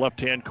perimeter,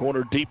 left-hand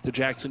corner, deep to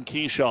Jackson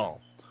Keyshaw.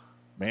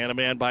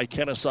 Man-to-man by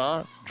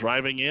Kenesaw.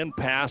 Driving in,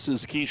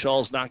 passes.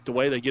 Keyshaw's knocked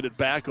away. They get it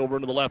back over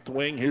into the left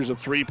wing. Here's a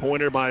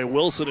three-pointer by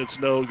Wilson. It's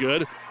no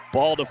good.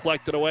 Ball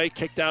deflected away,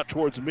 kicked out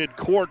towards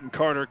midcourt, and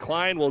Carter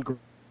Klein will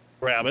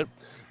grab it.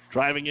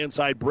 Driving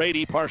inside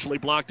Brady, partially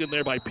blocked in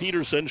there by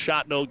Peterson.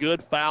 Shot no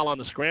good. Foul on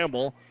the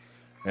scramble.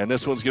 And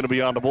this one's going to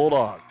be on the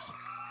Bulldogs.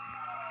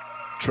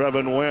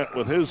 Trevin Went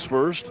with his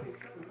first.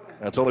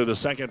 That's only the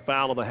second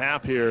foul of the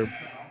half here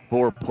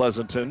for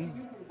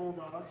Pleasanton.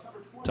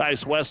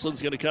 Tice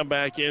Westland's going to come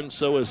back in.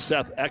 So is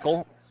Seth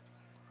Eckel.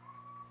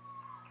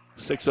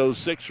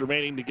 6:06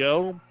 remaining to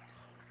go.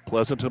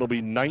 Pleasanton will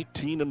be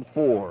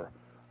 19-4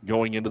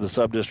 going into the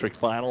sub-district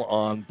final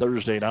on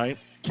Thursday night.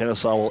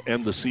 Kenesaw will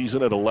end the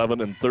season at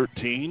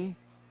 11-13.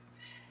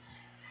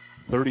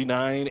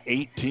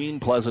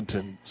 39-18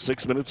 Pleasanton.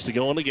 6 minutes to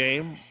go in the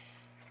game.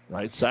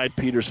 Right side,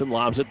 Peterson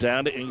lobs it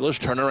down to English.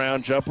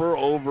 Turnaround jumper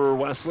over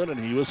Westland, and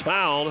he was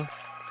fouled.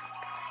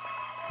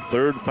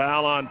 Third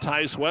foul on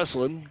Tice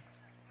Westland.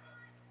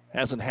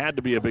 Hasn't had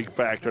to be a big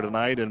factor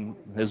tonight and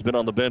has been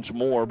on the bench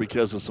more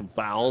because of some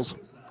fouls.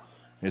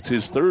 It's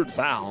his third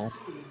foul.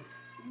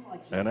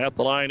 And at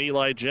the line,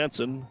 Eli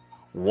Jensen,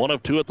 1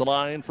 of 2 at the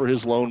line for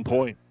his lone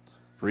point.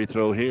 Free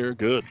throw here,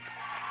 good.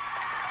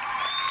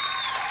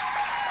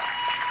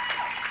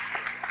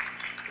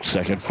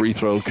 Second free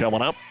throw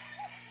coming up.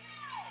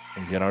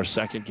 Again, our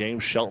second game,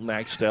 Shelton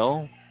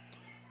Axtell.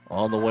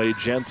 On the way,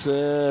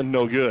 Jensen,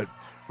 no good.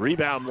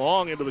 Rebound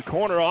long into the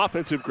corner,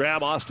 offensive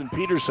grab, Austin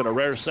Peterson, a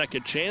rare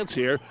second chance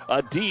here.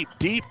 A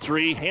deep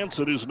three,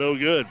 Hansen is no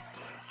good.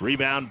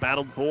 Rebound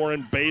battled for,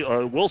 and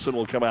Wilson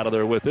will come out of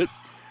there with it.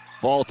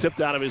 Ball tipped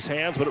out of his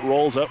hands, but it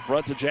rolls up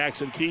front to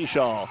Jackson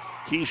Keyshaw.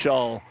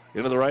 Keyshaw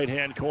into the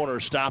right-hand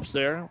corner, stops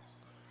there.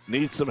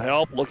 Needs some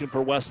help, looking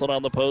for Westland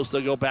on the post.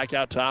 They'll go back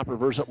out top,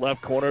 reverse it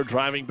left corner,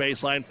 driving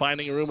baseline,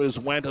 finding room is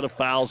Went, and a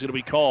foul's going to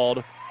be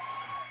called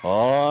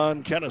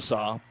on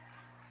Kenesaw.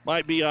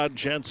 Might be on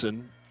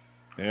Jensen,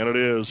 and it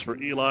is for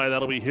Eli.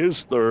 That'll be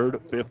his third,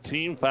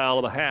 15 foul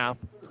of the half.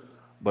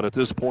 But at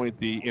this point,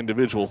 the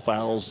individual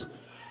fouls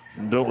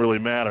don't really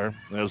matter,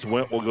 as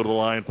Went will go to the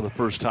line for the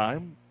first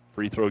time.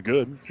 Free throw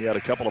good. He had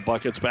a couple of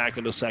buckets back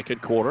in the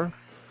second quarter.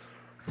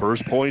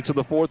 First points of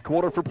the fourth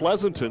quarter for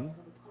Pleasanton.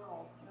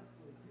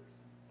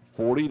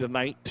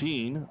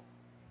 40-19.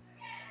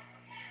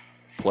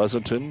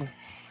 Pleasanton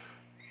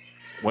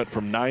went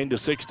from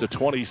 9-6 to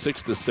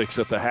 26-6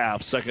 at the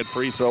half. Second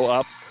free throw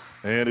up,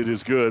 and it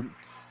is good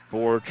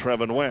for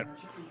Trevin Went.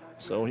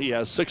 So he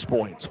has 6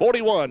 points.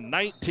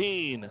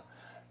 41-19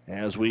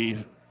 as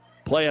we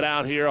play it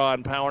out here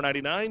on Power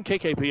 99,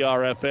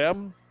 KKPR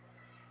FM.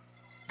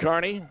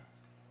 Kearney,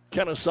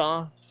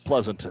 Kenesaw,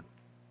 Pleasanton.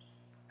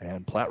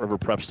 And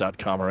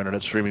PlatteRiverPreps.com, our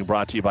internet streaming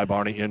brought to you by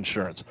Barney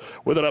Insurance.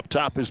 With it up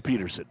top is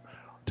Peterson.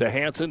 To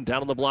Hansen,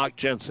 down on the block,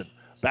 Jensen.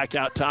 Back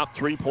out top,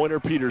 three-pointer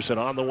Peterson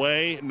on the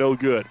way, no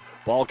good.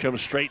 Ball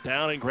comes straight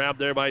down and grabbed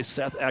there by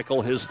Seth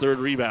Eckel, his third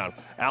rebound.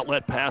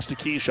 Outlet pass to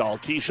Keyshaw.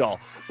 Keyshaw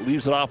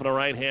leaves it off in the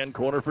right-hand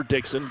corner for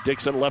Dixon.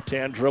 Dixon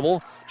left-hand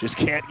dribble, just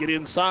can't get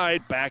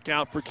inside. Back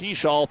out for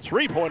Keyshaw.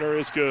 Three-pointer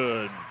is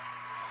good.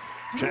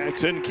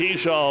 Jackson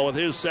Keyshaw with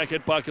his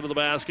second bucket of the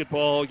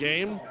basketball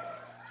game.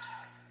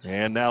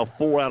 And now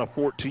 4 out of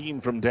 14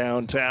 from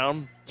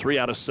downtown. 3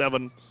 out of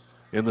 7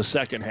 in the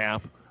second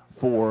half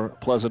for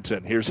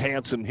Pleasanton. Here's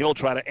Hansen. He'll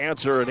try to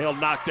answer, and he'll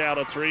knock down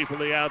a three from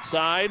the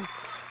outside.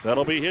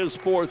 That'll be his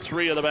fourth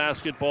three of the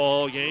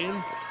basketball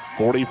game.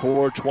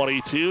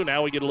 44-22.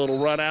 Now we get a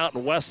little run out,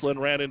 and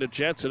Westland ran into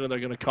Jensen, and they're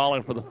going to call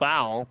him for the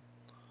foul.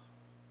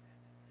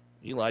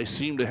 Eli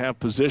seemed to have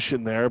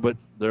position there, but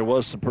there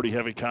was some pretty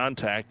heavy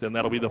contact, and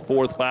that'll be the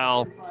fourth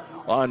foul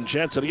on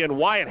Jensen. Again,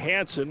 Wyatt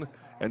Hansen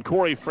and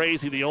Corey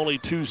Frazee, the only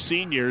two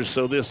seniors,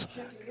 so this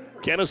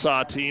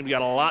Kenesaw team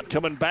got a lot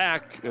coming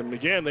back, and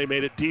again, they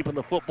made it deep in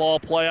the football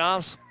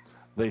playoffs.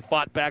 They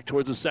fought back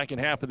towards the second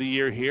half of the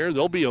year here.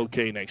 They'll be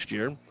okay next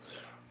year,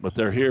 but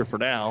they're here for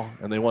now,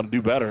 and they want to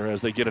do better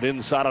as they get it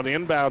inside on the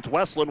inbounds.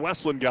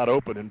 Westland got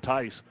open, and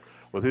Tice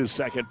with his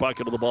second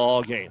bucket of the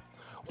ball game.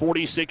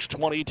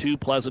 46-22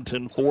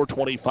 Pleasanton,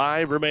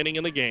 4:25 remaining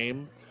in the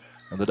game,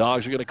 and the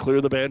Dogs are going to clear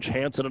the bench.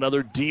 Hansen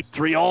another deep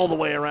three all the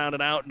way around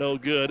and out, no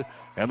good,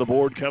 and the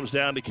board comes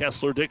down to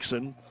Kessler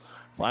Dixon.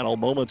 Final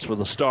moments for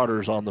the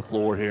starters on the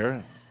floor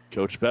here.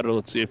 Coach Vedder,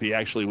 let's see if he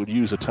actually would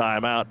use a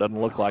timeout. Doesn't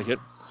look like it.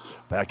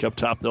 Back up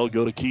top, they'll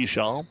go to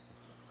Keyshaw.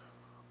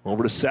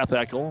 Over to Seth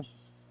Eckel.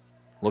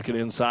 Looking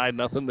inside,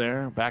 nothing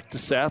there. Back to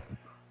Seth.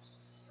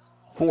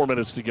 4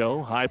 minutes to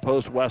go. High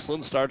post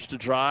Westland starts to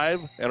drive,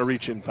 and a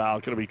reach-in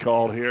foul going to be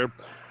called here.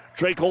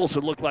 Drake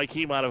Olson looked like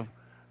he might have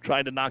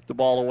tried to knock the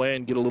ball away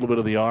and get a little bit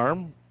of the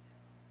arm.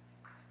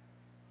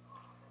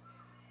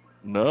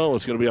 No,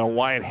 it's going to be on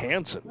Wyatt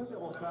Hansen.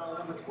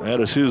 That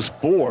is his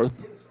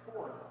fourth.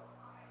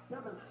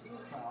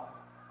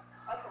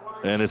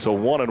 And it's a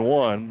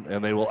 1-and-1,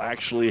 and they will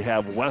actually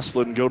have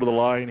Westland go to the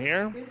line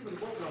here.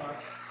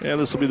 And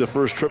this will be the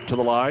first trip to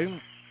the line.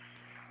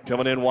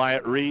 Coming in,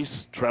 Wyatt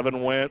Reese,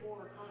 Trevin Went,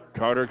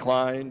 Carter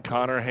Klein,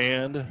 Connor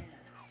Hand.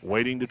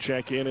 Waiting to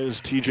check in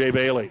is TJ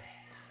Bailey.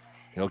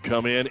 He'll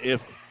come in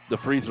if the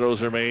free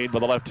throws are made by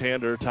the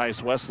left-hander,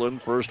 Tice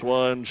Westland. First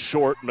one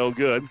short, no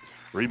good.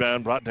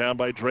 Rebound brought down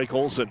by Drake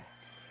Olson.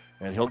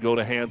 And he'll go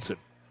to Hansen.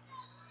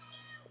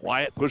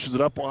 Wyatt pushes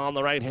it up on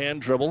the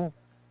right-hand dribble.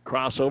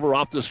 Crossover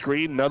off the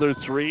screen, another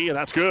three, and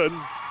that's good.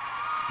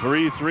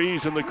 3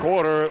 threes in the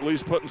quarter, at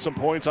least putting some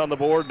points on the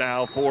board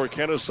now for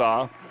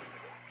Kenesaw.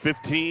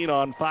 15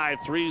 on 5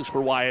 threes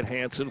for Wyatt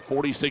Hansen.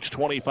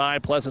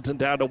 46-25. Pleasanton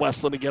down to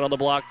Westland again on the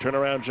block.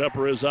 Turnaround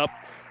jumper is up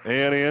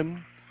and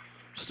in.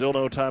 Still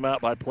no timeout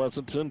by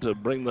Pleasanton to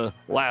bring the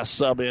last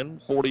sub in.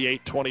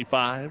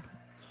 48-25.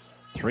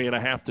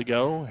 3.5 to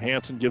go.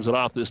 Hansen gives it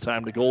off this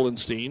time to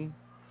Goldenstein.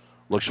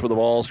 Looks for the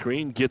ball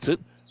screen, gets it.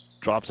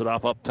 Drops it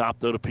off up top,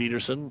 though, to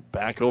Peterson.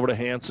 Back over to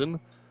Hansen.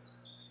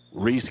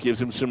 Reese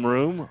gives him some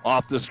room.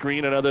 Off the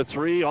screen, another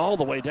three. All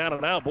the way down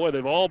and out. Boy,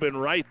 they've all been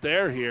right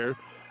there here.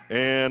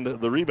 And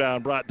the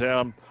rebound brought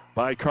down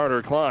by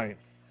Carter Klein.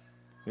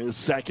 His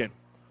second.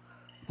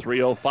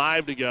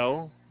 3:05 to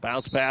go.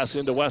 Bounce pass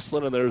into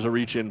Westland, and there's a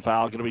reach-in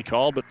foul going to be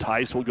called. But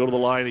Tice will go to the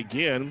line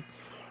again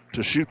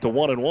to shoot the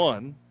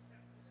 1-and-1.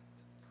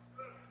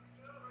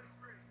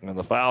 And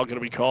the foul going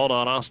to be called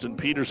on Austin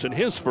Peterson,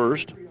 his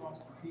first.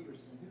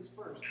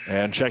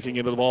 And checking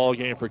into the ball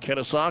game for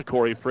Kenesaw,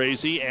 Corey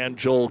Frazee and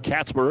Joel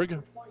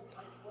Katzberg.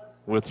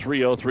 With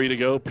 3:03 to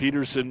go,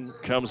 Peterson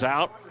comes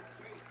out,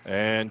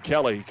 and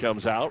Kelly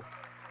comes out.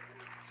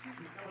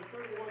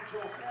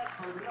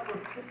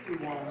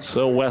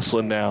 So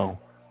Westland now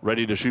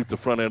ready to shoot the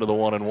front end of the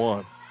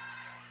 1-and-1.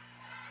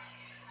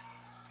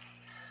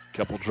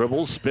 Couple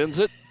dribbles, spins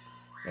it,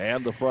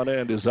 and the front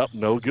end is up,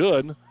 no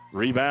good.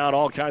 Rebound,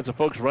 all kinds of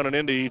folks running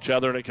into each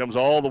other, and it comes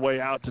all the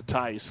way out to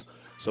Tice.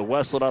 So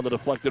Westland on the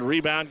deflected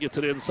rebound gets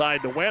it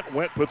inside to Went.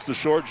 Went puts the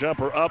short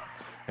jumper up,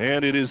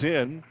 and it is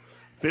in.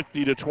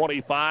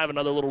 50-25.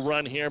 Another little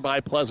run here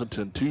by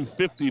Pleasanton.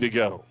 2:50 to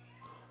go.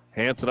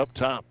 Hansen up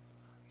top.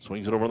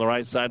 Swings it over on the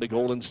right side to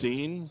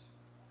Goldenstein.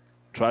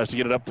 Tries to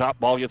get it up top.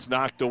 Ball gets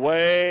knocked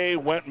away.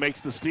 Went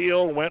makes the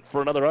steal. Went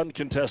for another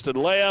uncontested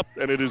layup,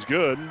 and it is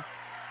good.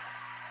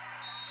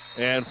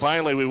 And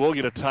finally, we will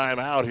get a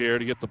timeout here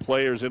to get the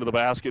players into the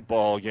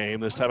basketball game.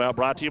 This timeout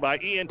brought to you by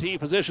ENT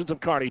Physicians of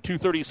Kearney.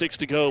 2:36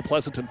 to go.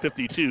 Pleasanton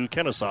 52,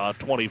 Kenesaw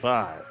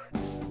 25.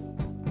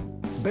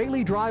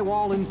 Bailey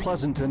Drywall in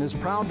Pleasanton is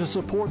proud to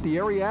support the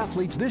area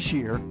athletes this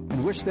year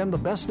and wish them the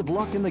best of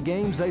luck in the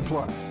games they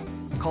play.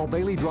 Call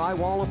Bailey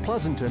Drywall of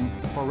Pleasanton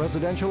for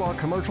residential or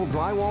commercial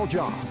drywall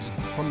jobs.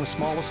 From the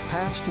smallest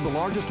patch to the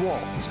largest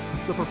walls,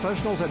 the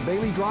professionals at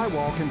Bailey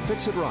Drywall can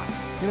fix it right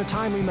in a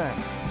timely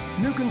manner.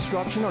 New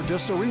construction or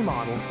just a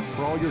remodel,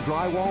 for all your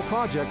drywall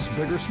projects,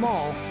 big or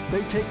small,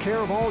 they take care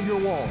of all your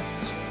walls.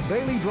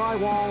 Bailey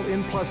Drywall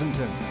in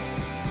Pleasanton.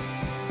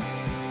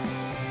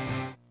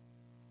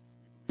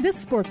 This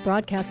sports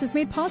broadcast is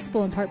made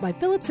possible in part by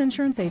Phillips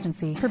Insurance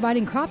Agency,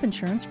 providing crop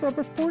insurance for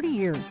over 40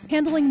 years,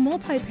 handling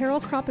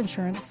multi-peril crop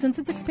insurance since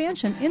its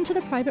expansion into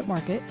the private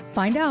market.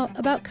 Find out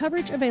about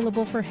coverage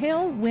available for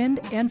hail, wind,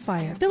 and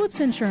fire. Phillips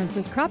Insurance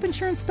is crop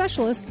insurance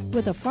specialist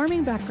with a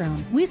farming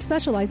background. We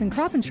specialize in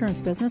crop insurance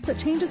business that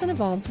changes and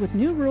evolves with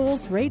new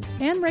rules, rates,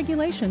 and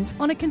regulations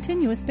on a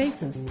continuous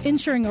basis.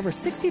 Insuring over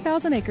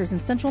 60,000 acres in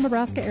central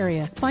Nebraska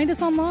area. Find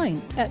us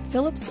online at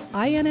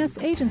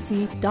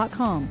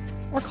phillipsinsagency.com.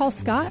 or call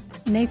Scott,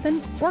 Nathan,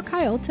 or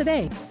Kyle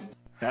today.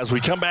 As we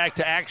come back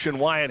to action,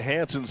 Wyatt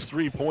Hansen's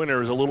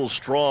three-pointer is a little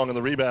strong, and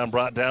the rebound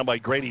brought down by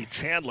Grady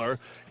Chandler.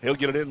 He'll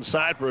get it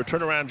inside for a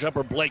turnaround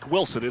jumper, Blake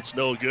Wilson. It's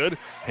no good.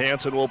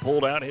 Hansen will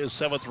pull down his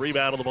 7th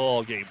rebound of the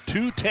ball game.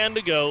 2:10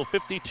 to go,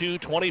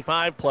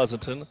 52-25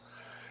 Pleasanton.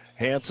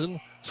 Hansen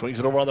swings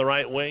it over on the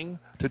right wing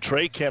to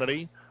Trey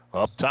Kennedy.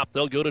 Up top,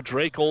 they'll go to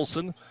Drake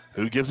Olson,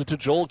 who gives it to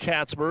Joel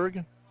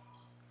Katzberg.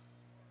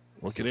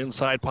 Looking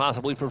inside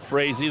possibly for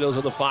Frazee. Those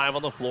are the 5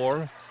 on the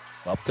floor.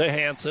 Up to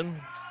Hansen.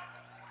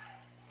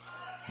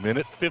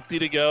 Minute 50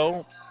 to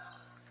go.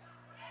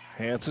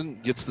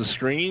 Hansen gets the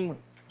screen.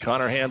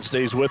 Connor Hand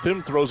stays with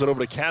him. Throws it over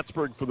to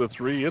Katzberg for the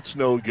 3. It's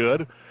no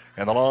good.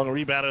 And the long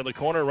rebound in the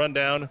corner. Run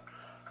down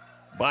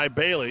by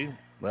Bailey.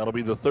 That'll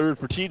be the 3rd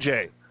for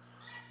TJ.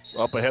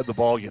 Up ahead, the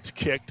ball gets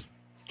kicked.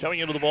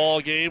 Coming into the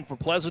ball game for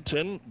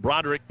Pleasanton,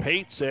 Broderick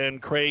Pates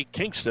and Craig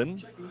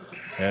Kingston.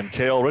 And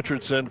Cale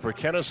Richardson for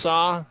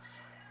Kenesaw.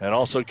 And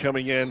also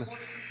coming in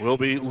will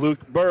be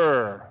Luke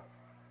Burr,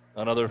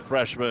 another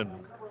freshman.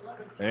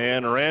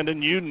 And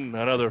Randon Uden,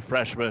 another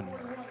freshman.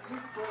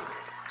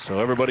 So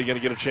everybody going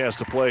to get a chance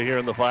to play here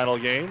in the final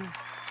game.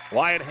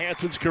 Wyatt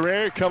Hansen's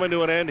career coming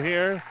to an end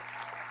here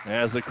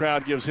as the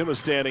crowd gives him a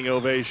standing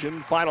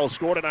ovation. Final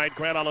score tonight,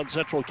 Grand Island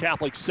Central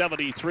Catholic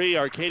 73,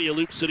 Arcadia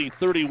Loop City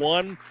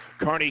 31.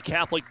 Kearney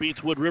Catholic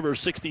beats Wood River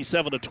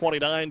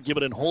 67-29.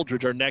 Gibbon and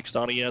Holdridge are next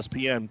on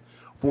ESPN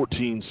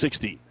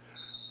 1460.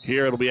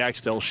 Here it'll be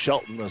Axtell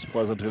Shelton as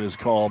Pleasanton is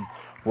calm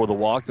for the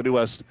walk. The New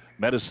West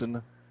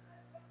Medicine,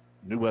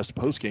 New West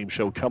postgame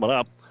show coming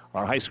up.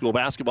 Our high school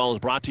basketball is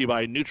brought to you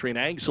by Nutrien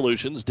Ag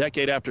Solutions.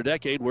 Decade after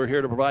decade, we're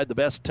here to provide the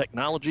best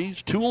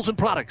technologies, tools, and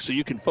products so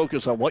you can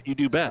focus on what you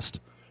do best,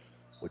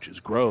 which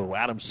is grow.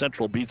 Adams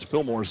Central beats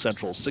Fillmore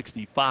Central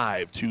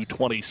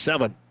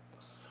 65-27.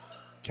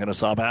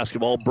 Kenesaw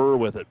basketball, Burr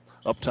with it.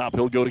 Up top,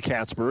 he'll go to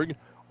Katzberg.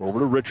 Over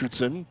to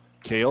Richardson.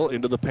 Cale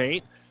into the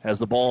paint. Has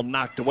the ball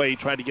knocked away.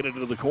 Tried to get it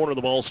into the corner.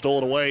 The ball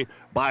stolen away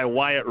by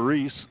Wyatt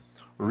Reese.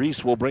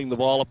 Reese will bring the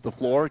ball up the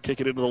floor.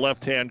 Kick it into the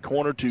left-hand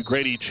corner to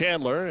Grady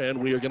Chandler. And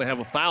we are going to have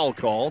a foul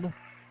called.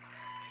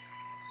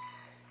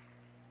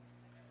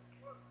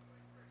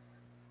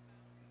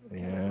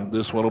 And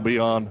this one will be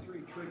on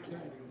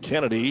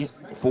Kennedy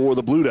for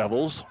the Blue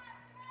Devils.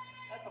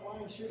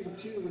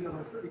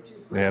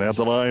 And at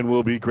the line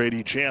will be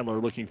Grady Chandler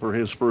looking for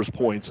his first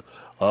points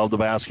of the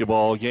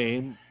basketball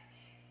game.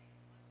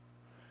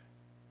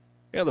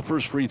 And the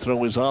first free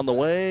throw is on the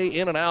way.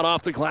 In and out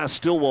off the glass,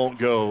 still won't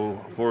go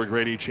for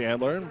Grady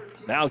Chandler.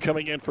 Now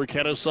coming in for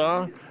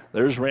Kenesaw,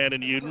 there's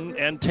Randon Uden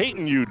and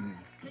Tayton Uden.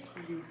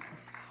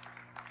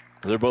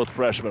 They're both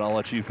freshmen. I'll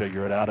let you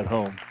figure it out at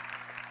home.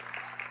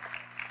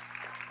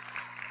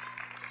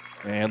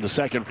 And the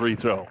second free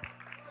throw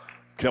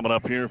coming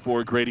up here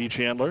for Grady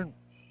Chandler.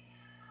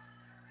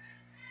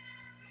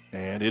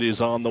 And it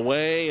is on the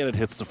way, and it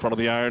hits the front of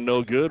the iron,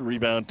 no good.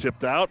 Rebound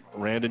tipped out.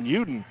 Randon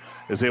Uden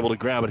is able to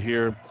grab it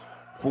here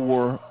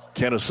for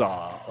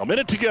Kenesaw. A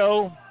minute to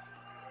go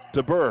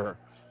to Burr.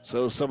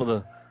 So some of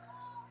the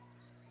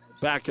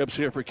backups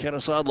here for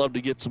Kenesaw. I'd love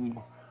to get some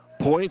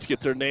points, get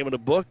their name in a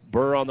book.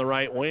 Burr on the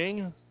right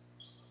wing.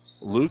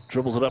 Luke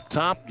dribbles it up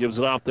top, gives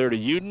it off there to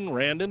Uden.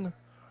 Randon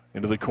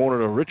into the corner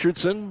to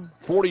Richardson.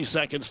 40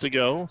 seconds to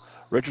go.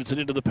 Richardson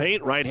into the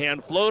paint.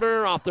 Right-hand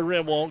floater. Off the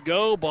rim won't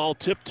go. Ball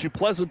tipped to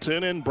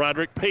Pleasanton, and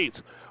Broderick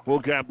Pates will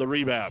grab the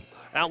rebound.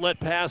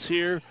 Outlet pass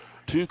here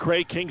to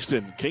Craig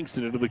Kingston.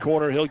 Kingston into the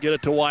corner. He'll get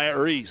it to Wyatt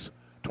Reese.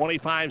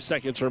 25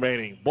 seconds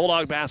remaining.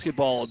 Bulldog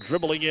basketball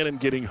dribbling in and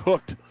getting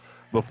hooked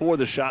before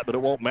the shot, but it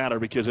won't matter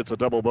because it's a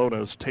double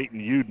bonus. Tayton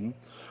Uden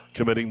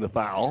committing the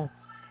foul.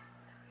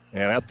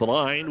 And at the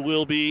line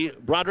will be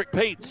Broderick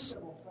Pates,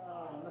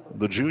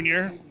 the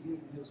junior.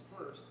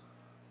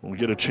 We'll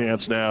get a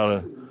chance now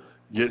to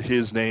get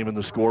his name in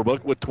the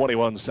scorebook with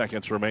 21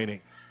 seconds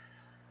remaining.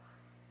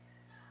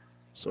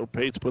 So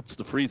Pates puts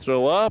the free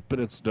throw up,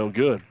 and it's no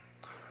good.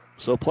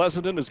 So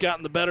Pleasanton has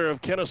gotten the better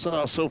of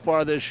Kenesaw so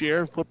far this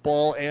year,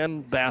 football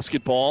and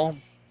basketball.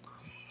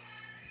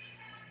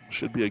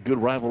 Should be a good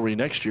rivalry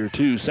next year,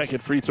 too.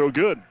 Second free throw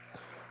good.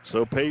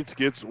 So Pates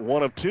gets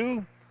one of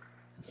two.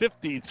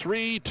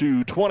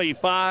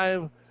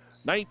 53-25.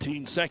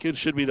 19 seconds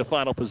should be the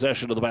final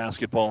possession of the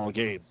basketball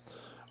game.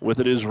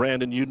 With it is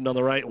Randon Uden on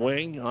the right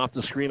wing. Off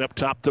the screen up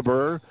top to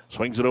Burr.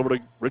 Swings it over to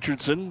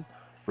Richardson.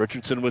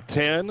 Richardson with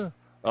 10.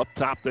 Up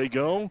top they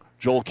go.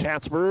 Joel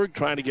Katzberg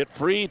trying to get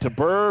free to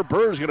Burr.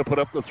 Burr's going to put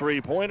up the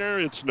three-pointer.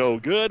 It's no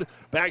good.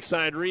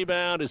 Backside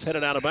rebound is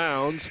headed out of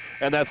bounds.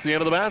 And that's the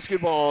end of the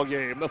basketball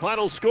game. The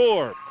final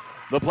score,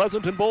 The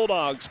Pleasanton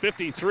Bulldogs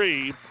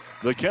 53.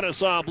 The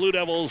Kenesaw Blue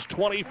Devils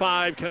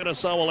 25.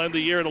 Kenesaw will end the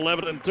year at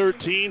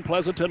 11-13.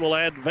 Pleasanton will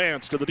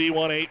advance to the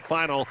D1-8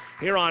 final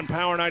here on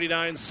Power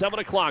 99, 7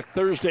 o'clock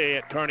Thursday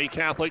at Kearney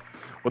Catholic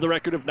with a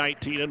record of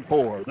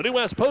 19-4. The New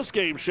West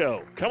postgame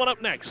show coming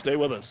up next. Stay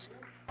with us.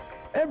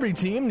 Every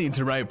team needs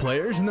the right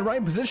players in the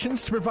right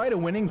positions to provide a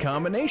winning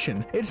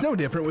combination. It's no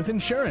different with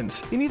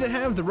insurance. You need to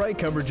have the right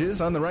coverages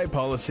on the right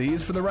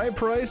policies for the right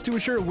price to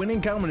assure a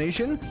winning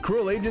combination.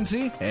 Crowell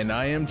Agency and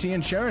IMT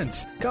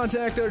Insurance.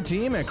 Contact our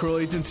team at Crowell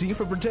Agency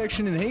for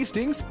protection in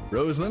Hastings,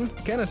 Roseland,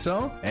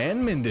 Kenesaw,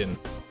 and Minden.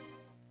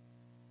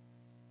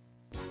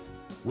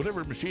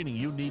 Whatever machining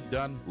you need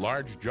done,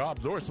 large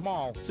jobs or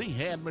small, see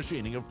Hand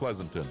Machining of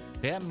Pleasanton.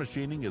 Hand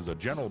Machining is a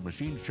general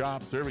machine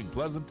shop serving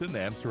Pleasanton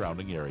and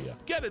surrounding area.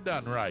 Get it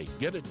done right.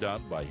 Get it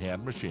done by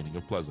Hand Machining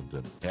of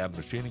Pleasanton. Hand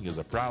Machining is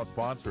a proud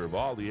sponsor of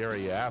all the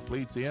area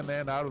athletes in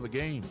and out of the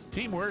game.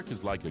 Teamwork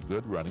is like a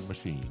good running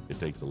machine. It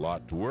takes a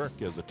lot to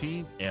work as a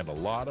team and a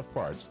lot of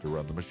parts to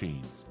run the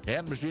machines.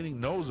 Hand Machining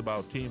knows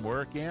about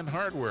teamwork and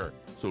hard work,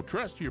 so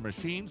trust your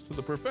machines to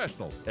the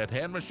professionals at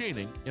Hand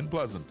Machining in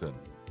Pleasanton.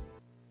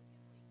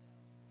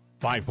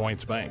 5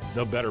 Points Bank,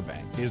 the better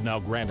bank, is now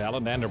Grand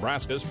Island and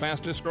Nebraska's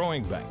fastest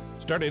growing bank.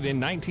 Started in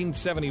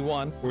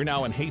 1971, we're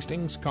now in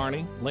Hastings,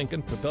 Kearney,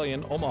 Lincoln,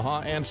 Papillion,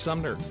 Omaha, and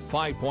Sumner.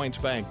 5 Points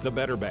Bank, the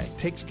better bank,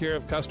 takes care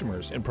of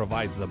customers and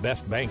provides the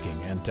best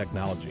banking and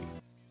technology.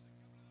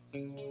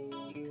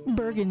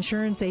 Berg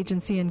Insurance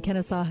Agency in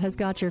Kenesaw has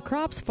got your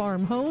crops,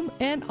 farm, home,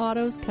 and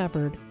autos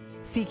covered.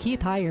 See Keith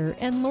Heyer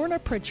and Lorna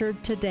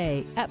Pritchard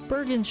today at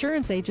Berg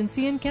Insurance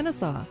Agency in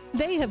Kenesaw.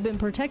 They have been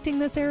protecting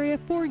this area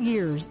for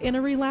years in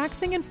a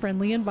relaxing and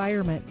friendly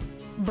environment.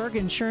 Berg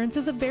Insurance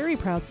is a very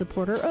proud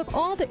supporter of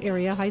all the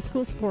area high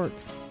school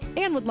sports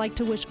and would like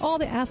to wish all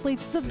the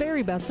athletes the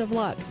very best of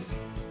luck.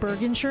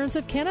 Berg Insurance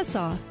of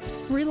Kenesaw.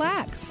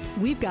 Relax,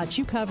 we've got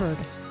you covered.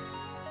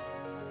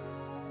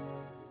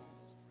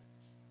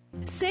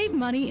 Save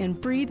money and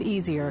breathe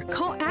easier.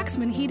 Call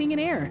Axman Heating and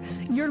Air,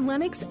 your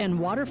Lennox and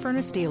water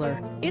furnace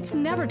dealer. It's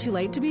never too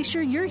late to be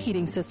sure your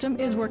heating system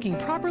is working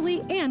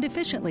properly and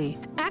efficiently.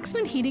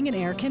 Axman Heating and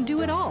Air can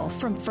do it all,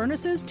 from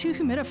furnaces to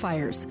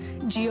humidifiers,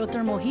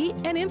 geothermal heat,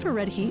 and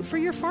infrared heat for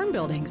your farm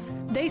buildings.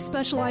 They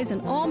specialize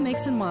in all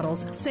makes and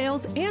models,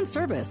 sales, and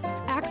service.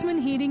 Axman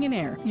Heating and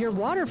Air, your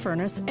water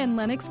furnace and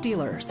Lennox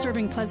dealer,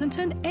 serving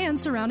Pleasanton and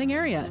surrounding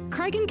area.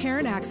 Craig and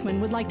Karen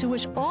Axman would like to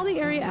wish all the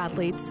area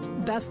athletes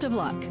best of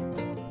luck.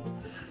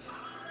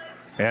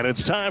 And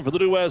it's time for the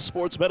New West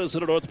Sports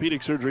Medicine and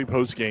Orthopedic Surgery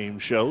post-game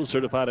show.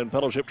 Certified and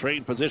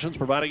fellowship-trained physicians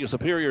providing a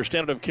superior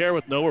standard of care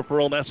with no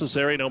referral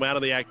necessary, no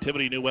matter the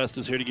activity. New West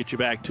is here to get you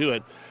back to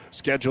it.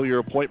 Schedule your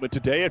appointment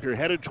today. If you're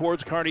headed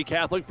towards Kearney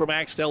Catholic from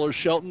Axtell or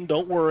Shelton,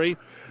 don't worry.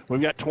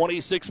 We've got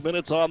 26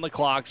 minutes on the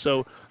clock,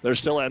 so they're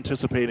still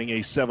anticipating a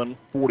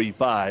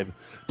 7:45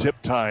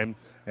 tip time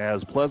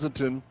as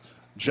Pleasanton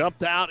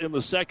jumped out in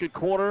the second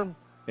quarter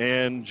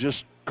and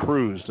just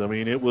cruised. I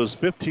mean, it was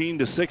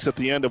 15-6 at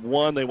the end of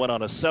one. They went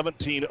on a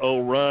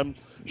 17-0 run,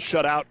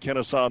 shut out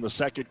Kenesaw in the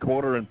second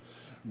quarter, and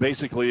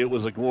basically it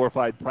was a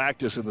glorified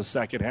practice in the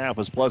second half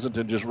as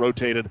Pleasanton just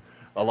rotated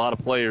a lot of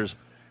players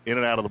in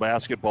and out of the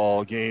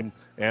basketball game.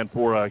 And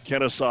for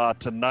Kenesaw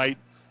tonight,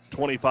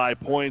 25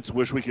 points.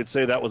 Wish we could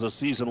say that was a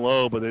season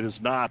low, but it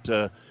is not.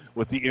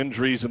 With the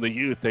injuries and the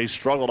youth, they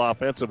struggled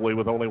offensively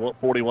with only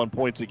 41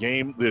 points a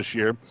game this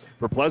year.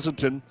 For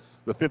Pleasanton,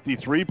 the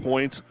 53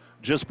 points,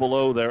 just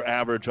below their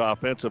average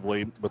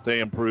offensively, but they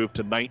improved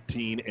to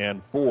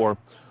 19-4.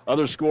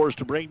 Other scores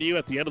to bring to you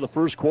at the end of the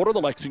first quarter. The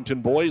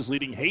Lexington boys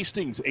leading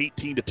Hastings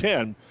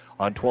 18-10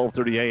 on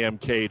 12:30 a.m.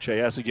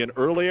 KHAS. Again,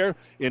 earlier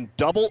in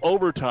double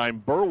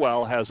overtime,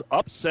 Burwell has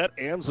upset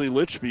Ansley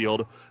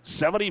Litchfield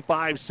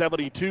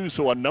 75-72.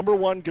 So a number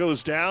one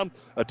goes down,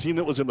 a team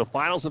that was in the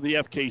finals of the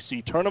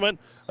FKC tournament,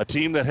 a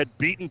team that had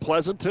beaten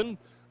Pleasanton.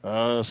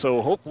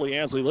 So hopefully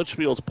Ansley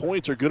Litchfield's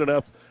points are good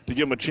enough to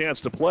give them a chance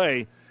to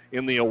play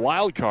in the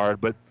wild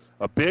card. But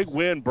a big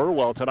win,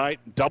 Burwell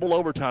tonight, double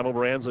overtime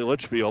over Ansley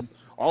Litchfield.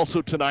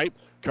 Also tonight,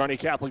 Kearney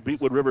Catholic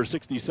beat Wood River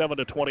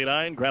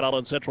 67-29. Grand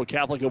Island Central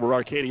Catholic over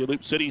Arcadia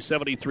Loop City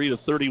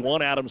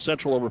 73-31. Adams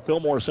Central over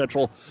Fillmore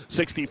Central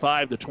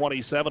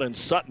 65-27. And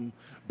Sutton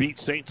beat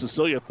St.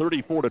 Cecilia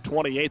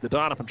 34-28. The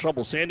Donovan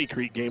Trumbull Sandy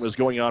Creek game is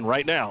going on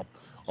right now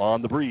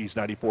on the Breeze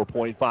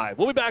 94.5.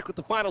 We'll be back with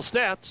the final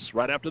stats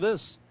right after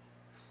this.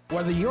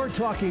 Whether you're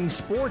talking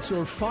sports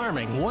or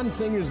farming, one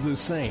thing is the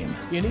same.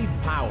 You need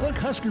power. Look,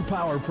 Husker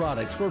Power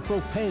products for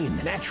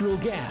propane, natural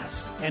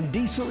gas, and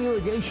diesel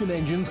irrigation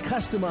engines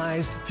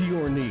customized to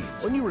your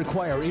needs. When you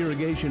require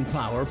irrigation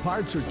power,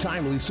 parts, or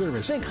timely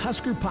service, think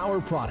Husker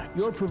Power product,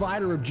 your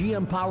provider of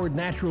GM-powered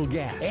natural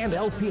gas and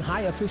LP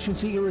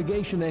high-efficiency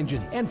irrigation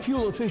engine and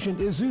fuel-efficient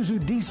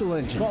Isuzu diesel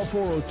engines. Call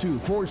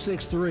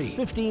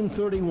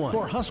 402-463-1531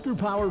 for Husker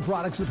Power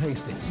products of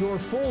Hastings, your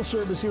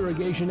full-service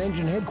irrigation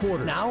engine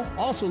headquarters. Now,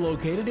 also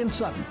located in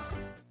Sutton.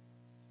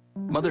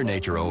 Mother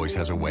Nature always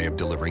has a way of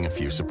delivering a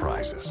few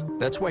surprises.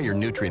 That's why your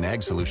Nutrien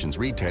Ag Solutions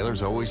retailer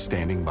is always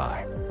standing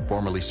by,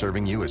 Formerly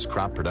serving you as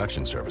crop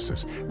production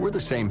services, we're the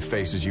same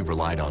faces you've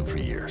relied on for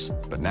years,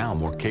 but now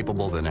more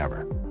capable than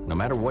ever, no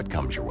matter what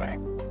comes your way.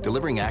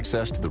 Delivering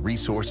access to the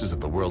resources of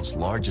the world's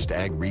largest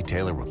ag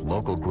retailer with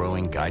local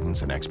growing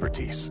guidance and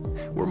expertise.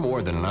 We're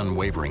more than an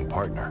unwavering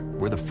partner.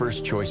 We're the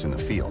first choice in the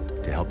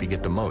field to help you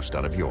get the most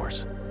out of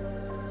yours.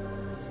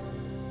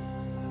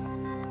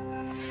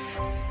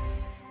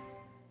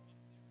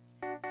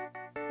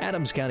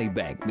 Adams County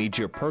Bank meets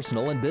your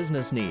personal and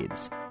business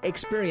needs.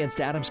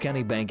 Experienced Adams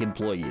County Bank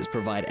employees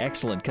provide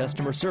excellent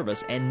customer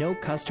service and know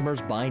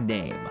customers by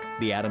name.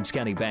 The Adams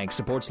County Bank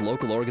supports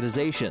local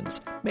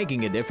organizations,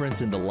 making a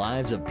difference in the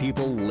lives of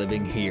people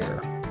living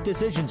here.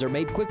 Decisions are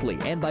made quickly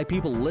and by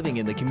people living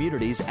in the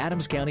communities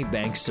Adams County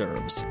Bank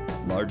serves.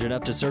 Large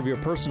enough to serve your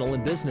personal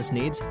and business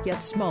needs,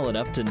 yet small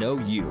enough to know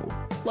you.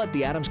 Let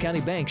the Adams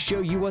County Bank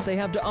show you what they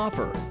have to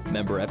offer.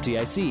 Member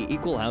FDIC,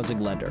 Equal Housing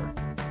Lender.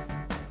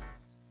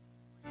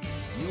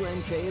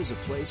 UNK is a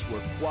place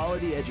where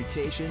quality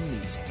education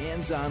meets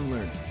hands-on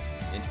learning,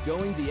 and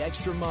going the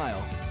extra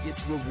mile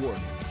gets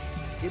rewarded.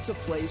 It's a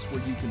place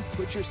where you can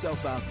put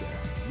yourself out there,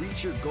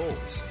 reach your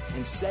goals,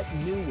 and set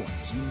new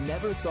ones you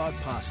never thought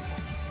possible.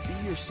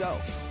 Be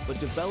yourself, but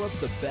develop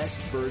the best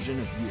version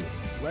of you.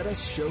 Let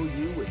us show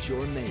you what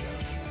you're made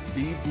of.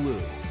 Be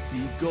blue,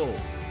 be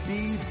gold,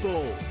 be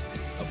bold.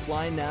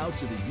 Apply now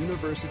to the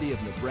University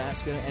of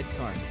Nebraska at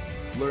Kearney.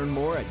 Learn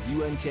more at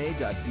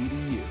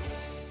unk.edu.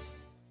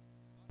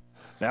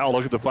 Now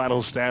look at the final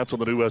stats on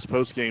the New West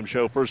postgame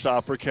show. First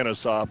off for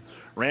Kenesaw,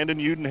 Randon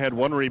Uden had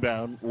 1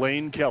 rebound.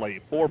 Lane Kelly,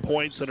 4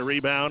 points and a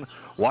rebound.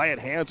 Wyatt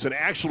Hansen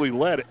actually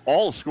led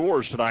all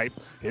scorers tonight.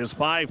 His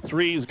 5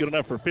 threes good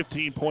enough for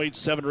 15 points,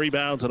 7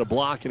 rebounds, and a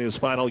block in his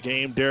final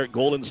game. Derek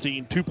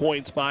Goldenstein, 2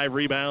 points, 5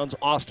 rebounds.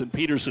 Austin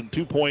Peterson,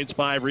 2 points,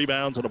 5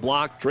 rebounds, and a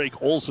block.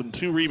 Drake Olson,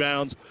 2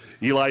 rebounds.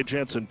 Eli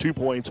Jensen, 2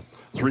 points,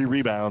 3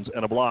 rebounds,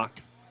 and a block.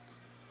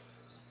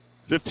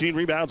 15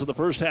 rebounds in the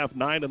first half,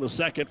 9 in the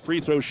second. Free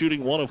throw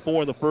shooting 1 of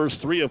 4 in the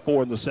first, 3 of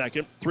 4 in the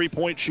second.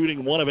 3-point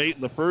shooting 1 of 8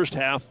 in the first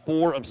half,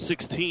 4 of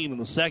 16 in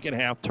the second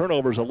half.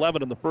 Turnovers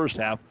 11 in the first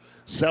half,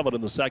 7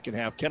 in the second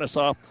half.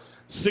 Kenesaw,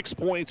 6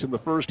 points in the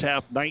first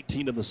half,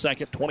 19 in the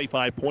second,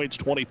 25 points,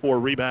 24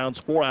 rebounds,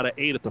 4 out of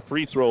 8 at the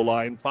free throw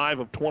line, 5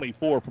 of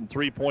 24 from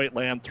three-point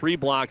land, 3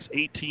 blocks,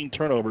 18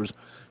 turnovers.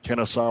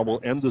 Kenesaw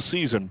will end the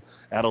season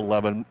at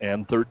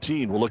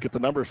 11-13. We'll look at the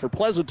numbers for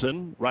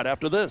Pleasanton right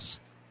after this.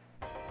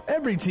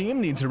 Every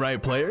team needs the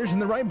right players in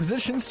the right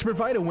positions to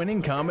provide a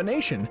winning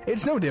combination.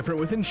 It's no different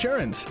with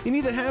insurance. You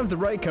need to have the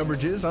right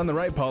coverages on the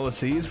right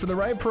policies for the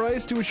right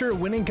price to assure a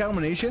winning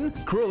combination.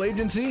 Kroll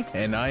Agency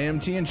and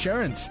IMT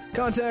Insurance.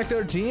 Contact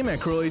our team at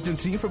Kroll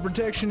Agency for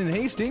protection in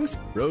Hastings,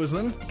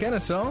 Roseland,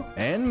 Kenesaw,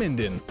 and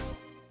Minden.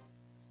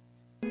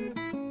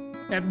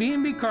 At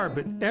B&B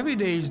Carpet, every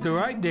day is the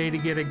right day to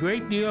get a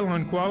great deal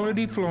on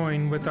quality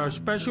flooring with our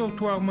special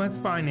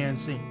 12-month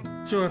financing.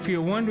 So if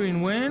you're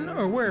wondering when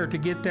or where to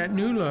get that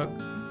new look,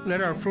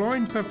 let our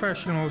flooring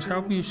professionals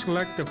help you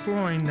select the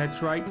flooring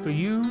that's right for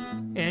you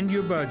and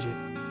your budget.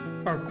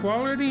 Our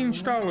quality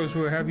installers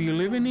will have you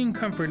living in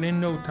comfort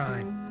in no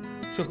time.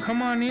 So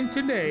come on in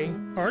today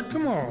or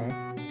tomorrow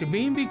to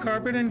B&B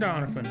Carpet in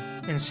Donovan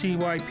and see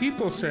why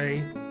people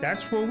say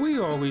that's where we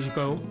always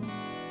go.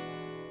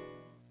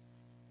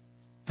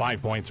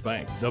 5 Points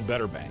Bank, the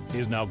better bank,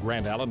 is now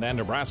Grand Island and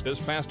Nebraska's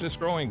fastest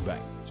growing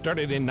bank.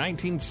 Started in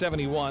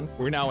 1971,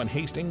 we're now in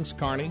Hastings,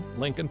 Kearney,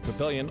 Lincoln,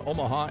 Papillion,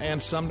 Omaha,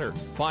 and Sumner.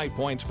 5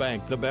 Points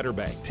Bank, the better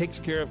bank, takes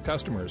care of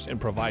customers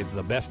and provides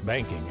the best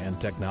banking and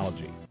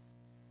technology.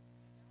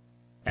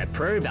 At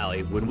Prairie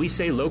Valley, when we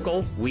say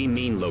local, we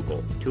mean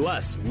local. To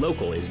us,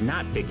 local is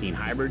not picking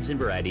hybrids and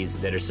varieties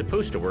that are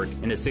supposed to work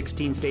in a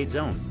 16-state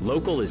zone.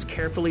 Local is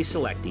carefully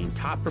selecting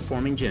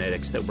top-performing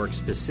genetics that work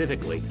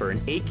specifically for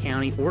an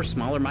 8-county or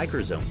smaller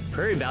microzone.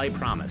 Prairie Valley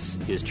Promise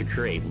is to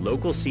create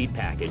local seed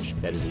package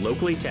that is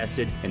locally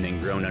tested and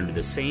then grown under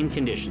the same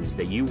conditions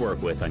that you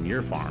work with on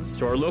your farm.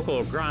 So our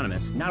local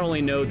agronomists not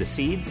only know the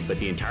seeds, but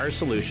the entire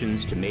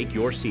solutions to make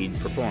your seed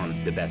perform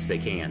the best they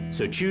can.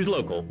 So choose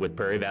local with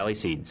Prairie Valley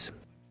Seeds.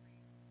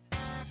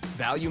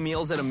 Value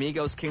meals at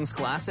Amigos Kings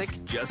Classic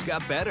just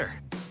got better.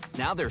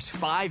 Now there's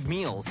 5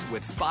 meals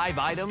with 5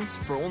 items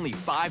for only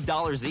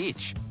 $5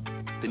 each.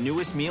 The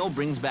newest meal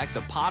brings back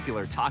the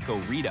popular Taco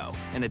Rito,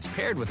 and it's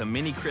paired with a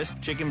mini crisp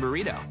chicken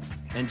burrito.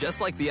 And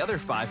just like the other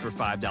 5 for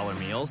 $5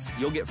 meals,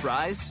 you'll get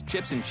fries,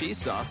 chips and cheese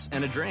sauce,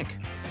 and a drink.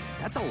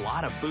 That's a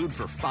lot of food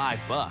for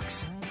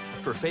 $5.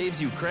 For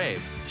faves you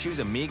crave, choose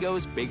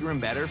Amigos Bigger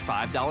and Better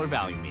 $5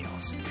 value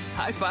meals.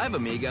 High five,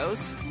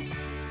 Amigos.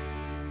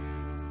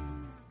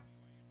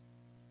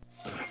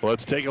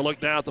 Let's take a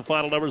look now at the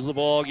final numbers of the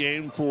ball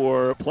game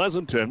for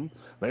Pleasanton.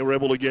 They were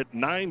able to get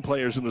 9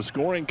 players in the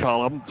scoring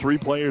column, 3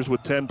 players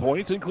with 10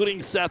 points,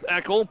 including Seth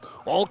Eckel.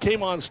 All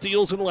came on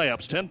steals and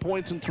layups, 10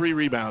 points and 3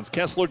 rebounds.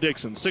 Kessler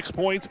Dixon, 6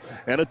 points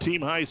and a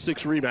team-high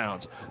 6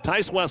 rebounds.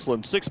 Tice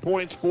Westland, 6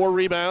 points, 4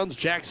 rebounds.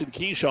 Jackson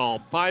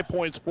Keyshaw, 5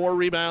 points, 4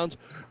 rebounds.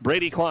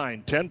 Brady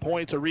Klein, 10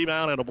 points, a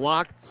rebound, and a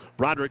block.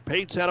 Broderick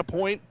Pates had a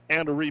point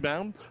and a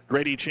rebound.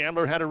 Grady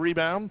Chandler had a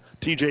rebound.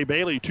 T.J.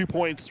 Bailey, 2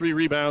 points, 3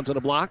 rebounds, and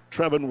a block.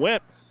 Trevin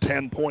Witt,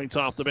 10 points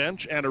off the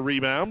bench and a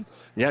rebound.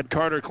 You had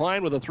Carter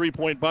Klein with a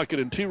 3-point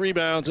bucket and 2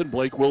 rebounds, and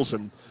Blake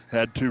Wilson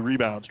had 2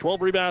 rebounds.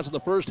 12 rebounds in the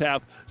first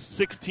half,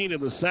 16 in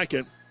the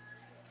second.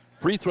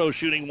 Free throw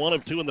shooting, 1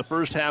 of 2 in the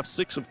first half,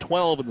 6 of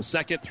 12 in the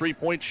second.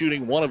 3-point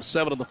shooting, 1 of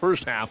 7 in the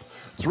first half,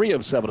 3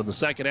 of 7 in the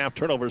second half.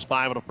 Turnovers,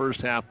 5 in the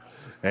first half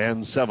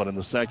and 7 in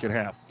the second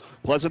half.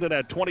 Pleasanton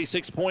had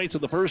 26 points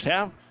in the first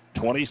half,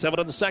 27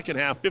 in the second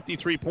half,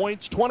 53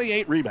 points,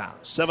 28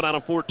 rebounds, 7 out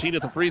of 14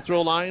 at the free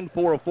throw line,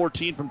 4 of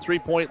 14 from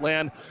three-point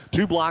land,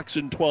 2 blocks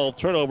and 12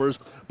 turnovers.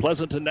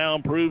 Pleasanton now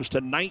improves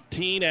to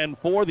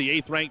 19-4,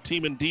 the 8th-ranked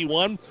team in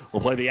D1.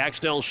 We'll play the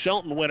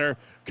Axtell-Shelton winner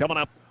coming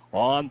up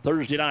on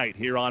Thursday night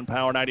here on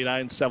Power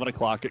 99, 7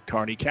 o'clock at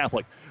Kearney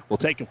Catholic. We'll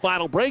take a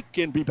final break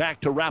and be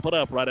back to wrap it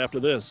up right after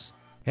this.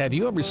 Have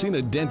you ever seen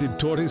a dented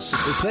tortoise?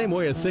 The same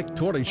way a thick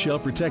tortoise shell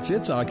protects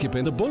its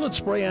occupant, the bullet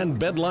spray-on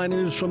bed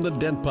liners from the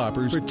Dent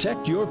Poppers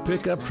protect your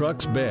pickup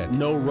truck's bed.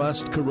 No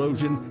rust,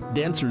 corrosion,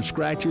 dents, or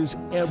scratches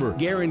ever.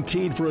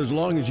 Guaranteed for as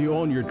long as you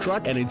own your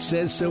truck, and it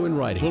says so in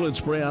writing. Bullet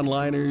spray-on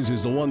liners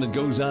is the one that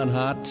goes on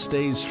hot,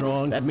 stays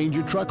strong. That means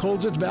your truck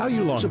holds its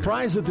value longer.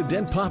 Surprised that the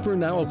Dent Popper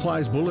now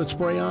applies bullet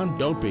spray-on?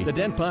 Don't be. The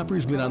Dent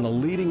Popper's been on the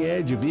leading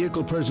edge of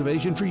vehicle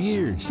preservation for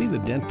years. See the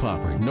Dent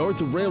Popper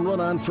north of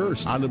Railroad on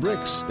First, on the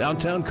Bricks,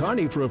 downtown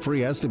Kearney for a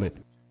free estimate.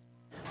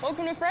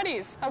 Welcome to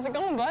Freddy's. How's it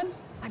going, bud?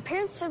 My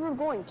parents said we're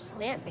going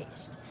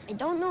plant-based. I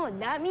don't know what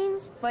that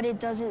means, but it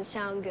doesn't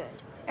sound good.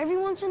 Every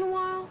once in a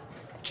while,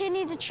 a kid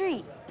needs a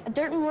treat. A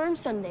dirt and worm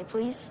sundae,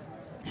 please.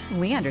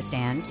 We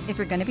understand. If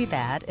you're going to be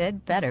bad,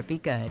 it better be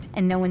good.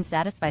 And no one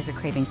satisfies your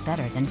cravings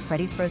better than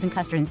Freddy's Frozen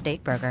Custard and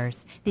Steak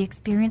Burgers. The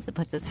experience that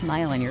puts a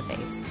smile on your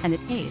face and the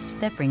taste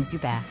that brings you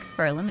back.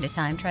 For a limited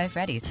time, try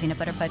Freddy's Peanut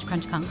Butter Fudge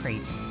Crunch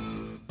Concrete.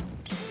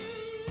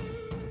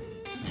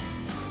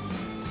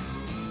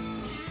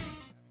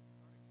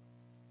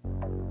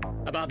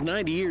 About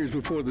 90 years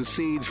before the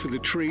seeds for the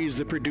trees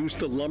that produce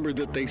the lumber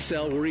that they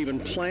sell were even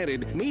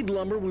planted, Mead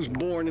Lumber was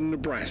born in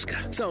Nebraska.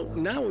 So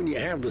now when you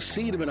have the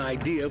seed of an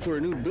idea for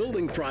a new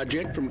building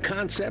project from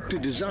concept to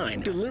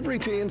design, delivery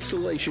to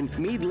installation,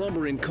 Mead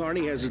Lumber in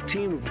Kearney has a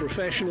team of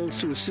professionals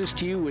to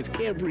assist you with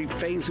every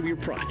phase of your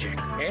project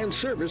and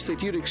service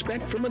that you'd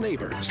expect from a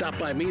neighbor. Stop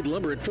by Mead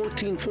Lumber at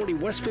 1440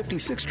 West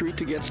 56th Street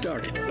to get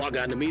started. Log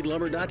on to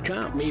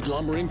meadlumber.com. Mead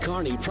Lumber in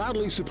Kearney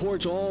proudly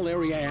supports all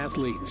area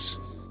athletes.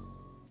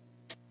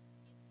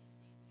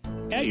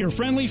 At your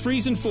friendly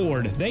Friesen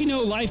Ford, they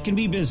know life can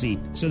be busy,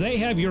 so they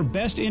have your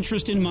best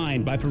interest in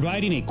mind by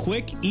providing a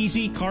quick,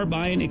 easy car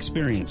buying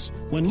experience.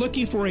 When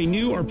looking for a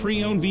new or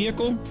pre-owned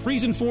vehicle,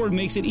 Friesen Ford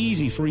makes it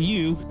easy for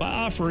you by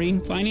offering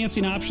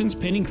financing options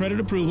pending credit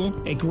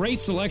approval, a great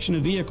selection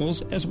of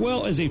vehicles, as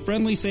well as a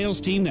friendly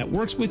sales team that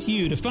works with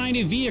you to find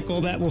a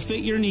vehicle that will fit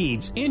your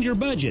needs and your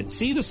budget.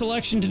 See the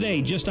selection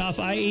today just off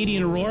I-80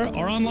 in Aurora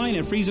or online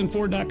at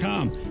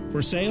FriesenFord.com.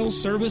 For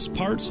sales, service,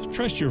 parts,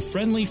 trust your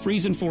friendly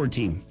Friesen Ford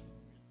team.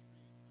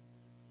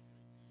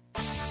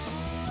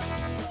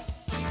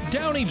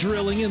 Downey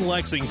Drilling in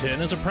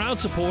Lexington is a proud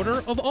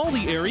supporter of all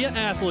the area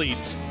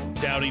athletes.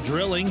 Downey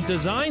Drilling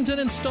designs and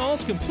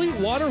installs complete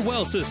water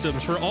well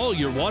systems for all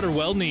your water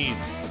well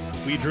needs.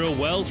 We drill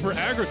wells for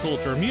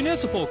agriculture,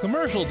 municipal,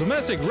 commercial,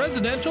 domestic,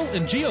 residential,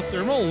 and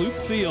geothermal loop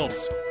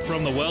fields.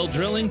 From the well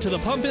drilling to the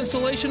pump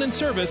installation and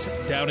service,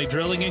 Downey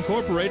Drilling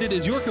Incorporated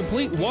is your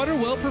complete water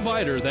well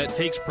provider that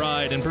takes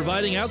pride in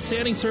providing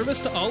outstanding service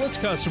to all its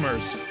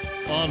customers.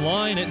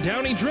 Online at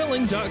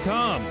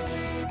downeydrilling.com.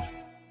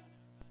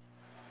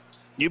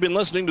 You've been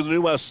listening to the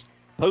New West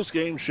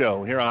postgame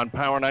show here on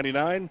Power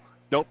 99.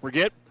 Don't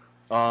forget,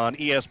 on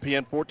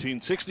ESPN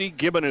 1460,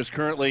 Gibbon is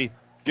currently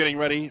getting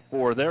ready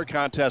for their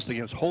contest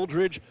against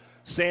Holdridge.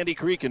 Sandy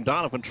Creek and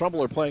Donovan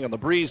Trumbull are playing on the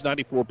Breeze,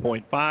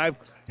 94.5.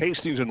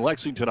 Hastings and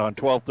Lexington on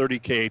 1230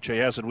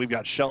 KHAS. And we've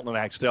got Shelton and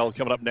Axtell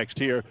coming up next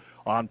here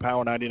on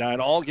Power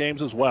 99. All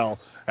games as well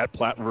at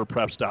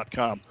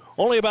PlatteRiverPreps.com.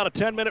 Only about a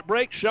 10-minute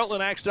break. Shelton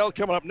and Axtell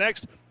coming up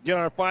next. Get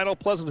our final,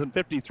 Pleasanton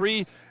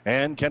 53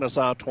 and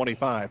Kenesaw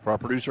 25. For our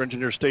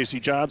producer-engineer Stacy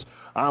Johns,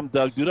 I'm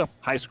Doug Duda.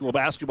 High school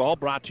basketball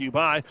brought to you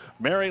by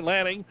Mary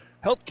Lanning,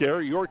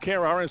 Healthcare, Your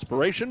Care, Our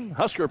Inspiration,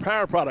 Husker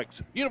Power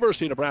Products,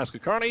 University of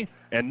Nebraska-Kearney,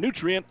 and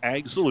Nutrient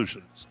Ag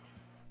Solutions.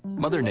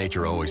 Mother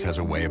Nature always has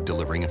a way of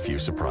delivering a few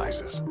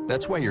surprises.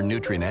 That's why your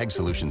Nutrient Ag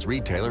Solutions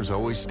retailer is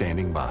always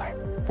standing by.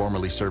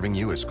 Formerly serving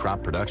you as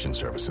crop production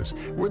services,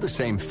 we're the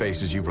same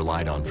faces you've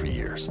relied on for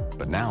years,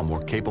 but now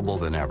more capable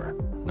than ever,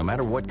 no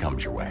matter what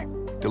comes your way.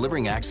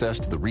 Delivering access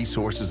to the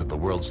resources of the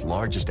world's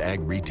largest ag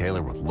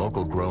retailer with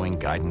local growing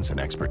guidance and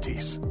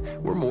expertise.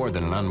 We're more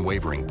than an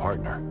unwavering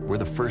partner. We're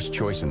the first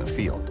choice in the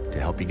field to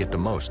help you get the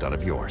most out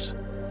of yours.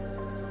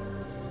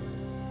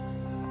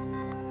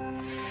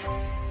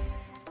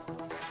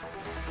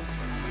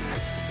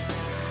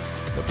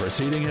 The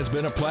proceeding has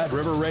been a Platte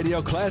River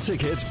Radio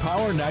Classic Hits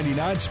Power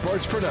 99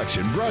 sports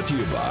production brought to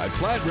you by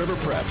Platte River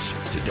Preps.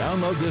 To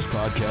download this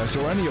podcast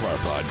or any of our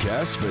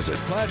podcasts, visit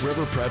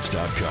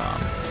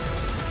PlatteRiverPreps.com.